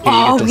didn't ask Here, you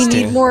Oh, get we this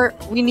need too. more.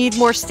 We need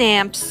more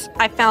stamps.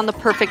 I found the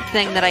perfect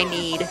thing that I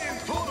need.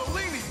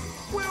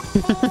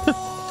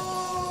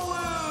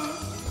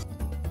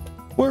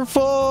 We're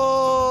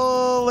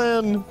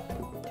falling!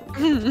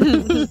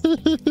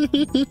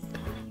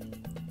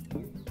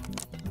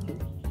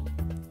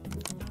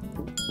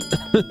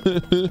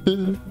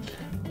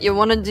 You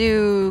want to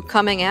do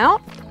coming out?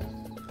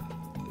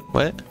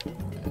 What?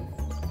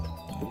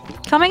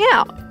 Coming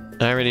out.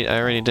 I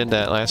already did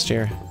that last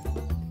year.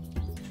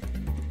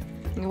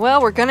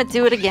 Well, we're gonna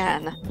do it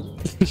again.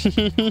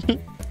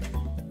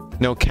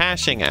 No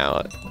cashing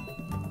out.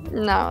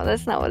 No,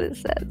 that's not what it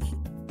says.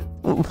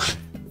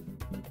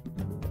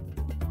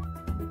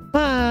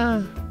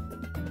 Ah.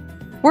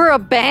 We're a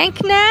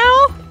bank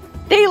now?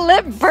 They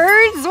let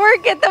birds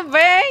work at the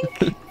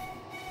bank? You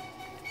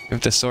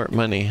have to sort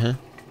money, huh?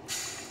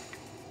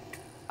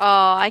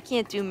 Oh, I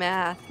can't do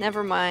math.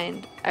 Never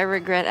mind. I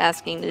regret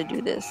asking to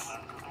do this.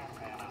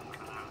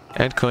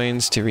 Add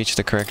coins to reach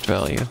the correct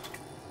value.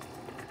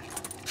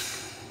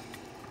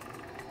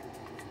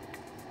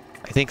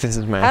 I think this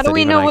is math that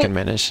even I can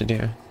manage to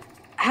do.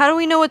 How do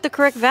we know what the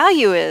correct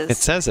value is? It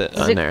says it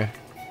on there.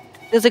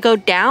 Does it go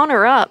down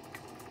or up?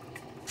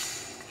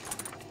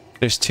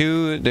 There's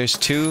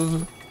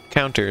two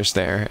counters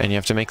there, and you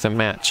have to make them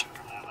match.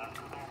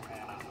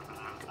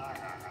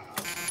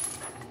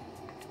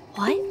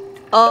 What?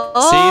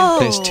 Oh.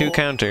 See, there's two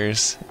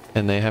counters,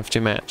 and they have to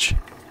match.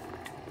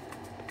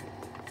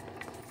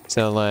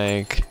 So,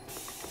 like...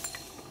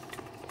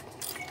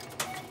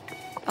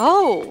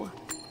 Oh.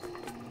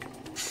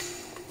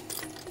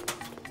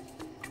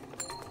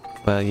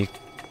 Well, you...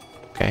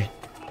 Okay.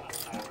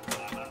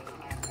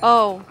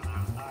 Oh.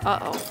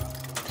 Uh-oh.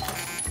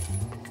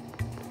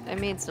 I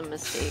made some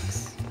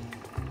mistakes.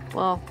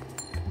 Well,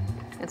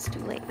 it's too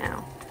late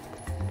now.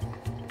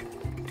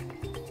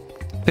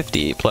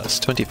 50 plus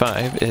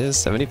 25 is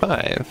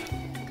 75.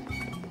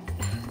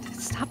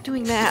 Stop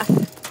doing math.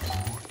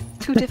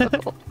 Too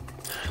difficult.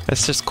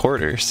 That's just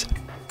quarters.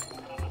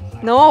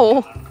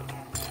 No.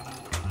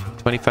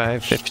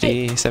 25,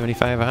 50, Shit.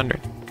 75, 100.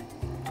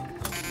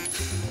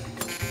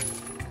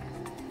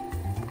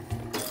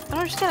 I don't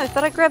understand. I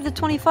thought I grabbed the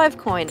 25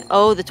 coin.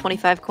 Oh, the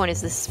 25 coin is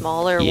the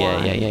smaller one.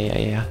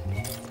 Yeah.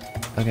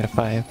 I'll get a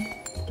 5.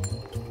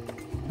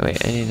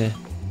 Wait, I need a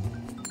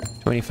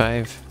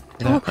 25.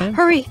 Oh,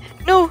 hurry!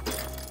 No!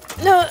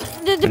 No!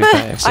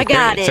 25. So I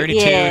got it! 32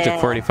 yeah. to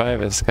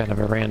 45 is kind of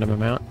a random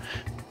amount.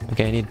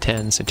 Okay, I need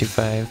 10, so 2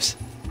 5s.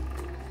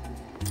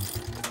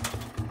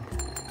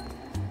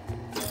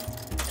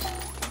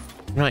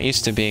 I'm not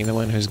used to being the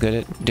one who's good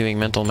at doing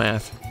mental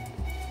math.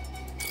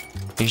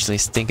 I usually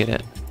stink at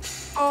it.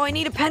 Oh, I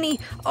need a penny!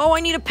 Oh, I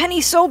need a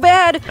penny so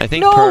bad! I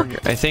think no!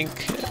 I think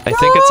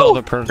it's all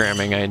the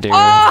programming I do. Oh,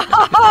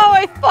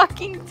 I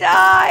fucking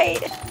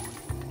died!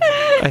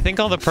 I think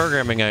all the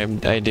programming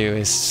I do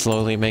is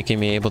slowly making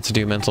me able to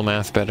do mental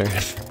math better.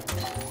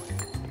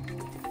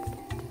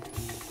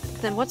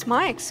 Then what's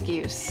my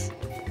excuse?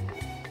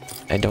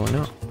 I don't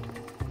know.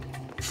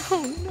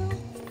 Oh no.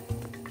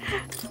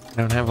 I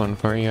don't have one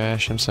for you,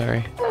 Ash. I'm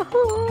sorry.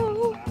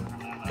 Oh.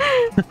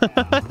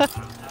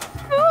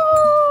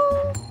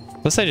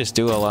 Plus, I just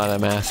do a lot of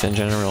math in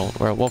general.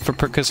 Well,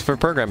 because for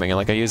programming,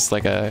 like I use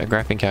like a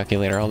graphing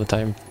calculator all the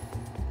time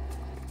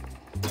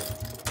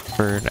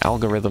for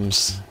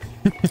algorithms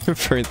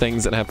for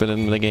things that happen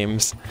in the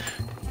games.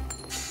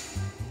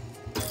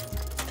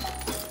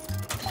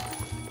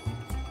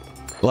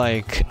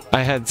 Like,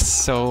 I had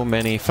so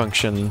many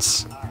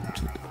functions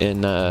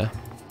in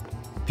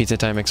Pizza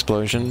Time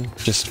Explosion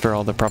just for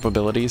all the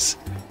probabilities.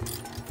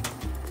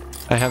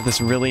 I have this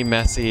really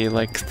messy,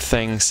 like,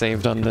 thing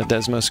saved on the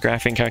Desmos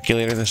graphing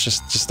calculator that's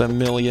just a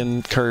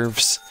million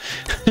curves.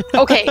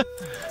 Okay,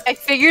 I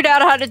figured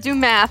out how to do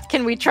math.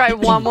 Can we try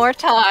one more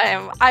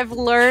time? I've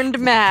learned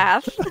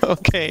math.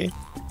 Okay.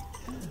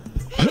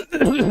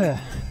 Sorry,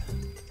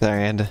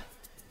 I had to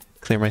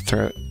clear my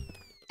throat.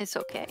 It's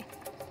okay.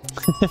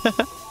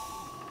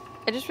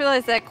 I just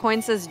realized that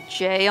coin says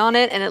J on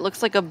it, and it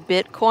looks like a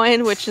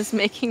Bitcoin, which is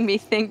making me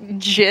think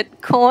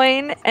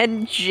Jitcoin,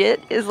 and Jit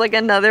is like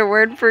another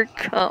word for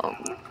cum.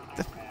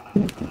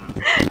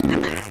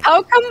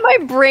 How come my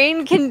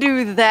brain can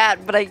do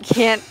that, but I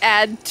can't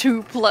add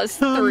 2 plus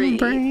 3?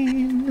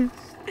 Brain.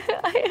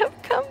 I have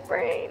cum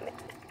brain.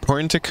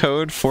 Born to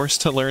code, forced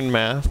to learn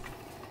math.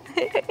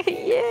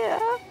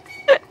 Yeah.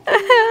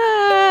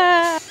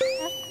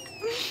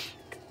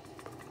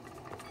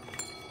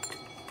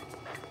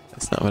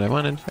 That's not what I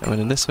wanted. I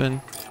wanted this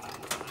one.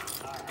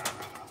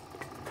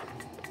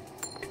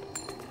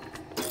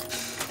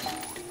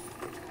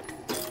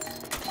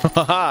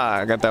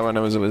 Haha! I got that one I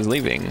was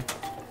leaving.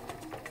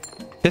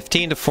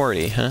 15 to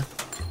 40, huh?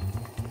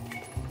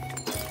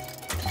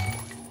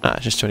 Ah,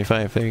 just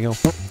 25. There you go.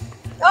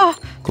 Oh,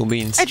 Cool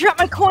beans. I dropped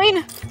my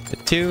coin.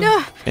 2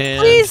 No, and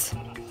please,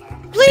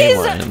 please. a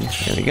 1.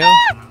 There we go.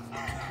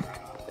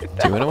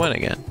 2 and a 1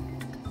 again.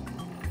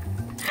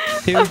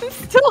 2 I'm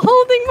still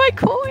holding my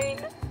coin.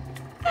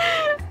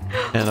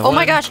 and a Oh 1.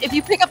 my gosh, if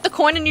you pick up the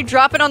coin and you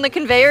drop it on the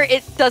conveyor,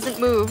 it doesn't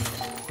move.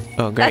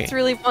 Oh, great. That's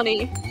really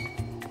funny.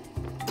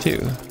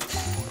 2.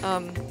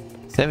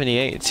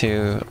 78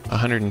 to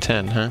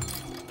 110, huh?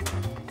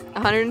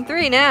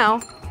 103 now.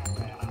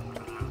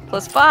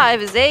 Plus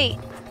 5 is 8.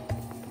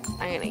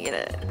 I'm gonna get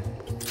a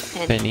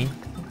penny. Penny.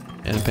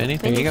 And a penny.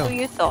 There Penny you go. for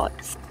your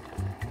thoughts.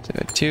 So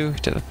a 2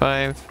 to the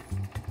 5.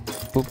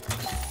 Oop.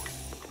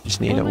 Just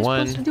need What a am I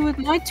 1. supposed to do with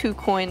my 2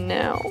 coin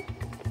now?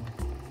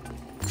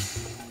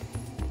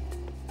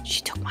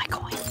 She took my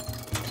coin.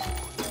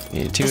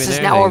 Need a 2 This in is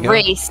there. now There a you go.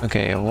 race.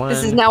 Okay, a 1.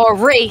 This is now a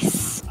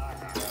race.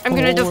 I'm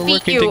gonna Oh, we're defeat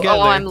working you. together.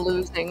 Oh, I'm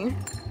losing.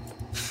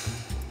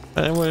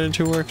 I wanted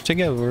to work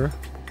together.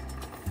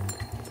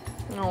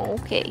 Oh,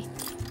 okay.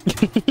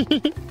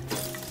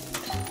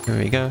 There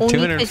we go. Only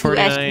 'cause you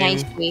asked 249.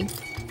 nicely.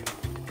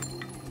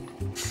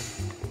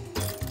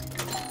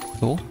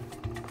 Cool.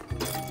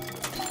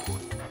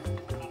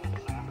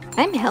 I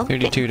I'm helping.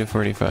 32 to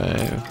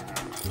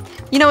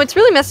 45. You know, it's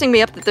really messing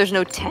me up that there's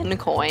no 10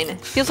 coin.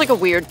 Feels like a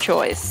weird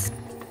choice.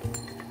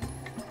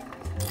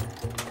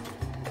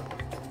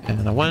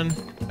 And a 1.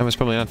 That was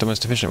probably not the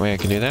most efficient way I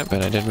could do that,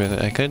 but I did with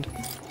it. I could.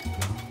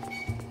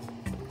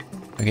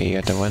 Okay, you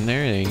got the 1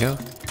 there. There you go.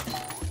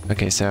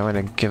 Okay, so I want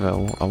to give a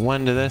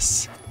 1 to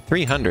this.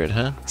 300,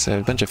 huh? So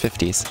a bunch of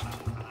 50s.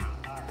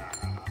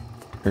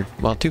 Or,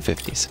 well, 2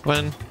 50s.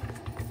 1.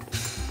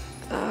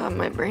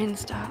 My brain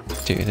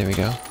stopped. 2, there we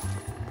go.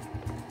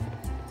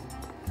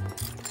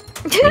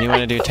 When you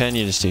want to do 10,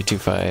 you just do 2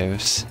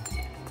 5s.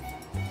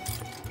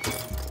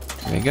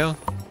 There we go.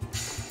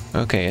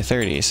 Okay, a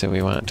 30, so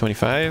we want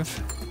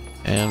 25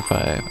 and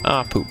 5.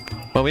 Ah, poop.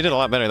 Well, we did a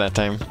lot better that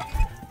time.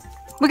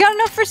 We got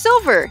enough for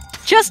silver.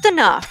 Just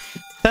enough.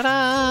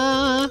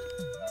 Ta-da!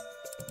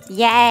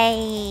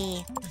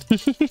 Yay!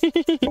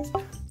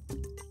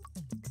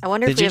 I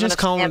wonder if Did we you have just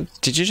call me?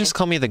 Did you just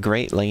call me the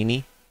Great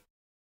Laney?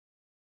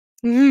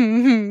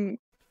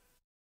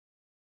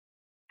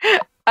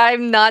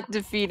 I'm not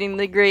defeating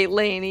the Great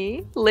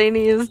Laney.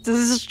 Laney is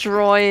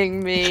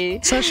destroying me.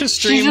 Such a She's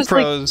stream just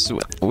pros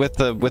with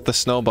the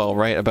snowball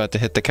right about to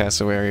hit the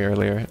cassowary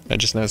earlier. I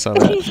just now saw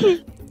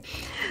that.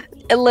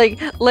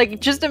 like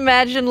just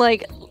imagine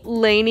like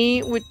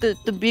Laney with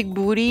the big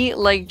booty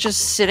like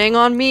just sitting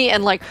on me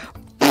and like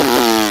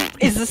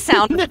is the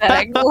sound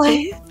effect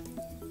like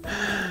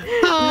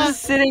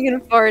just sitting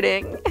and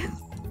farting.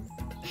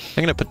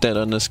 I'm gonna put that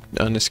on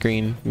the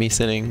screen. Me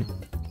sitting.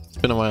 It's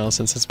been a while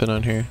since it's been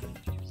on here.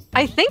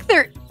 I think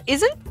didn't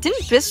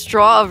Biss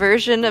draw a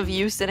version of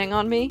you sitting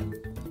on me?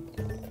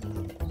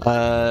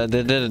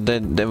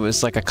 It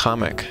was like a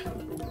comic.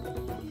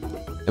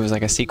 It was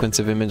like a sequence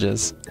of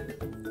images.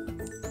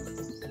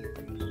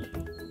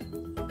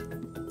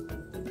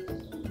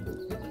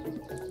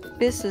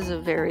 Biss is a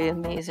very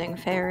amazing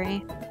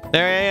fairy.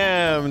 There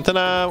I am!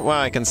 Ta-da!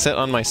 Wow, I can sit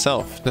on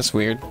myself. That's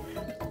weird.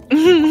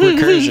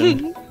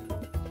 Recursion.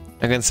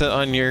 I can sit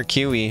on your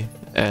KeyWe,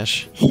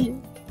 Ash.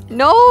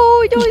 No,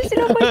 don't sit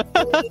on my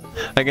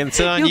I can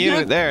sit on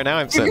you. There, now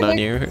I'm sitting on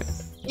you.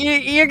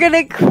 You're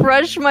gonna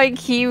crush my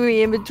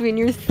KeyWe in between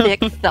your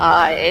thick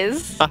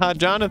thighs. Haha,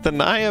 Jonathan,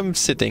 I am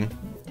sitting.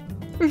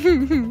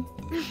 I'm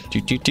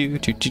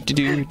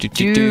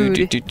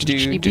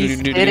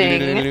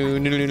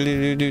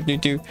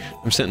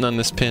sitting on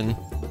this pin.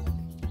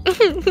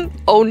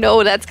 Oh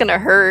no, that's gonna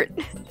hurt.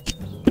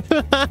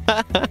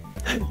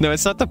 No,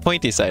 it's not the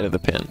pointy side of the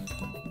pin.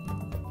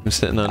 I'm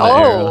sitting on the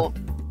arrow.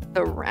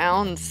 The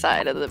round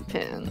side of the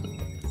pin.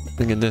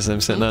 Look at this,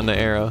 I'm sitting on the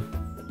arrow.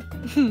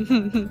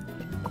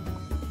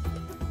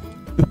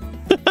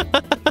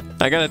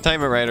 I gotta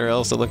time it right or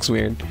else it looks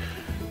weird.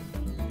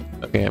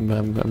 Okay, I'm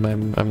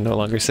no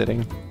longer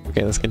sitting.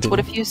 Okay, let's continue. What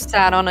if you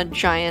sat on a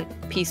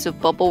giant piece of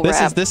bubble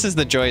wrap? This is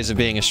the joys of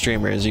being a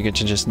streamer, is you get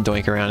to just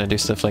doink around and do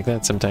stuff like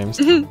that sometimes.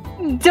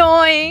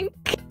 Doink!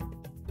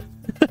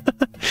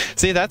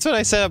 See, that's what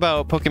I said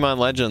about Pokemon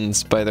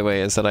Legends, by the way,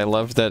 is that I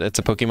love that it's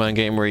a Pokemon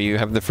game where you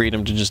have the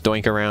freedom to just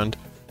doink around.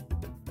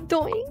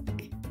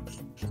 Doink!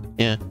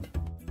 Yeah.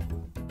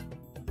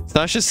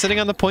 Sasha's sitting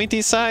on the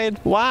pointy side?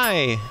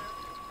 Why?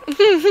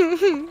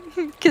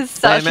 Because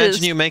Sasha's I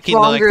imagine you making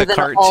like the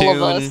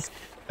cartoon.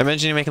 I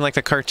imagine you making like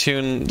the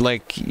cartoon,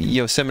 like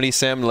Yosemite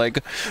Sam,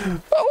 like.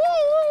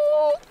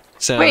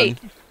 Sound. Wait,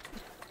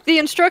 the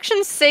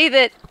instructions say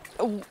that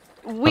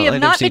we have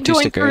not been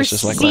going through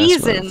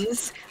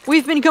seasons.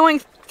 We've been going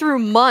through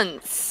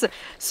months.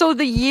 So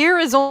the year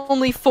is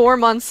only 4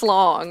 months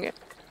long.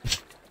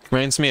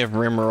 Reminds me of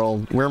Rim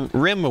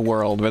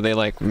World, where they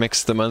like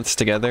mix the months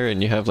together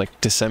and you have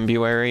like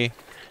Decembuary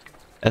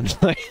and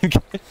like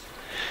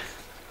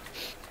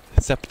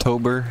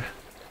Septober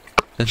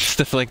and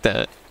stuff like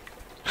that.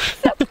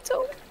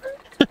 Septober.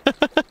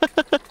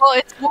 Well,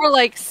 it's more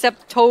like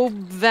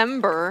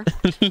Septovember.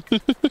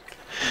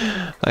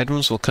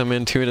 Items will come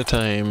in 2 at a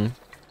time.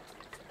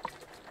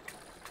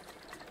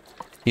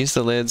 Use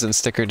the lids and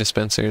sticker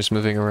dispensers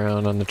moving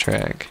around on the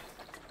track.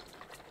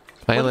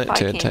 Pilot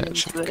to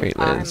attach. Great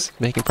lids.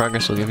 Making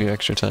progress will give you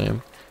extra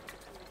time.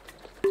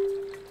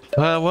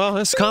 Well,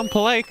 it's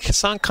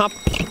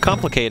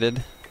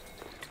complicated.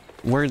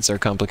 Words are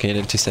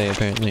complicated to say,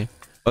 apparently.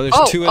 Oh,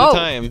 there's 2 at a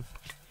time.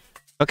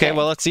 Okay,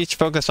 well, let's each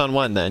focus on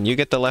one then. You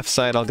get the left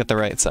side, I'll get the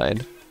right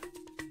side.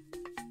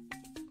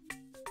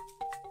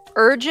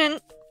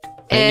 Urgent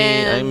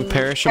and I'm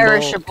perishable.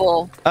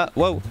 Perishable.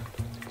 Whoa.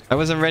 I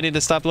wasn't ready to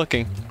stop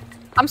looking.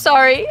 I'm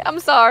sorry.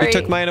 You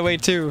took mine away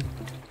too.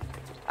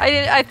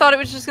 I thought it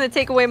was just gonna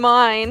take away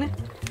mine.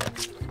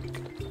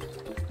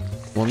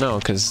 Well, no,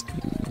 because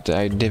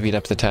I divvied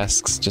up the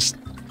tasks just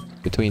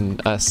between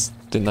us.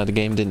 The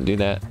game didn't do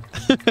that.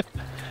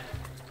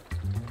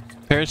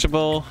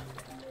 Perishable.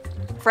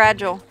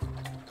 Fragile.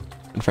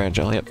 And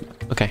fragile, yep.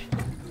 Okay.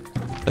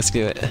 Let's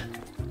do it.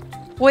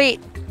 Wait.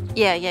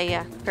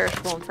 Yeah.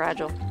 Perishable and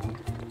fragile.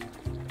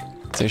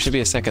 So there should be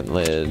a second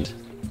lid.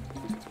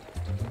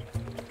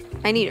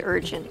 I need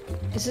urgent.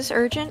 Is this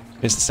urgent?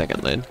 Here's the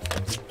second lid.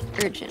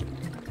 Urgent.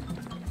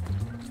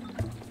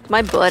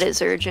 My butt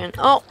is urgent.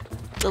 Oh!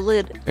 The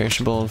lid.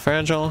 Perishable and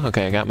fragile.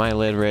 Okay, I got my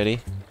lid ready.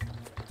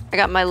 I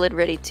got my lid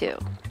ready too.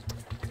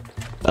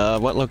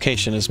 What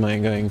location is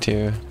mine going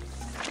to?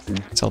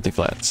 Salty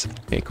Flats.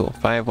 Okay, cool.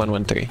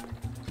 5113.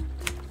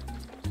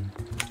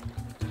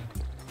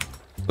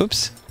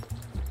 Oops.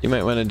 You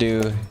might want to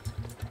do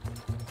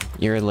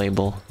your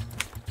label.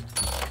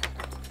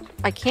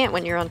 I can't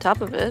when you're on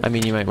top of it. I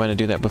mean, you might want to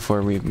do that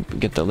before we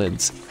get the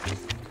lids.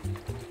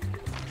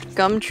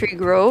 Gumtree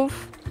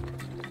Grove.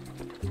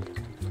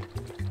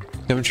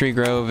 Gumtree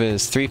Grove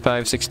is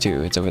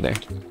 3562. It's over there.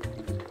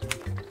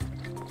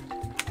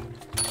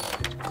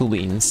 Cool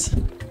beans.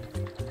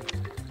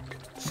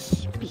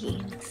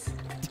 Beans.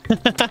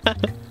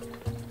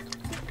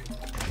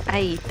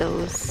 I eat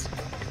those.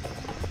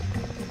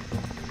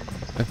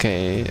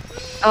 Okay.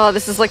 Oh,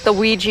 this is like the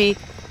Ouija.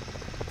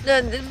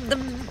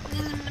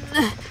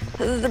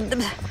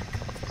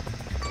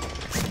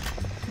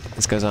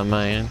 This goes on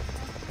mine.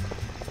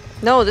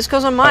 No, this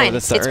goes on mine.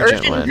 that's the it's urgent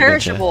urgent one, and gotcha.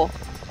 perishable.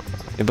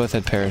 They both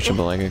had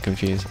perishable. I got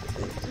confused.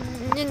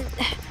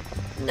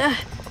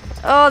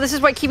 Oh, this is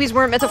why kiwis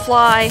weren't meant to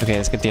fly. Okay,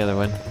 let's get the other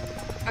one.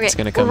 Okay, It's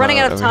gonna come we're running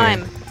out of over here.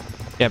 time.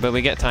 Yeah, but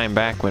we get time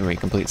back when we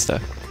complete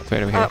stuff. It's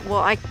right over here. Well,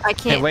 I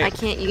can't. Hey, wait. I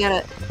can't. You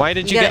gotta. Why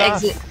did you gotta get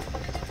exit.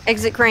 off?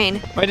 Exit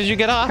crane. Why did you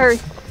get off? Hurry.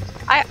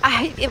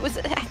 It was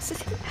an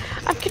accident.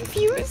 I'm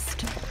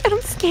confused and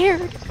I'm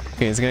scared.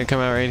 Okay, it's gonna come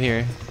out right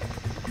here.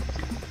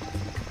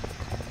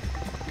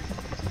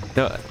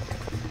 No.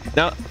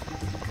 No.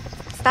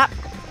 Stop.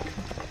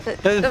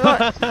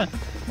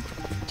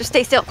 Just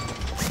stay still.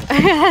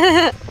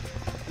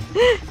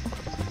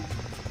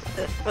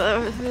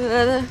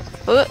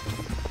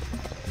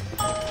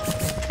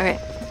 Okay,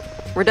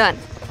 we're done.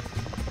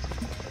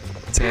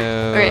 So,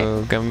 Okay.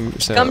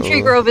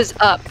 Gumtree Grove is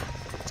up.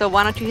 So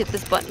why don't you hit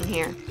this button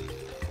here?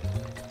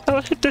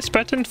 I'll hit this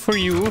button for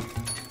you.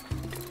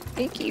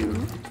 Thank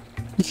you.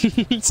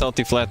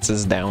 Salty Flats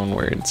is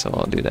downward, so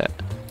I'll do that.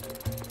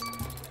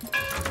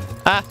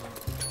 Ah!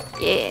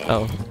 Yeah.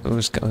 Oh, it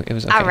was okay.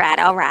 Alright.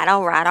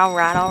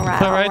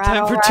 Alright,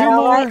 time for two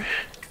more!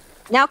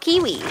 Now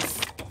kiwis.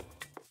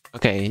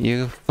 Okay,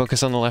 you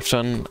focus on the left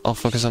one, I'll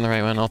focus on the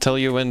right one. I'll tell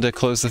you when to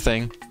close the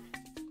thing.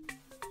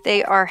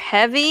 They are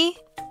heavy.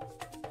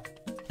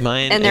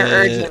 Mine And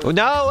they're is... urgent. Oh,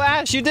 no,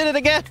 Ash, you did it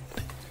again!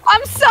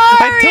 I'm sorry!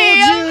 I told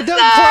you, don't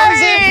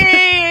close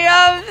it!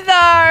 I'm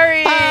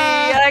sorry! Ah.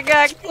 I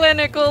got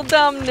clinical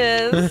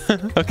dumbness.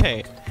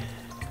 Okay.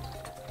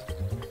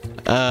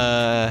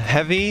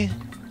 Heavy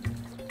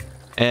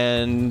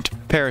and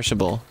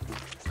perishable.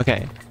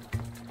 Okay.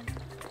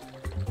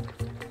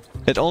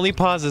 It only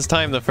pauses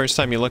time the first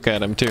time you look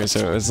at him too, so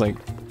it was like,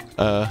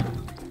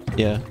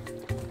 yeah.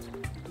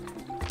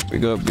 We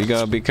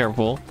gotta be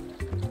careful.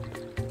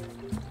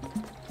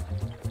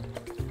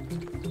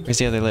 Where's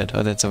the other lid?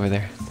 Oh, that's over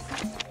there.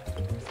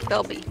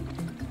 Belby.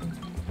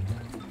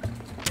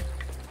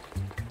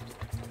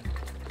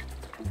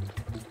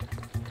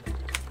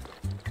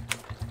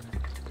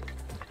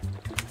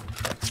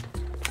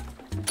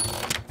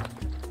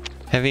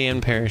 Heavy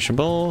and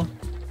perishable.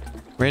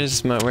 Where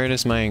does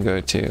mine go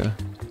to?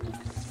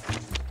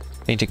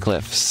 Painted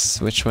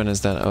Cliffs. Which one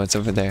is that? Oh, it's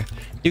over there.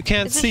 You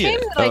can't It's a see shame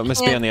it. that Oh, I it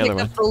must be on the can't other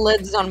pick one. up the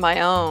lids on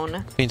my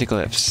own. Painted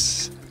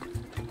Cliffs.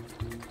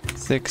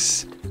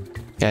 6.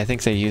 Yeah, I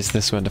think they used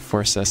this one to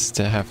force us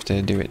to have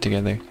to do it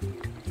together.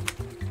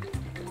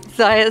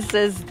 Zaya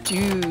says,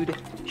 dude,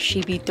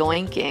 she be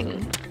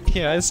doinking.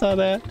 Yeah, I saw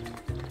that.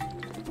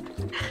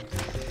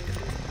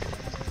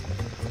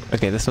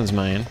 Okay, this one's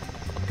mine.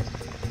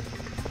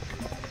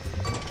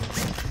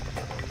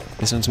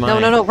 This one's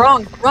mine. No,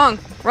 wrong.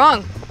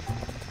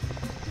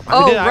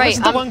 Oh, I right. was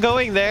the one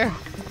going there.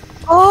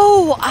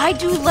 Oh, I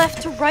do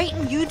left to right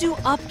and you do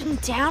up and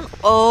down.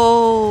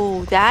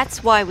 Oh,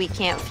 that's why we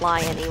can't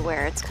fly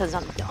anywhere. It's because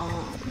I'm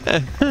dumb.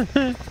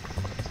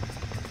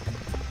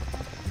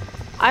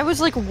 I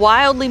was like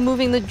wildly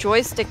moving the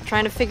joystick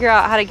trying to figure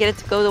out how to get it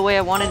to go the way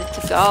I wanted it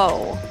to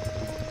go.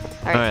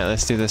 Alright,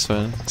 let's do this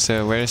one.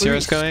 So where is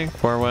yours going?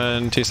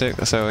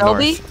 4126. So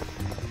Belby?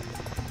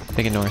 north.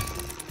 Take it north.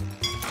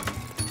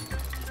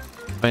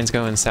 Mine's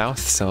going south,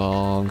 so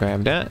I'll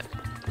grab that.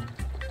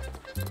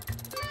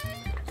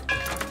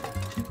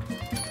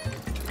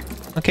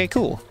 Okay,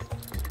 cool.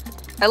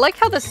 I like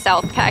how the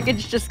south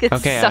package just gets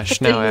Okay, sucked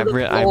Ash, no, I into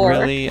the floor.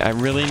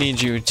 really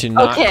need you to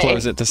not Okay.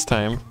 close it this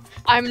time.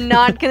 I'm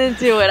not gonna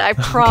do it, I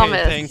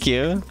promise. Okay, thank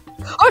you.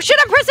 Oh shit,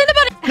 I'm pressing the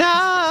button!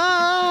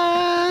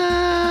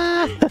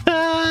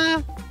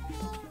 No!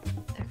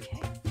 Okay.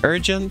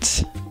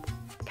 Urgent.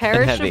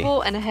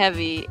 Perishable and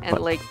heavy and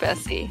What? Lake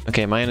Bessie.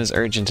 Okay, mine is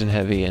urgent and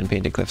heavy and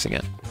Painted Cliffs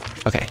again.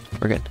 Okay,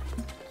 we're good.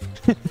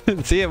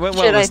 See, it went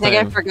well Shit, I this think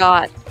I time.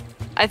 forgot.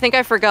 I think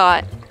I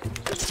forgot.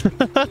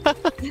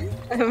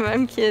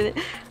 I'm kidding.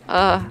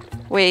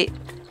 Wait.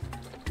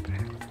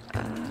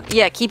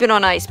 Yeah, keep it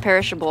on ice.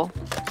 Perishable.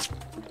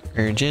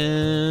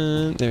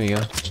 Urgent. There we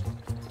go.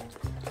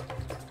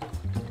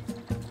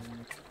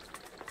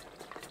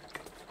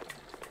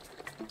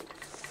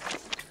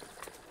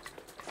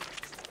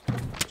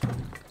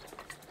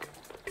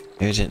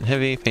 Agent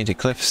Heavy, Painted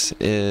Cliffs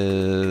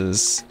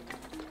is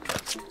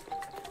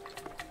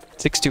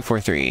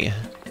 6243.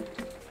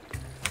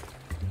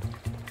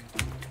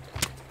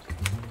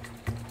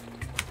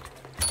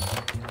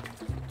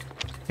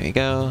 There you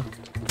go.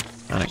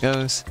 On it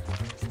goes.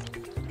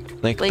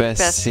 Lake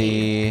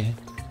Bessie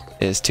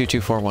is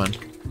 2241.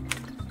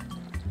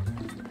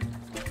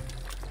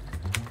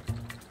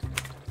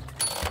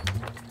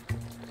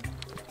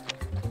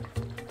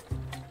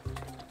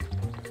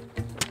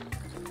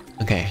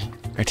 Okay,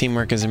 our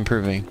teamwork is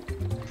improving.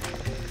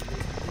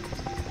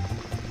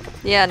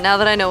 Yeah, now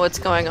that I know what's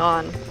going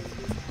on.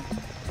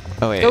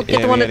 Oh wait, Go get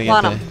yeah, the one we at the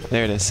gotta bottom. get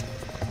there it is.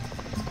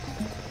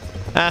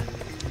 Ah!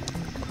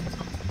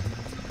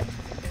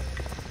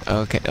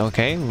 Okay,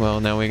 okay,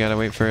 well now we gotta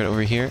wait for it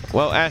over here.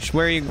 Whoa, Ash,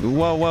 where are you?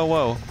 Whoa, whoa,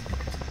 whoa.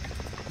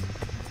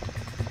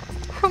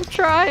 I'm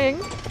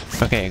trying.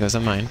 Okay, it goes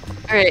on mine.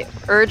 Alright,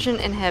 urgent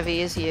and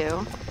heavy is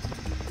you.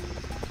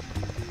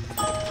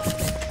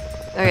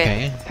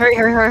 Okay. Hurry,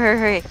 hurry, hurry, hurry,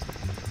 hurry.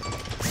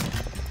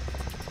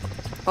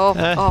 Oh,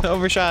 oh.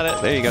 Overshot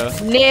it. There you go.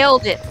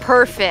 Nailed it.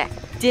 Perfect.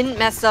 Didn't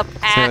mess up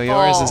at all. So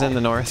yours is in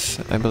the north,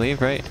 I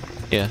believe, right?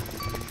 Yeah.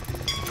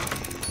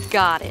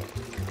 Got it.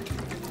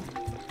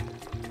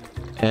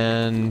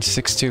 And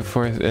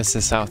 624 is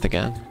the south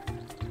again.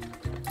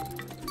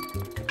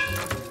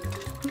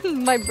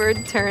 My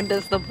bird turned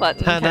as the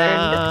button turned.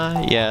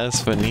 Ta-da! Yeah,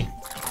 that's funny.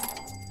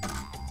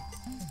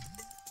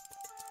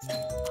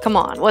 Come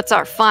on, what's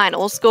our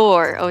final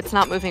score? Oh, it's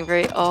not moving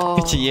very...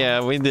 Oh.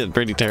 Yeah, we did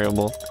pretty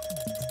terrible.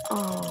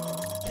 Oh.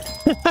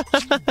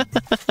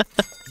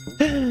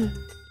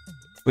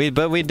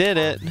 But we did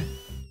it.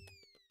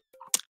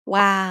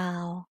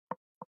 Wow.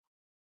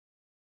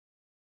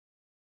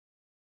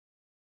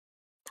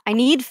 I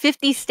need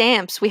 50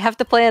 stamps. We have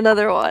to play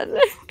another one.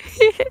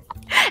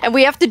 And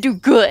we have to do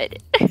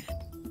good.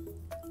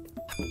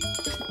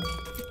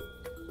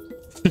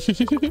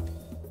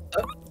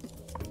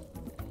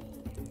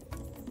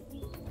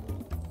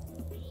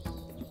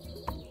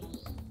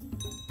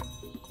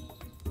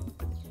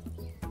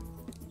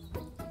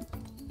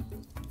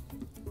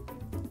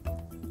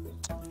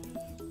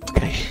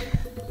 Okay.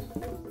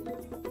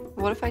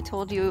 What if I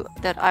told you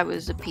that I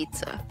was a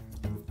pizza?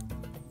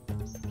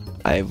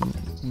 I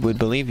would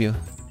believe you.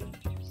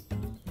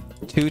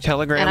 2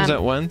 telegrams And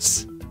at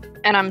once?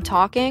 And I'm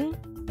talking?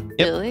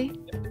 Yep. Really?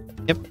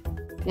 Yep.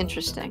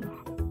 Interesting.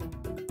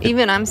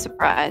 Even I'm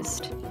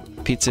surprised.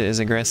 Pizza is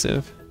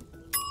aggressive.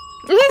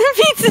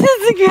 Pizza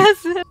is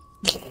aggressive.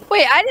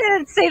 Wait, I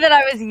didn't say that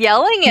I was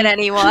yelling at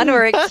anyone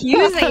or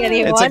accusing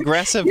anyone. It's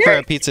aggressive for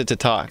a pizza to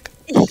talk.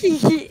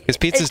 Because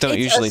pizzas don't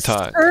usually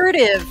talk. It's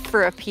assertive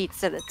for a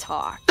pizza to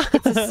talk.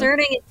 It's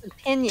asserting its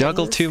opinions.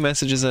 Juggle 2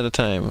 messages at a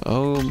time.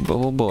 Oh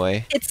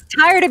boy. It's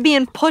tired of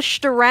being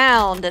pushed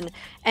around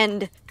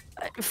and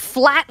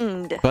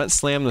flattened. Butt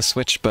slam the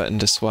switch button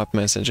to swap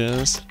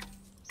messages.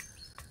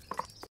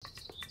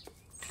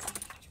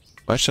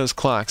 Watch those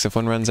clocks. If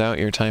one runs out,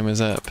 your time is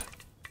up.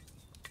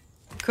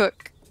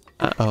 Cook.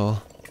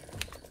 Uh-oh.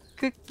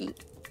 Cookie.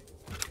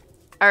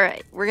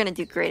 Alright, we're gonna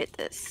do great at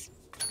this.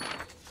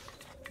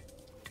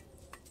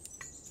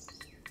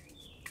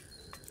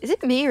 Is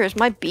it me or is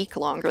my beak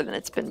longer than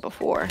it's been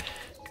before?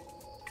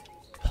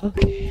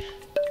 Okay.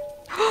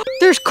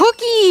 There's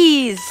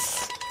cookies!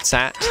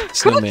 Sat.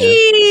 Snowman.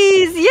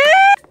 Cookies!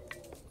 Yeah!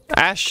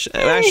 Ash,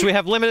 we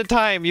have limited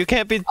time. You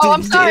can't be. Oh,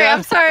 I'm sorry, yeah.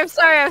 I'm sorry.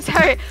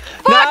 Fuck!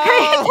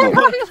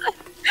 No!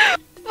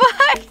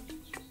 Fuck!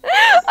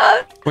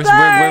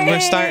 We're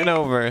starting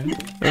over.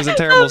 It was a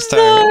terrible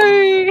start.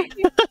 Sorry.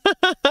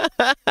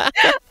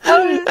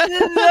 I'm so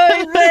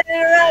sorry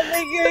around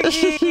the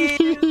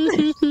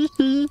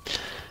cookies.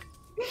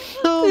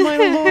 Oh my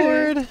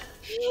lord.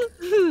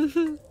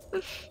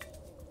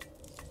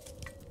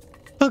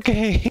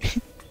 Okay.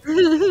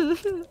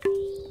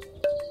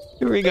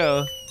 Here we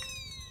go.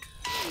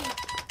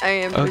 I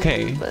am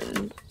okay.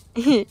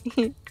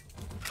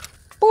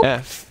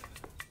 F.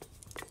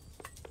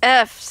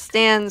 F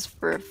stands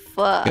for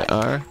fuck.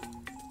 R.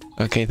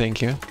 Okay,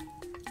 thank you.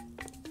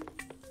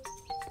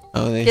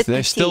 Oh,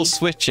 they're still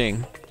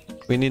switching.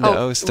 We need the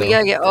O still. We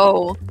gotta get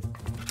O.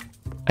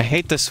 I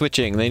hate the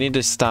switching. They need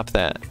to stop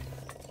that.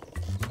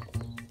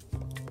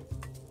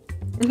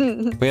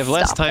 We have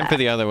less time for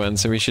the other one,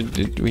 so we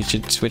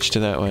should switch to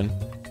that one.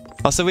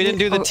 Also, we didn't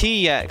do the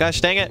T yet. Gosh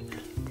dang it.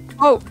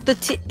 Oh, the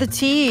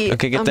T.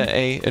 Okay, get the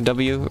A,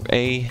 W,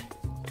 A.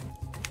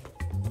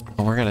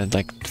 Oh, we're gonna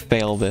like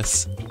fail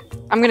this.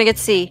 I'm gonna get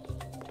C.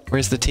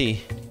 Where's the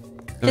T?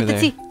 Over Get the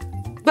there. T.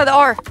 By the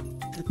R.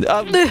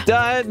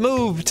 It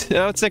moved.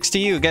 Now it's next to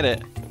you. Get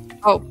it.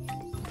 Oh.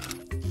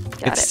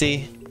 Got It's it.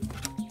 C.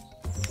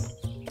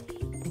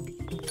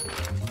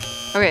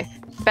 Okay,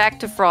 back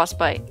to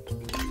frostbite.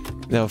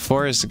 No,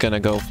 4 is gonna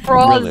go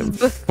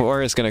Frost.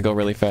 4 is gonna go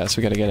really fast.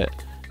 We gotta get it.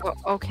 Oh,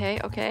 okay.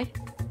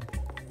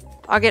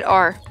 I'll get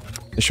R.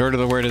 The shorter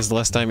the word is, the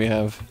less time you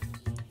have.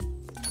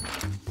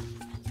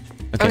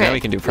 Okay, now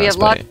we can do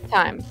frostbite. We have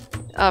lots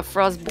of time.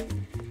 Frostbite.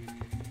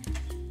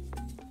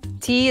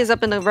 T is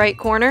up in the right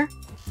corner.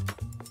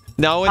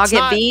 No, I'll it's get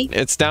not. B.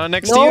 It's down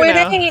next to No, you it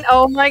now. ain't.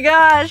 Oh my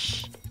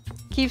gosh.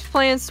 Keeps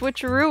playing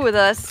switcheroo with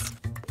us.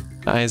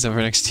 I's over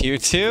next to you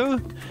too.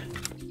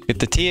 Get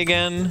the T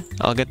again.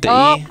 I'll get the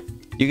Oh. E.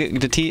 You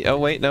get the T. Oh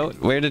wait, no.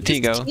 Where did T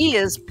This go? T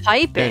is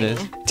piping. There it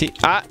is. T.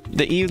 Ah,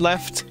 the E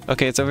left.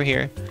 Okay, it's over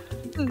here.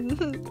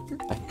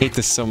 I hate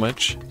this so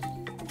much.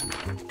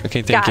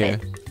 Okay, thank Got you.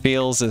 it.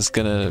 Feels is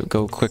gonna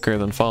go quicker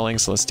than falling,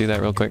 so let's do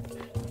that real quick.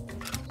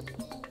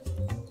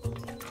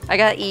 I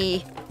got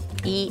E.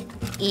 E.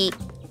 E.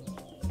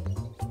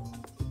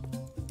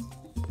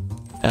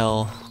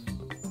 L.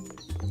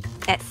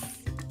 S.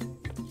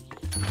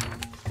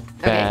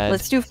 Okay, Bad.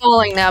 let's do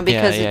falling now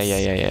because yeah,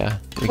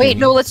 it's... We Wait, can-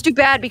 no, let's do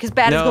bad because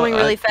bad is No, going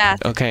really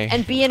fast. Okay.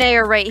 And B and A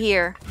are right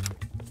here.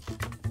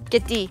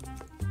 Get D.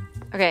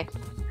 Okay.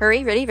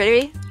 Hurry,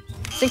 ready?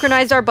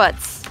 Synchronize our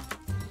butts.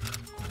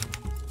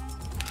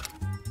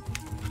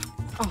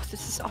 Oh,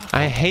 this is awful.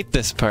 I hate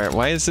this part.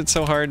 Why is it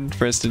so hard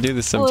for us to do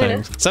this Oh,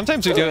 yeah. sometimes?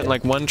 Sometimes we do it in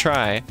like one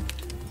try.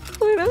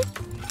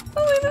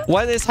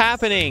 What is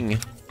happening?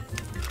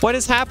 What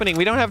is happening?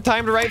 We don't have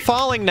time to write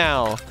falling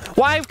now.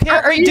 Why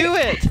can't Are we you- do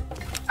it?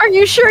 Are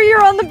you sure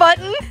you're on the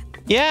button?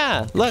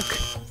 Yeah, look.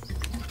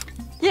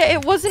 Yeah,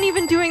 it wasn't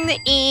even doing the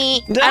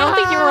E. I don't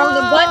think you were on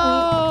the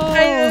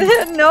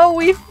button. No,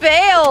 we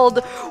failed.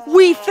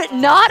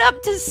 Not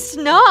up to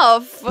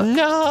snuff.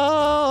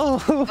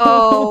 No.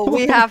 Oh,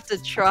 we have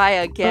to try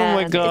again. Oh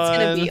my It's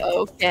gonna be God.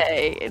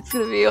 okay. It's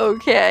gonna be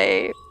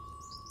okay.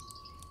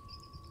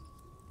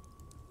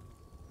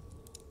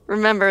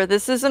 Remember,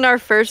 this isn't our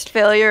first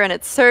failure, and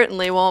it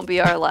certainly won't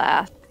be our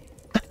last.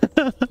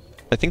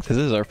 I think this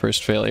is our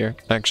first failure,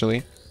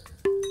 actually.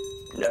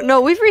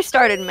 No, we've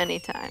restarted many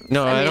times.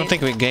 No, I don't mean,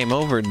 think we game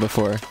overed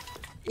before.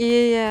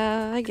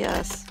 Yeah, I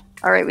guess.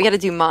 All right, we got to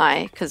do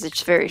my because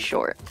it's very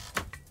short.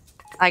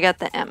 I got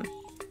the M.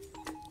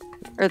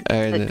 Or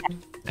The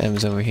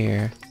M's over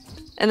here.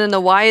 and then the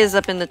Y is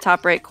up in the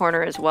top right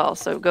corner as well.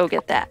 So go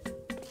get that.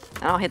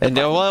 And I'll hit the And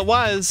button. well, it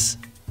was.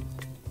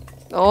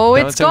 Oh, no,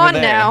 it's it's over gone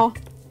there. now.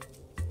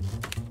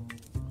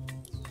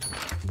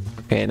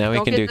 Okay, now we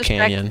Don't can get do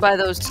distracted canyon. by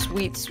those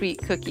sweet,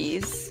 sweet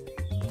cookies.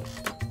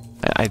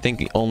 I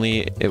think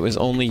it was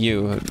only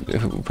you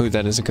who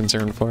that is a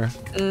concern for.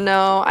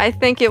 No, I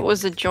think it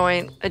was a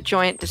joint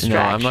distraction. No,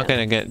 I'm not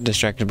gonna get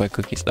distracted by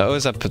cookies. Oh, it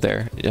was up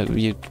there.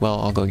 Well,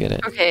 I'll go get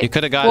it. Okay. You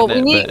could have gotten Well,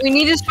 it, we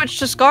need to switch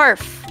to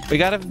scarf. but we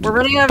gotta. We're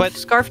running out but, of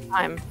scarf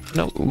time.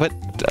 No, but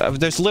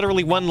there's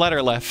literally one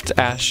letter left,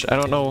 Ash. I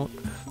don't know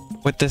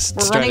what this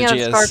We're running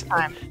strategy out of is. scarf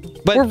time.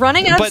 But We're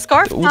running out of but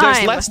scarf There's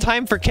time. less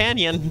time for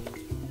canyon.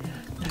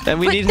 And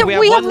we But have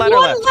we one have letter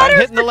one left. letter I'm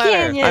hitting the for letter.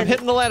 canyon. I'm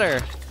hitting the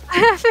letter.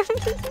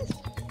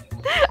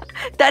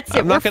 That's it.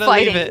 I'm not We're gonna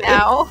leave fighting it.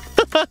 now.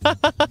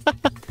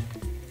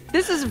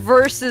 This is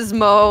versus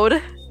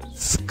mode.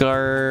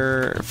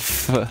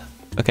 Scarf.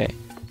 Okay.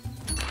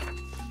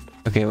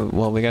 Okay,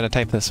 well, we gotta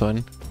type this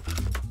one.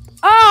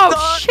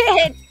 Oh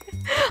shit!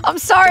 I'm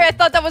sorry. I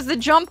thought that was the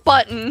jump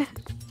button.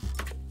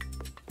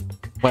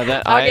 Well,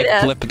 that I'll get I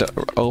F. flipped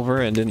over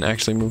and didn't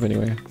actually move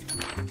anywhere.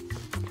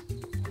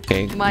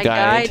 Okay, My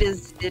guide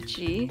is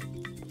itchy.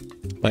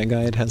 My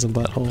guide has a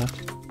butthole.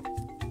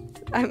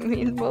 I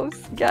mean,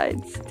 most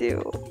guides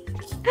do.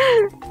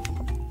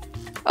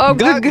 Oh,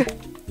 Gug.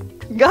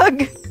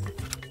 Gug.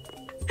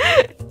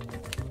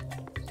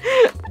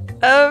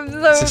 I'm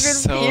so This confused.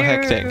 is so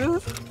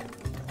hectic.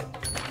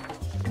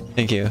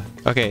 Thank you.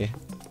 Okay.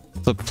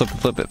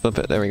 Flip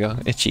it. There we go.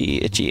 Itchy.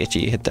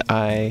 Hit the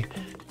I.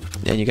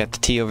 And you got the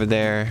T over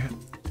there.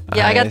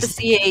 Yeah, I got the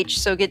I's. CH,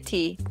 so get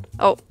T.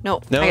 Oh,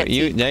 no. No, I got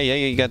you. T. Yeah,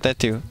 you got that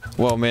too.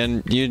 Whoa,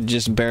 man, you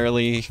just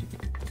barely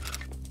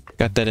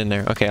got that in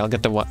there. Okay, I'll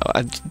get the Y.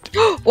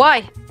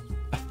 Why?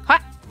 Hi.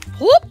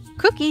 Whoop.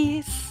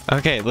 Cookies.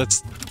 Okay,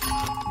 let's.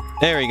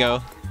 There we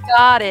go.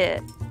 Got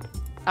it.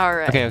 All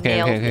right. Okay.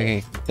 nailed it.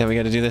 Okay. Then we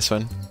got to do this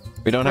one.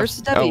 We don't Where's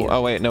have. the W?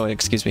 Oh, wait, no,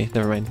 excuse me.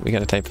 Never mind. We got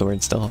to type the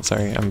word still.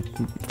 Sorry, I'm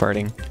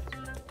farting.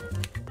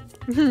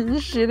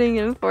 Shitting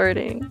and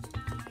farting.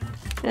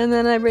 And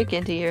then I break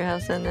into your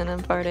house, and then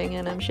I'm farting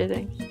and I'm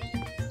shitting.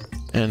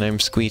 And I'm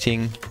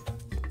squeating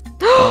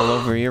all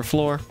over your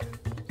floor.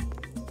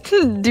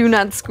 Do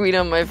not squeak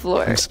on my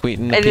floor. I'm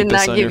squeating the I did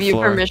peepus not on give your you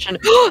floor. permission.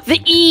 The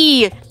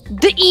E!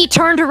 The E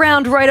turned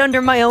around right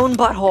under my own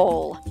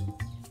butthole.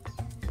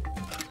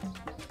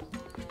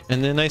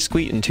 And then I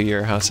squeak into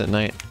your house at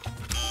night.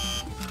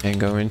 And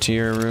go into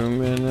your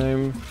room and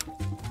I'm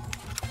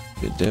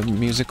the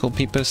musical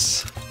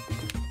peepus.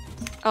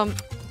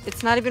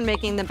 It's not even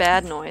making the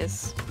bad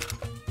noise.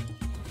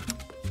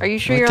 Are you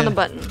sure What you're on the- the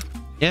button?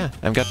 Yeah,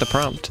 I've got the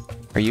prompt.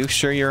 Are you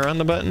sure you're on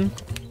the button?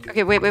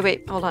 Okay,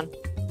 wait. Hold on.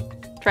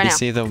 Try You now.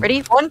 see the- Ready?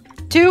 1,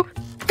 2,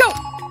 go!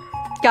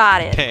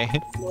 Got it. Okay.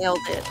 Nailed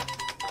it.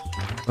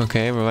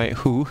 Okay, right.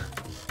 Who?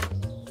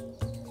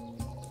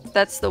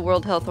 That's the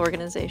World Health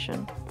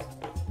Organization.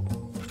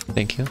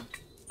 Thank you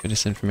for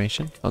this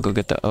information. I'll go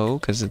get the O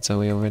because it's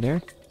way over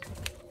there.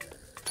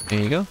 There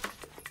you go.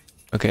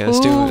 Okay, let's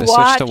Who switch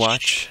to watched?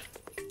 watch.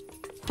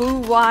 Who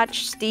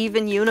watched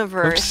Steven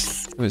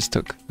Universe? Oops. It was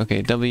took.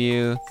 Okay,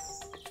 W.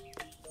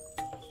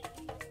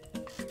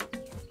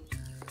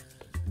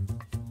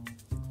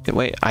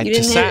 Wait, I You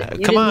just didn't hit sat. it.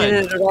 You Come didn't on. hit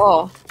it at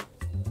all.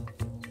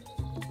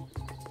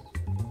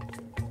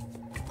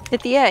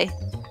 Hit the A.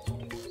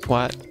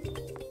 What?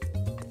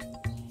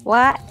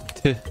 What?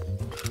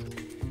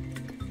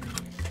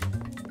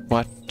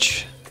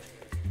 Watch.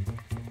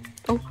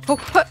 Oh,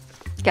 oh,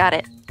 got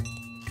it.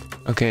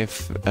 Okay,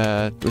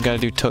 we gotta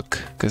do took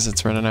because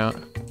it's running out.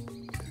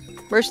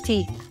 Where's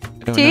T?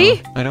 I don't T?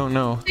 know. I don't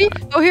know. T?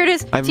 Oh, here it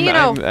is. T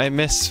and O. I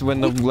miss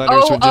when the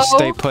letters would just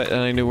stay put and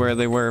I knew where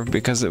they were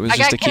because it was I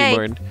just a got K.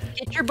 keyboard.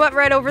 Get your butt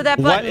right over that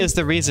button. What is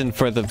the reason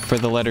for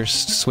the letters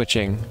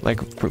switching, like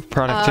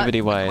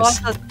productivity wise?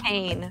 Cause us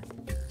pain.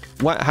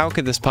 What? How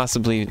could this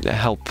possibly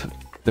help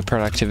the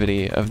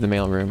productivity of the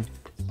mailroom?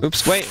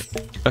 Oops! Wait.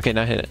 Okay,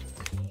 now hit it.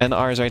 And the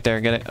R is right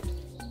there. Get it.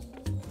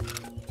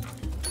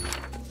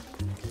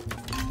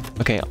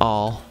 Okay,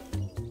 all.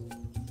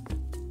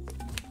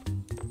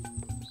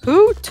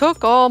 Who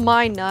took all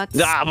my nuts?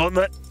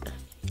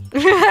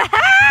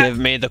 Give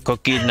me the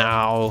cookie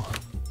now.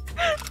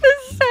 The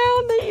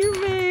sound that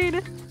you made.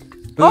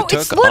 Who Oh,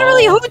 it's took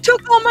literally all? who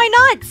took all my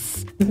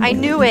nuts. I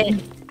knew it.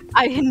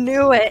 I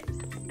knew it.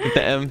 Hit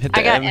the M. Hit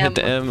the M. Hit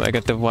the M. I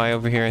got the Y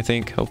over here. I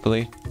think.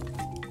 Hopefully.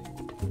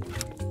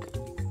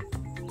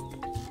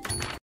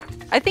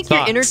 I think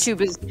your inner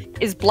tube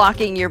is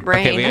blocking your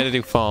brain. Okay, we gotta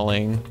do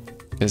falling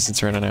because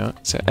it's running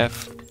out. So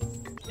F,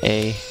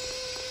 A.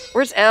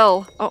 Where's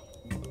L? Oh.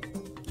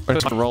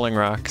 Where's my rolling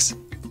rocks?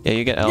 Yeah,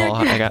 you get L.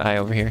 I got I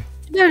over here.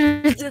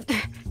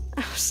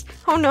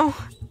 Oh no.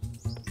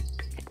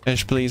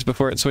 Finish, please,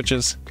 before it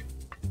switches.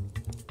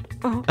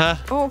 Oh. Huh?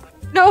 Oh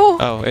no.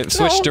 Oh, it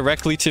switched No.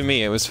 directly to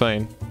me. It was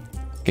fine.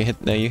 Okay,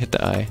 now you hit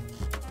the I.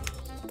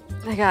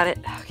 I got it.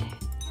 Okay.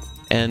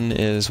 N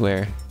is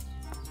where?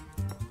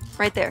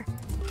 Right there.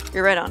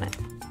 You're right on it.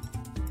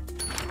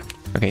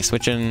 Okay,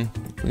 switching.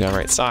 We gotta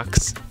write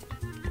socks.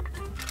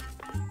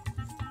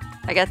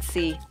 I got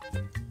C.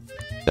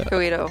 The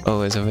Coito.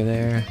 O is over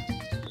there.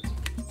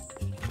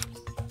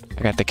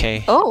 I got the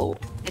K. Oh,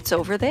 it's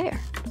over there.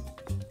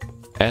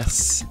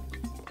 S.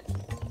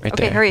 Right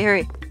Okay, there. hurry,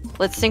 hurry.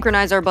 Let's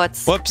synchronize our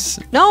butts. Whoops.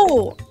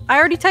 No! I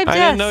already typed I S.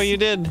 didn't know you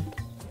did.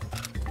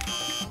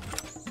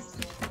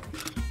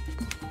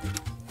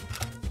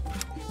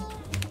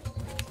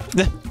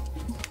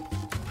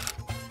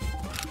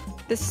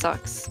 This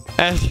sucks.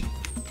 S.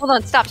 Hold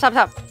on, stop.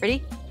 Ready?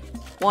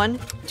 1,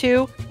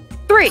 2,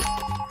 3!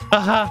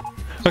 Haha.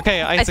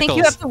 Okay, icicles. I think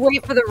you have to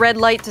wait for the red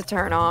light to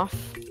turn off.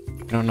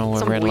 I don't know what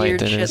Some red light weird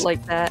that shit is.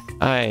 like that.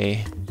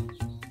 I.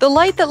 The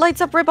light that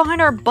lights up right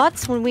behind our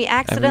butts when we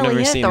accidentally never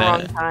hit seen the wrong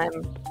that. time.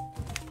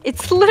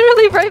 It's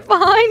literally right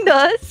behind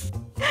us.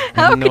 I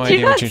How have no could you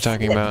idea what not you're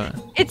talking see it? about.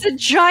 It's a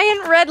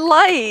giant red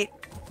light.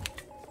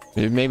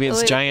 Maybe it's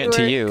Elena, giant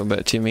to you you,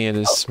 but to me it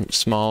is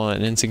small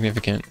and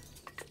insignificant.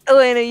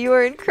 Elena, you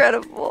are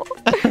incredible.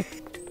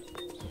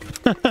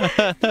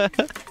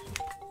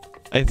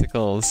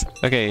 Icicles.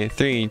 Okay,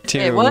 3, 2,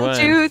 Okay, 1. 1,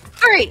 2,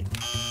 3.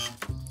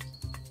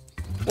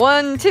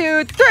 1,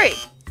 2, 3.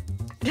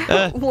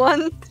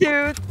 1,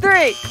 2,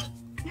 3.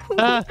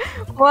 Ah.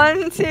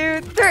 1,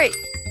 2, 3.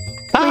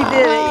 We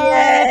did it,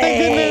 Thank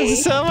yay.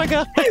 goodness! Oh my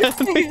god,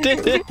 we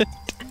did it!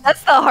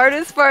 That's the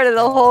hardest part of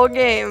the whole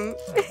game.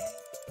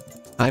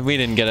 We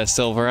didn't get a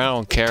silver, I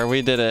don't care,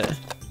 we did it.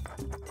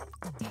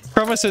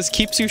 Promises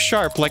keeps you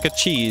sharp like a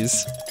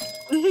cheese.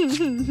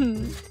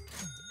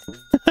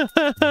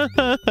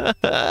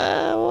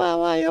 Oh, wah,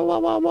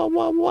 wah, wah,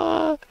 wah,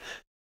 wah!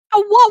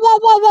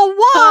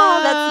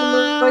 That's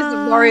the noise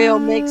that Mario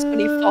makes when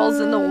he falls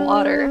in the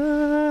water.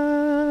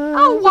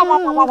 Oh, wah, wah,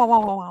 wah, wah, wah,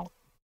 wah, wah.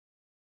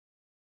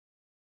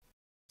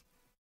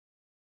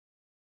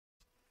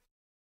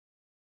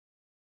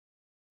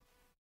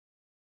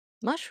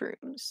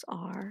 Mushrooms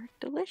are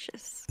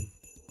delicious.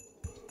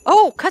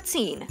 Oh,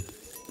 cutscene!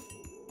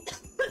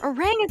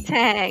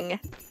 Orangutan!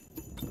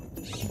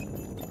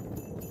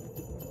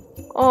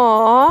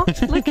 Aw,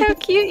 look how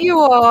cute you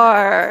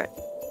are!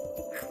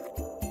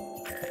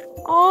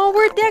 Oh,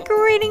 we're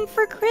decorating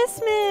for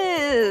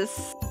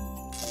Christmas!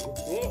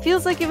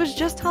 Feels like it was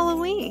just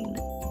Halloween.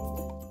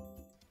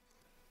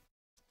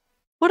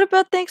 What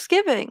about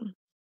Thanksgiving?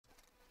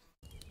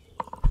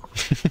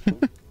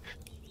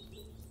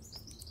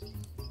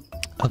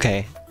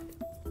 Okay.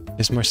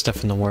 There's more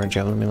stuff in the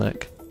wardrobe, let me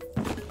look.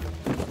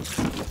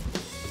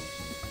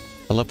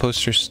 Hello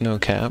poster snow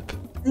cap.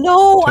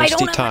 No, I Toasty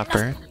don't have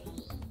topper. enough.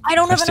 I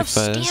don't have Toasty enough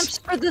fuzz. stamps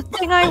for the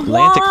thing I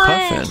Atlantic want.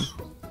 puffin.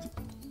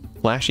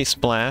 Flashy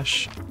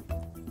splash.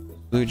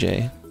 Blue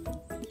jay.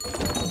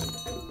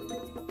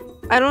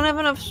 I don't have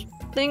enough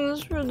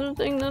things for the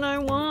thing that I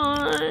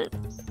want.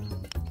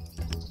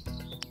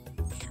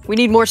 We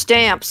need more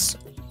stamps.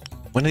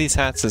 One of these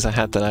hats is a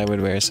hat that I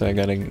would wear, so I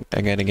gotta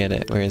get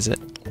it. Where is it?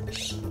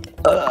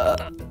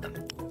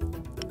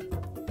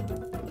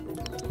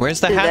 Where's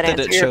the Did hat that that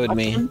it answer your showed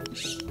me?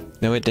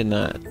 No, it did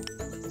not.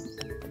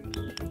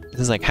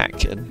 This is like Hat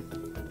Kid.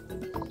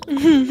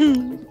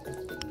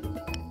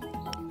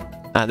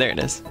 Ah, there it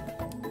is.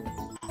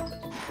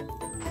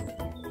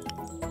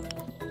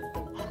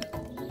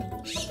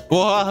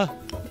 Whoa!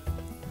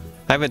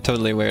 I would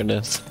totally wear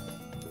this.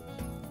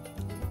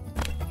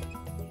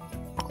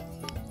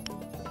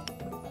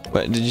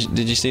 What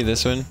did you see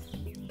this one?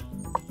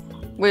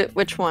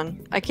 Which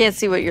one? I can't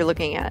see what you're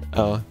looking at.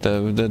 Oh,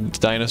 the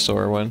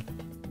dinosaur one.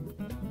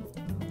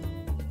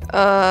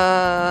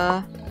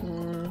 The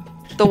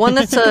one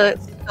that's a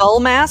skull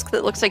mask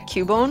that looks like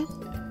Cubone.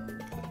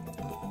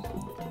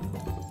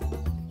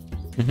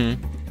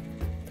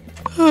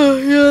 Oh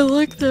yeah, I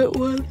like that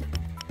one.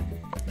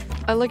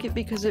 I like it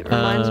because it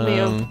reminds me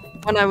of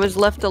when I was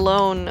left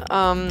alone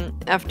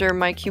after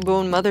my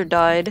Cubone mother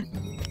died.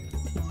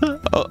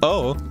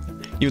 Oh,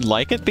 you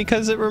like it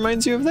because it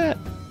reminds you of that?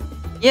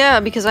 Yeah,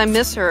 because I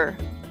miss her.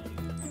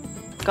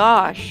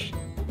 Gosh.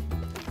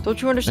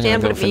 Don't you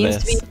understand what it means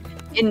to be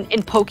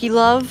in pokey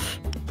love?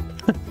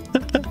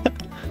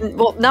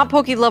 Well, not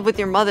pokey love with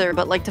your mother,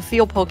 but like to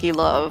feel pokey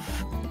love.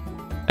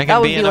 I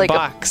can be in a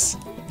box.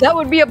 That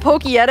would be a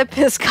pokey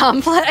Oedipus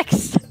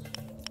complex.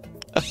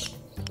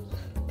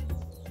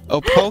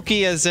 Oh,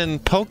 pokey as in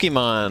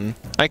Pokemon.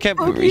 I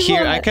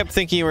kept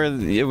thinking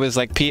it was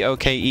like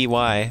Pokey.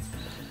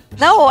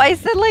 No, I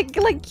said like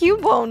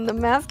Cubone. The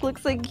mask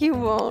looks like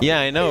Cubone. Yeah,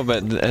 I know,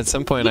 but at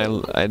some point I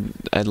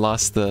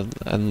lost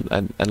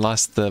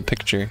the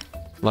picture,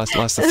 lost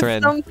the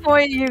thread. At some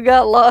point you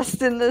got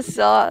lost in the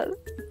sauce.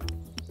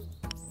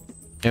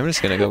 I'm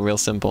just gonna go real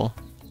simple.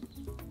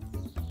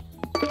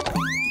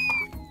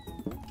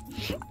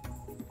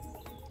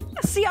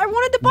 See, I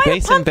wanted to buy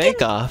Base a pumpkin. and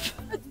Bake Off.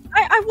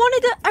 I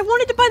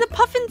wanted to buy the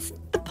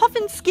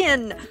puffin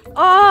skin.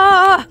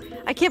 Ah,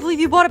 I can't believe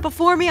you bought it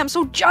before me. I'm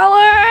so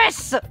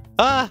jealous.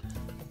 Ah.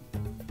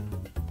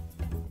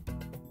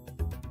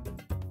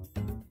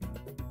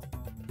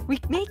 We're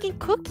making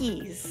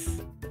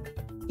cookies.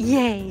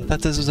 Yay. I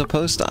thought this was a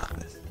post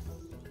office.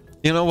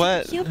 You know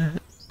what? Yep.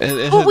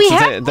 We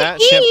have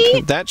to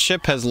eat. That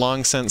ship has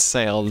long since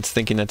sailed,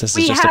 thinking that this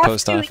is just a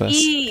post office.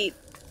 Eat.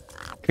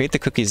 Create the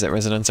cookies that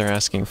residents are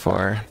asking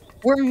for.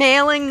 We're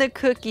mailing the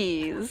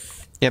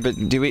cookies. Yeah, but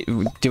do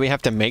we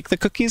have to make the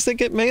cookies that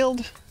get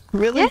mailed?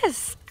 Really?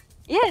 Yes.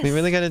 Yes. We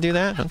really got to do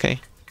that?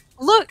 Okay.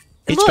 Look.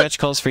 Each batch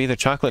calls for either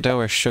chocolate dough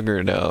or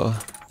sugar dough.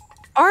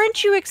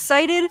 Aren't you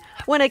excited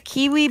when a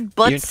KeyWe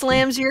butt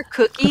slams your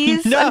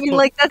cookies? No. I mean,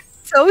 like that's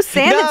so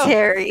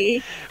sanitary.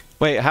 No.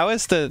 Wait, how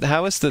is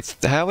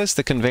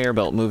the conveyor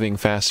belt moving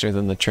faster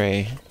than the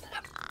tray?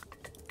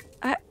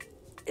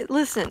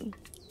 Listen.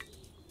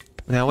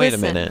 Now wait a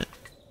minute.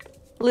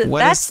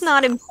 That's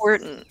not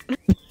important.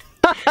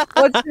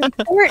 What's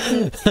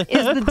important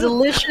is the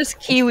delicious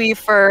KeyWe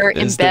fur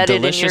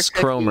embedded in your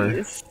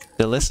cookies.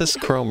 Delicious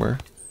Cromer.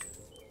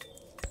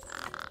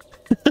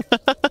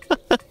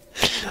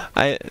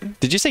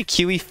 Did you say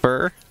KeyWe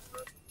fur?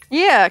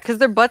 Yeah, because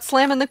they're butt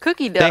slamming the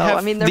cookie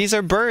dough. These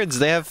are birds.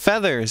 They have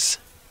feathers.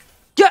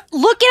 Yeah,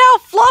 look at how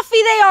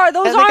fluffy they are.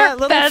 Those aren't got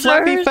little feathers.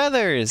 fluffy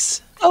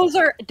feathers. Those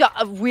are.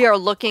 We are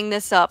looking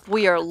this up.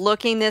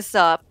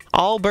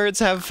 All birds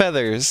have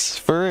feathers.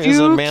 Fur is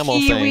a mammal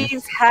thing.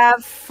 Kiwis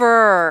have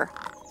fur.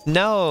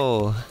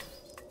 No.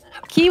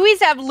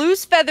 Kiwis have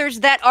loose feathers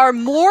that are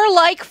more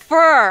like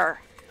fur.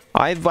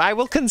 I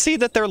will concede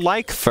that they're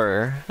like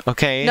fur.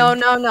 Okay. No.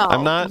 I'm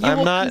not. You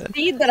will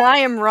concede that I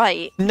am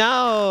right.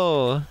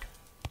 No.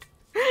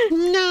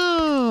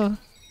 No.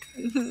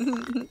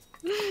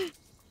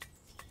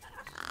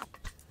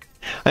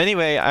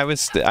 Anyway,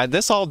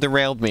 this all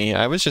derailed me.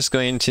 I was just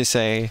going to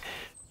say,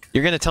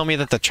 you're going to tell me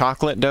that the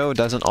chocolate dough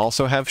doesn't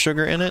also have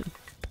sugar in it?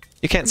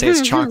 You can't say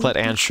it's chocolate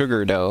and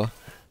sugar dough.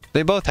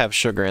 They both have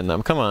sugar in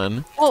them. Come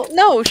on. Well,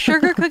 no,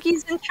 sugar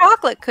cookies and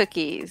chocolate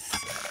cookies.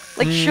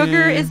 Like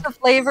sugar is the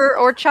flavor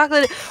or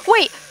chocolate.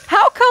 Wait,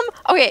 how come?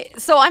 Okay,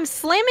 so I'm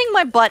slamming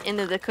my butt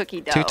into the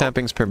cookie dough. 2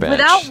 toppings per batch.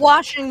 Without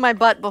washing my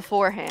butt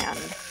beforehand.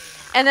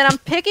 And then I'm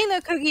picking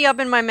the cookie up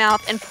in my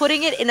mouth and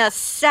putting it in a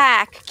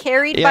sack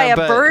carried by a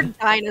bird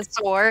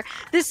dinosaur.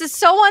 This is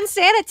so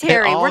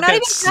unsanitary. We're not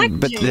even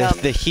packaging them.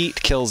 The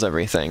heat kills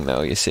everything,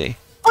 though, you see.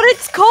 But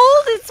it's cold.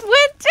 It's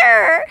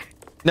winter.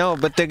 No,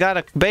 but they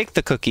gotta bake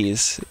the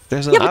cookies.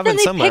 There's an oven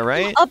somewhere,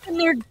 right? Them up in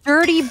their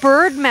dirty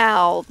bird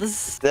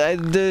mouths.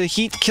 The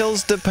heat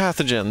kills the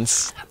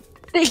pathogens.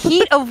 The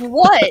heat of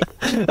what?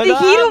 The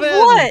heat of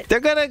what?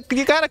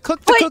 You gotta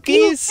cook the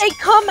cookies. They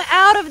come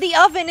out of the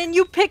oven and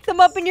you pick them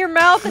up in your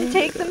mouth and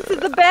take them to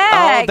the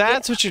bag. Oh,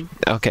 that's what you.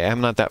 Okay,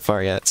 I'm not that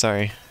far yet.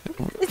 Sorry.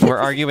 We're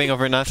arguing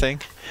over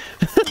nothing.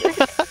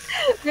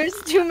 There's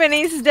too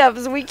many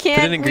steps. We can't.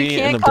 Put an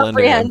ingredient in the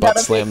blender and butt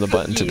slam the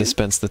button to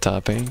dispense the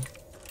topping.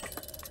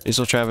 These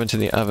will travel into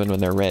the oven when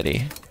they're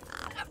ready.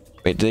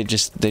 Wait, they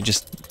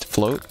just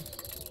float?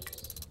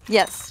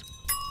 Yes.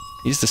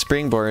 Use the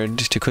springboard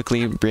to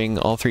quickly bring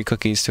all 3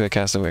 cookies to a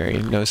cassowary.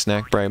 No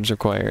snack bribes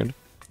required.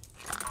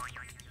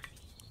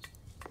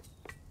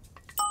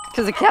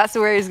 Because the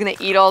cassowary is going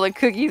to eat all the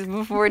cookies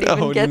before it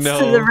even gets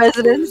to the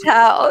resident's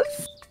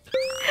house.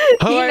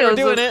 Oh, right, we're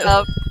doing it!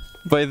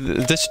 But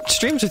the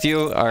streams with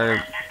you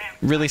are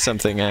really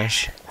something,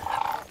 Ash.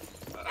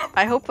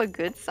 I hope a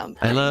good something.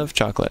 I love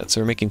chocolate, so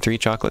we're making 3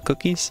 chocolate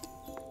cookies.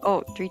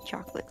 Oh, 3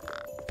 chocolate.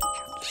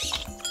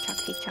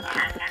 Chocolate cookie.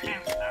 Chocolate.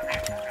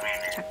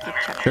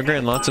 Sugar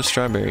and lots of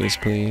strawberries,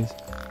 please.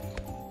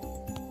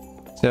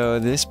 So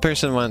this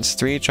person wants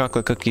 3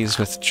 chocolate cookies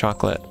with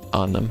chocolate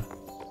on them.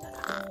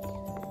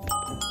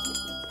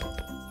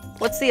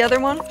 What's the other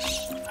one?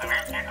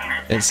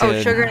 It Oh,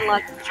 said, sugar and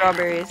lots of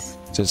strawberries.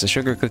 so it's a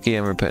sugar cookie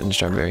and we're putting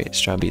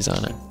strawberries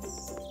on it.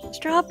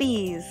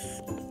 Strawberries.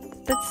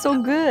 That's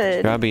so good.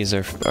 Strawberries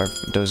are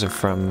those are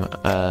from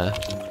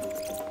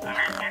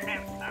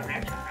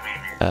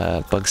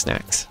Bug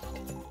Snacks.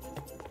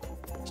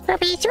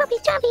 Strawberry.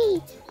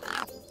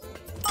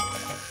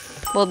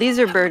 Well, these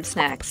are bird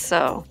snacks,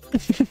 so.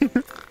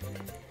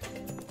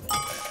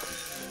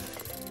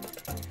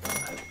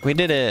 We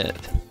did it.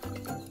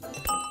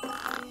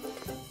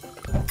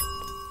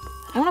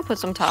 I want to put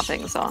some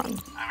toppings on.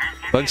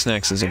 Bug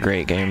Snacks is a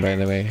great game, by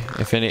the way.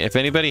 If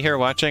anybody here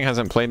watching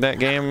hasn't played that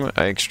game,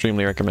 I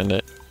extremely recommend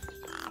it.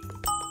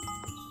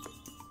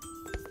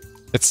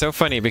 It's so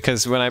funny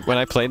because when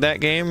I played that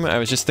game, I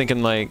was just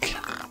thinking like,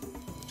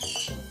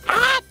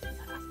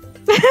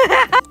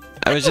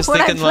 I was just When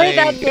thinking I played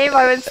like, that game,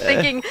 I was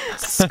thinking,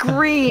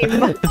 scream.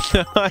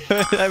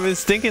 I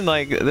was thinking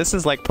like this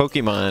is like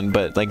Pokemon,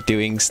 but like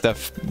doing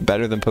stuff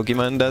better than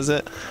Pokemon does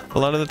it a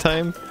lot of the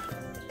time.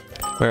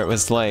 Where it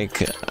was like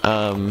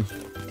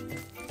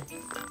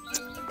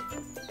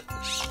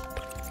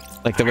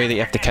the way that you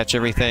have to catch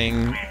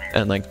everything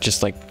and like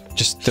just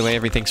the way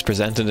everything's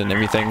presented and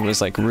everything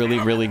was like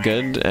really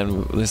good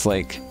and was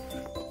like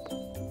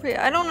Wait,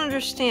 I don't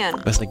understand.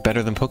 it was like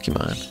better than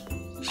Pokemon.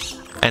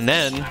 And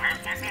then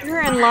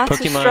You're in lots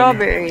Pokemon- of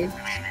strawberries.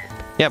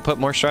 yeah, put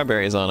more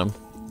strawberries on them.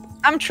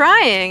 I'm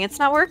trying. It's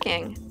not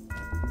working.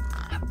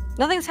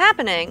 Nothing's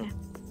happening.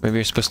 Maybe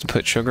you're supposed to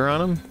put sugar on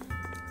them?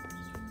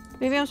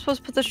 Maybe I'm supposed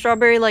to put the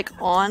strawberry like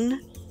on.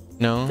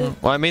 No.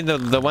 Well, I mean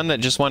the one that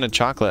just wanted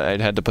chocolate, I'd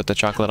had to put the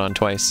chocolate on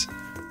twice.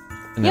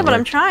 And Yeah, it but I'm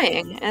worked.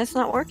 trying, and it's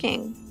not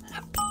working.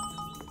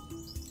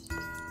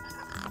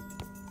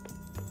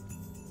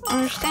 I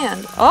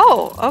understand.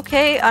 Oh,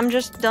 okay. I'm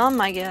just dumb,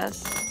 I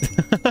guess.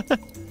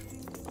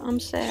 I'm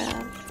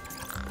sad.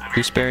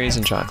 Gooseberries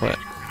and chocolate.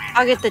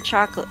 I'll get the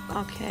chocolate.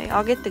 Okay,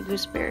 I'll get the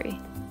gooseberry.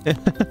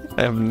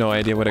 I have no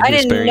idea what a I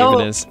didn't gooseberry know-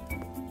 even is.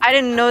 I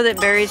didn't know that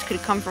berries could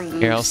come from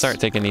goose. Here, I'll start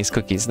taking these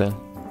cookies then.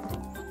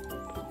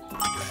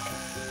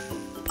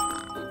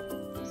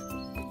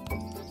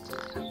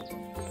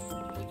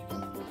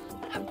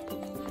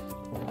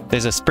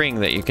 There's a spring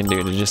that you can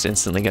do to just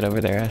instantly get over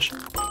there, Ash.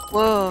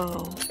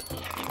 Whoa.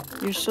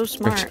 You're so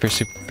smart. For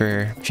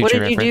super future What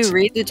did you reference. do?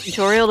 Read the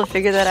tutorial to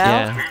figure that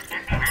out? Yeah.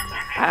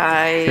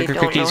 I Sugar don't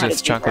know cookies how to with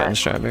do chocolate that. and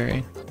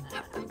strawberry.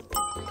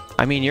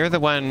 I mean, you're the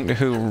one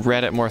who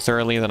read it more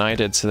thoroughly than I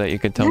did so that you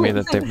could tell me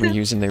that they were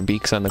using their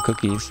beaks on the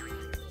cookies.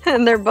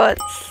 And their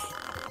butts.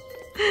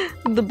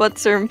 The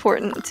butts are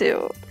important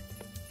too.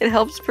 It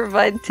helps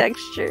provide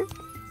texture.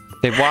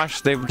 They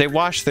wash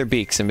their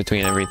beaks in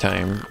between every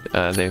time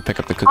they pick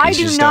up the cookies. I You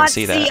do just not don't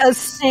see that. a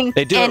sink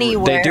They do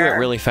anywhere. They do it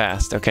really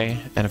fast, okay,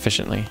 and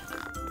efficiently.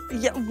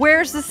 Yeah,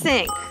 where's the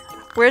sink?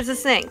 Where's the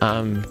sink?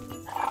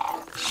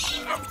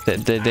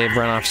 They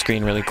run off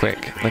screen really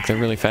quick, like they're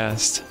really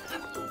fast.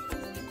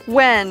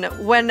 When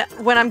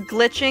I'm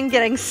glitching,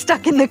 getting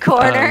stuck in the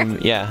corner.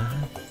 Yeah,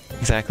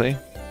 exactly.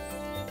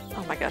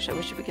 Oh my gosh, I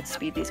wish we could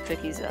speed these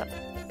cookies up.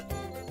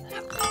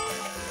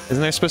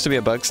 Isn't there supposed to be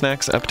a Bug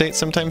Snacks update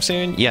sometime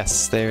soon?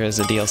 Yes, there is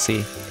a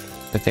DLC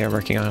that they are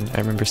working on. I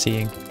remember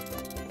seeing.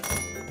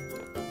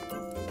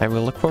 I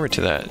will look forward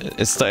to that.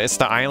 It's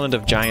the island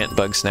of giant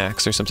Bug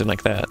Snacks or something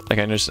like that. Like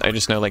I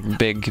just know like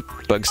big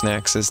Bug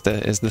Snacks is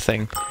the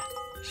thing.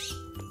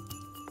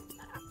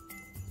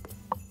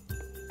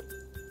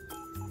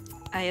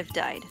 I have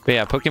died. But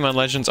yeah, Pokemon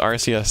Legends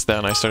Arceus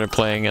then I started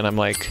playing and I'm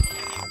like,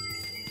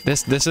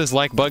 this is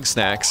like Bug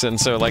Snacks, and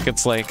so like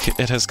it's like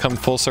it has come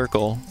full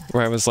circle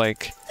where I was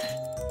like,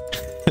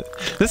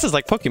 this is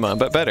like Pokemon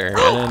but better, and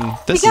then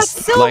this we got is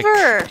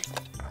silver! like,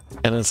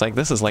 and it's like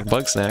this is like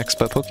Bug Snacks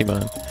but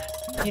Pokemon.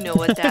 You know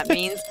what that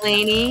means,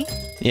 Lainey?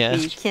 Yeah.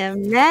 We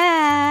can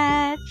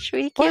match.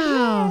 We can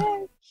Wow.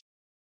 match.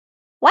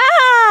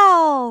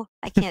 Wow!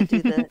 I can't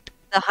do the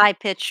high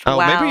pitched Oh,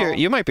 wow.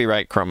 maybe you might be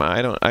right,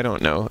 Chroma. I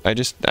don't know.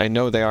 I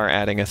know they are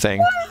adding a thing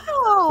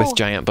Wow! with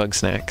giant Bug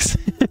Snacks.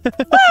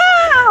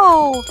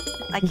 Wow!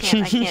 I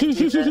can't do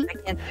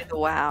the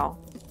wow.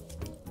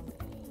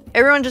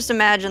 Everyone just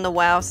imagine the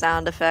wow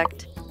sound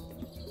effect.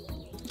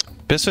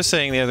 Biss was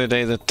saying the other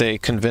day that they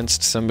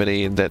convinced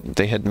somebody that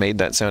they had made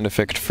that sound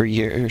effect for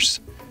years.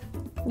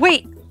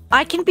 Wait,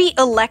 I can be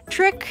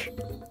electric?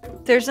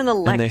 There's an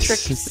And they, electric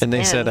and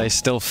they said, skin. I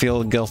still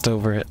feel guilt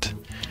over it.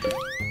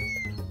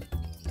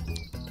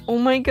 Oh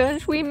my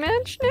gosh, we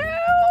match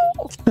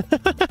now!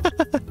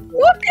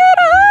 Look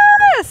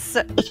at us!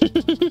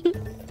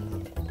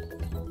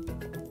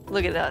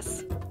 Look at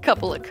us.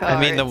 Couple of cards.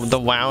 I mean, the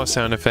wow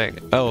sound effect.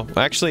 Oh,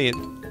 actually,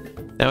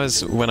 that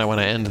was when I want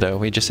to end, though.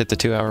 We just hit the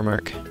 2-hour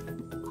mark.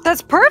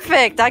 That's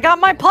perfect! I got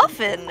my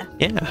puffin!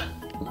 Yeah.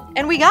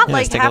 And we got Yeah,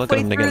 let's like take a look at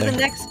halfway them through together. the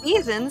next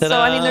season, so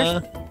I mean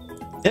there's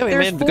Yeah, we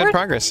there's made good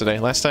progress today.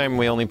 Last time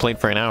we only played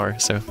for an hour,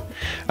 so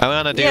I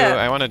want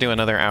to do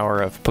another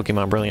hour of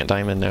Pokemon Brilliant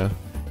Diamond now.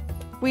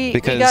 we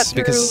because- got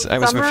through because I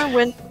was summer,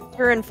 winter,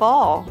 winter and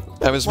fall.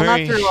 I was Well,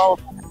 very, not through all.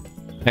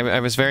 I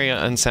was very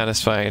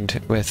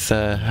unsatisfied with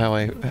how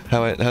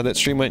that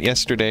stream went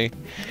yesterday,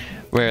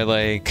 where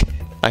like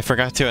I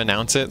forgot to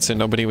announce it, so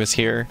nobody was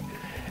here,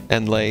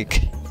 and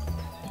like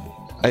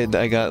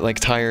I got like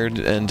tired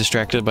and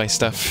distracted by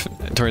stuff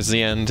towards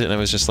the end, and I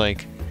was just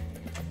like,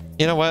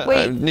 you know what,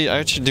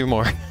 I should do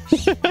more.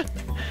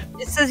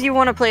 It says you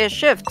want to play a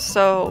shift,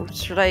 so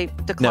should I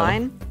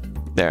decline? No.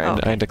 There,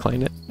 I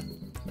declined it.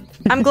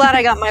 I'm glad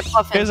I got my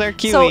puffin. Here's our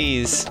So,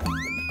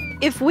 KeyWes.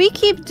 if we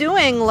keep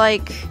doing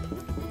like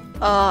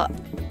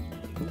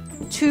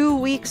 2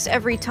 weeks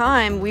every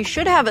time, we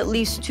should have at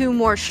least 2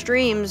 more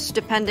streams,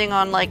 depending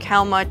on like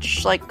how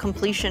much like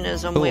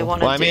completionism we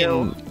want to well, I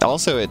do. mean,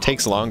 also it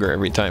takes longer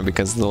every time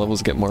because the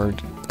levels get more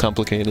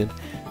complicated.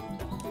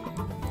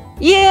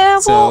 Yeah,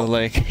 So well,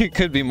 like it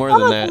could be more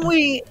than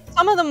that.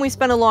 some of them we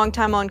spent a long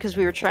time on because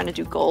we were trying to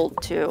do gold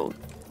too.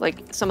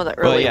 Like some of the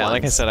early Well, yeah, ones.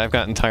 like I said, I've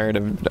gotten tired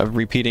of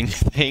repeating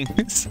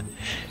things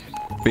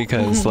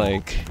because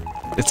like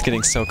it's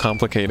getting so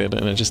complicated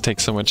and it just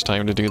takes so much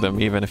time to do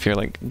them, even if you're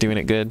like doing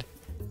it good.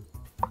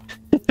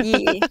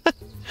 Yeah.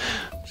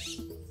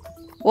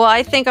 Well,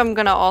 I think I'm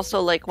gonna also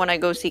like when I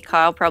go see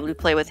Kyle, probably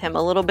play with him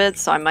a little bit,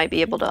 so I might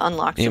be able to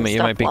unlock some You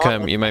stuff.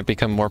 might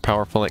become more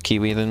powerful at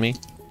KeyWe than me.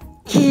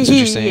 That's what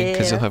you're saying,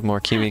 because you'll have more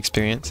KeyWe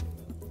experience.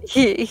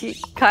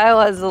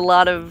 Kyle has a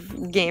lot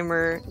of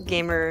gamer.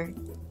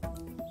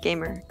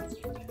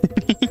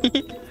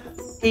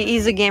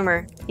 He's a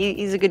gamer.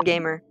 He's a good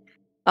gamer.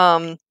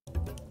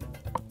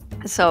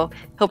 So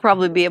he'll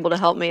probably be able to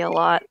help me a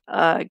lot.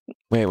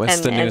 Wait, what's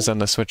and- the news on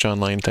the Switch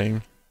Online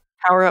thing?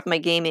 Power up my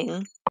gaming.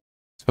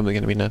 It's probably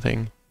gonna be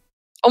nothing.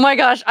 Oh my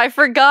gosh, I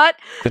forgot.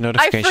 The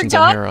notifications I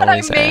on forgot here are that I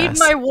always made ass.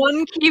 my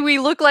one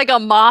KeyWe look like a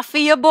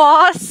mafia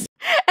boss.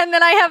 And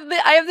then I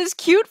have this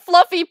cute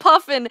fluffy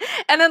puffin,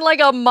 and then like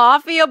a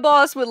mafia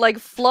boss with like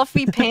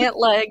fluffy pant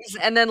legs,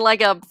 and then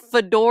like a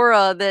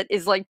fedora that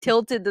is like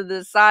tilted to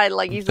the side,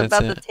 like he's That's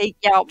about to it. take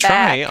you out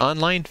Try back.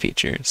 online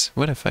features.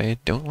 What if I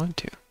don't want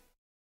to?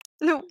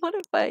 No, what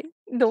if I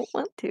don't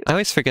want to? I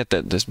always forget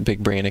that this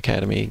Big Brain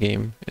Academy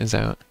game is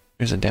out.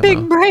 There's a demo.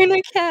 Big Brain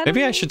Academy.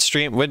 Maybe I should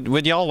stream.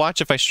 Would y'all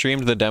watch if I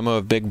streamed the demo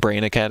of Big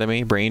Brain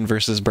Academy? Brain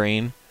versus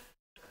Brain?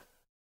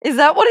 Is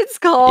that what it's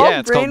called? Yeah,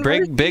 it's called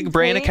versus Big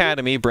Brain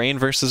Academy, Brain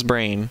versus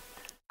Brain.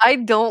 I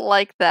don't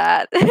like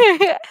that.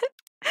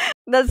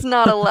 That's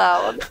not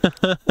allowed.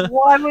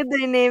 Why would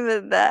they name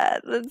it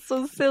that? That's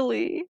so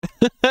silly.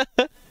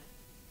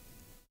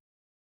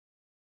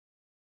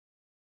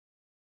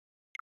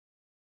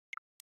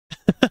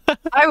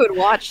 I would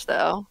watch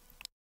though.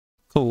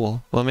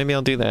 Cool. Well, maybe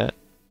I'll do that.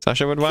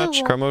 Sasha would watch.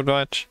 Cool. Chroma would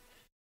watch.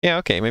 Yeah,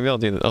 okay. Maybe I'll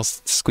do that. I'll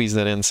squeeze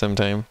that in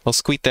sometime. I'll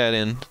squeak that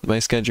in my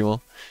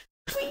schedule.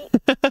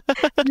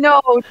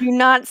 No, do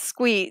not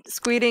squeat.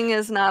 Squeating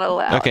is not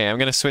allowed. Okay, I'm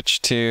gonna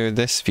switch to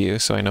this view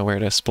so I know where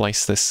to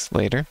splice this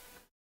later.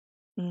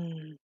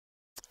 Mm,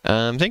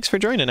 Thanks for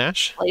joining,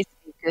 Ash. place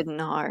is good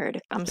and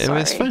hard. I'm It sorry.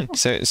 was fun.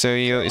 So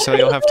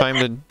you'll have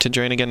time to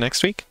join again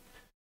next week?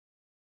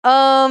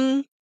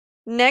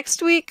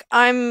 Next week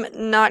I'm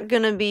not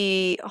gonna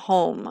be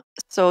home,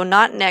 so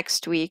not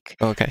next week,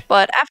 Okay.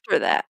 but after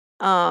that.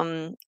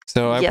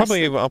 So Yes.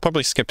 I'll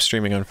probably skip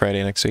streaming on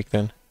Friday next week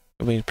then.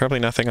 Probably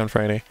nothing on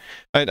Friday.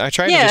 I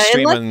try to Yeah, just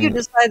stream unless you on.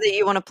 decide that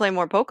you want to play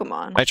more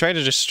Pokemon. I try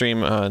to just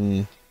stream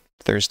on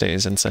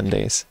Thursdays and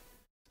Sundays.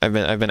 I've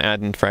been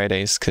adding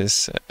Fridays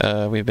because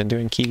we've been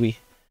doing KeyWe.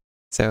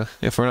 So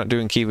if we're not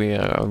doing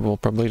KeyWe, we'll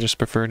probably just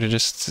prefer to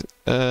just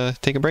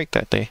take a break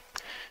that day.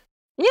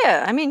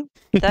 Yeah, I mean,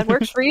 that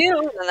works for you,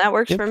 and that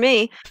works Yep. for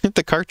me.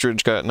 The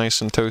cartridge got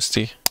nice and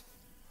toasty.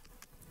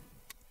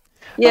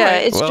 Yeah,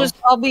 Alright, it's well- just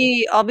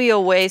I'll be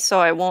away, so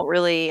I won't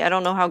really. I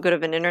don't know how good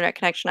of an internet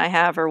connection I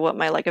have or what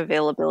my like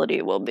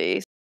availability will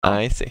be.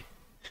 I see.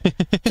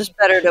 Just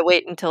better to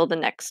wait until the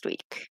next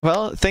week.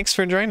 Well, thanks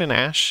for joining,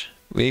 Ash.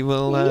 We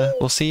will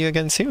we'll see you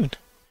again soon.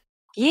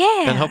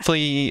 Yeah. And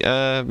hopefully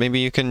maybe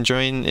you can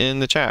join in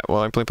the chat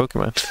while I play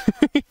Pokemon.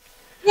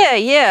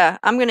 Yeah.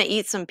 I'm gonna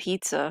eat some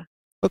pizza.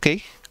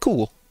 Okay,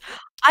 cool.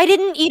 I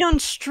didn't eat on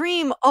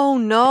stream. Oh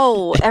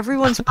no!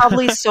 Everyone's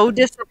probably so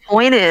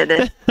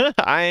disappointed.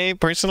 I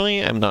personally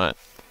am not.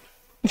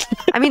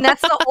 I mean,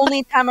 that's the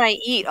only time I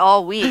eat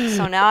all week.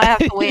 So now I have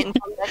to wait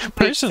until next week.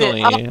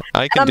 Personally,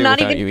 I can I'm do not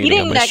without even you eating on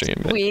eating my next stream.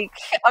 But week.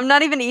 I'm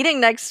not even eating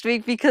next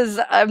week because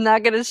I'm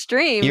not gonna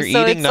stream. you're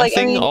so eating it's nothing like,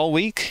 I mean, all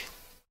week?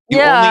 You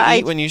Yeah, only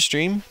eat when you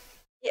stream?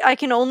 I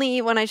can only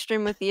eat when I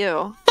stream with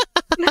you.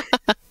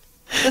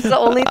 That's the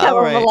only time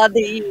Alright. I'm allowed to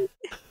eat.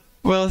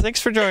 Well,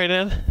 thanks for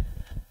joining.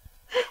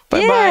 Bye-bye,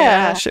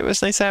 Yeah. Ash. It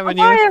was nice having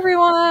Bye, you.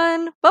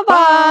 everyone.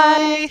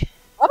 Bye-bye.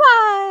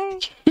 Bye-bye.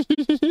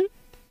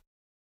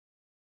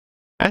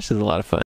 Ash is a lot of fun.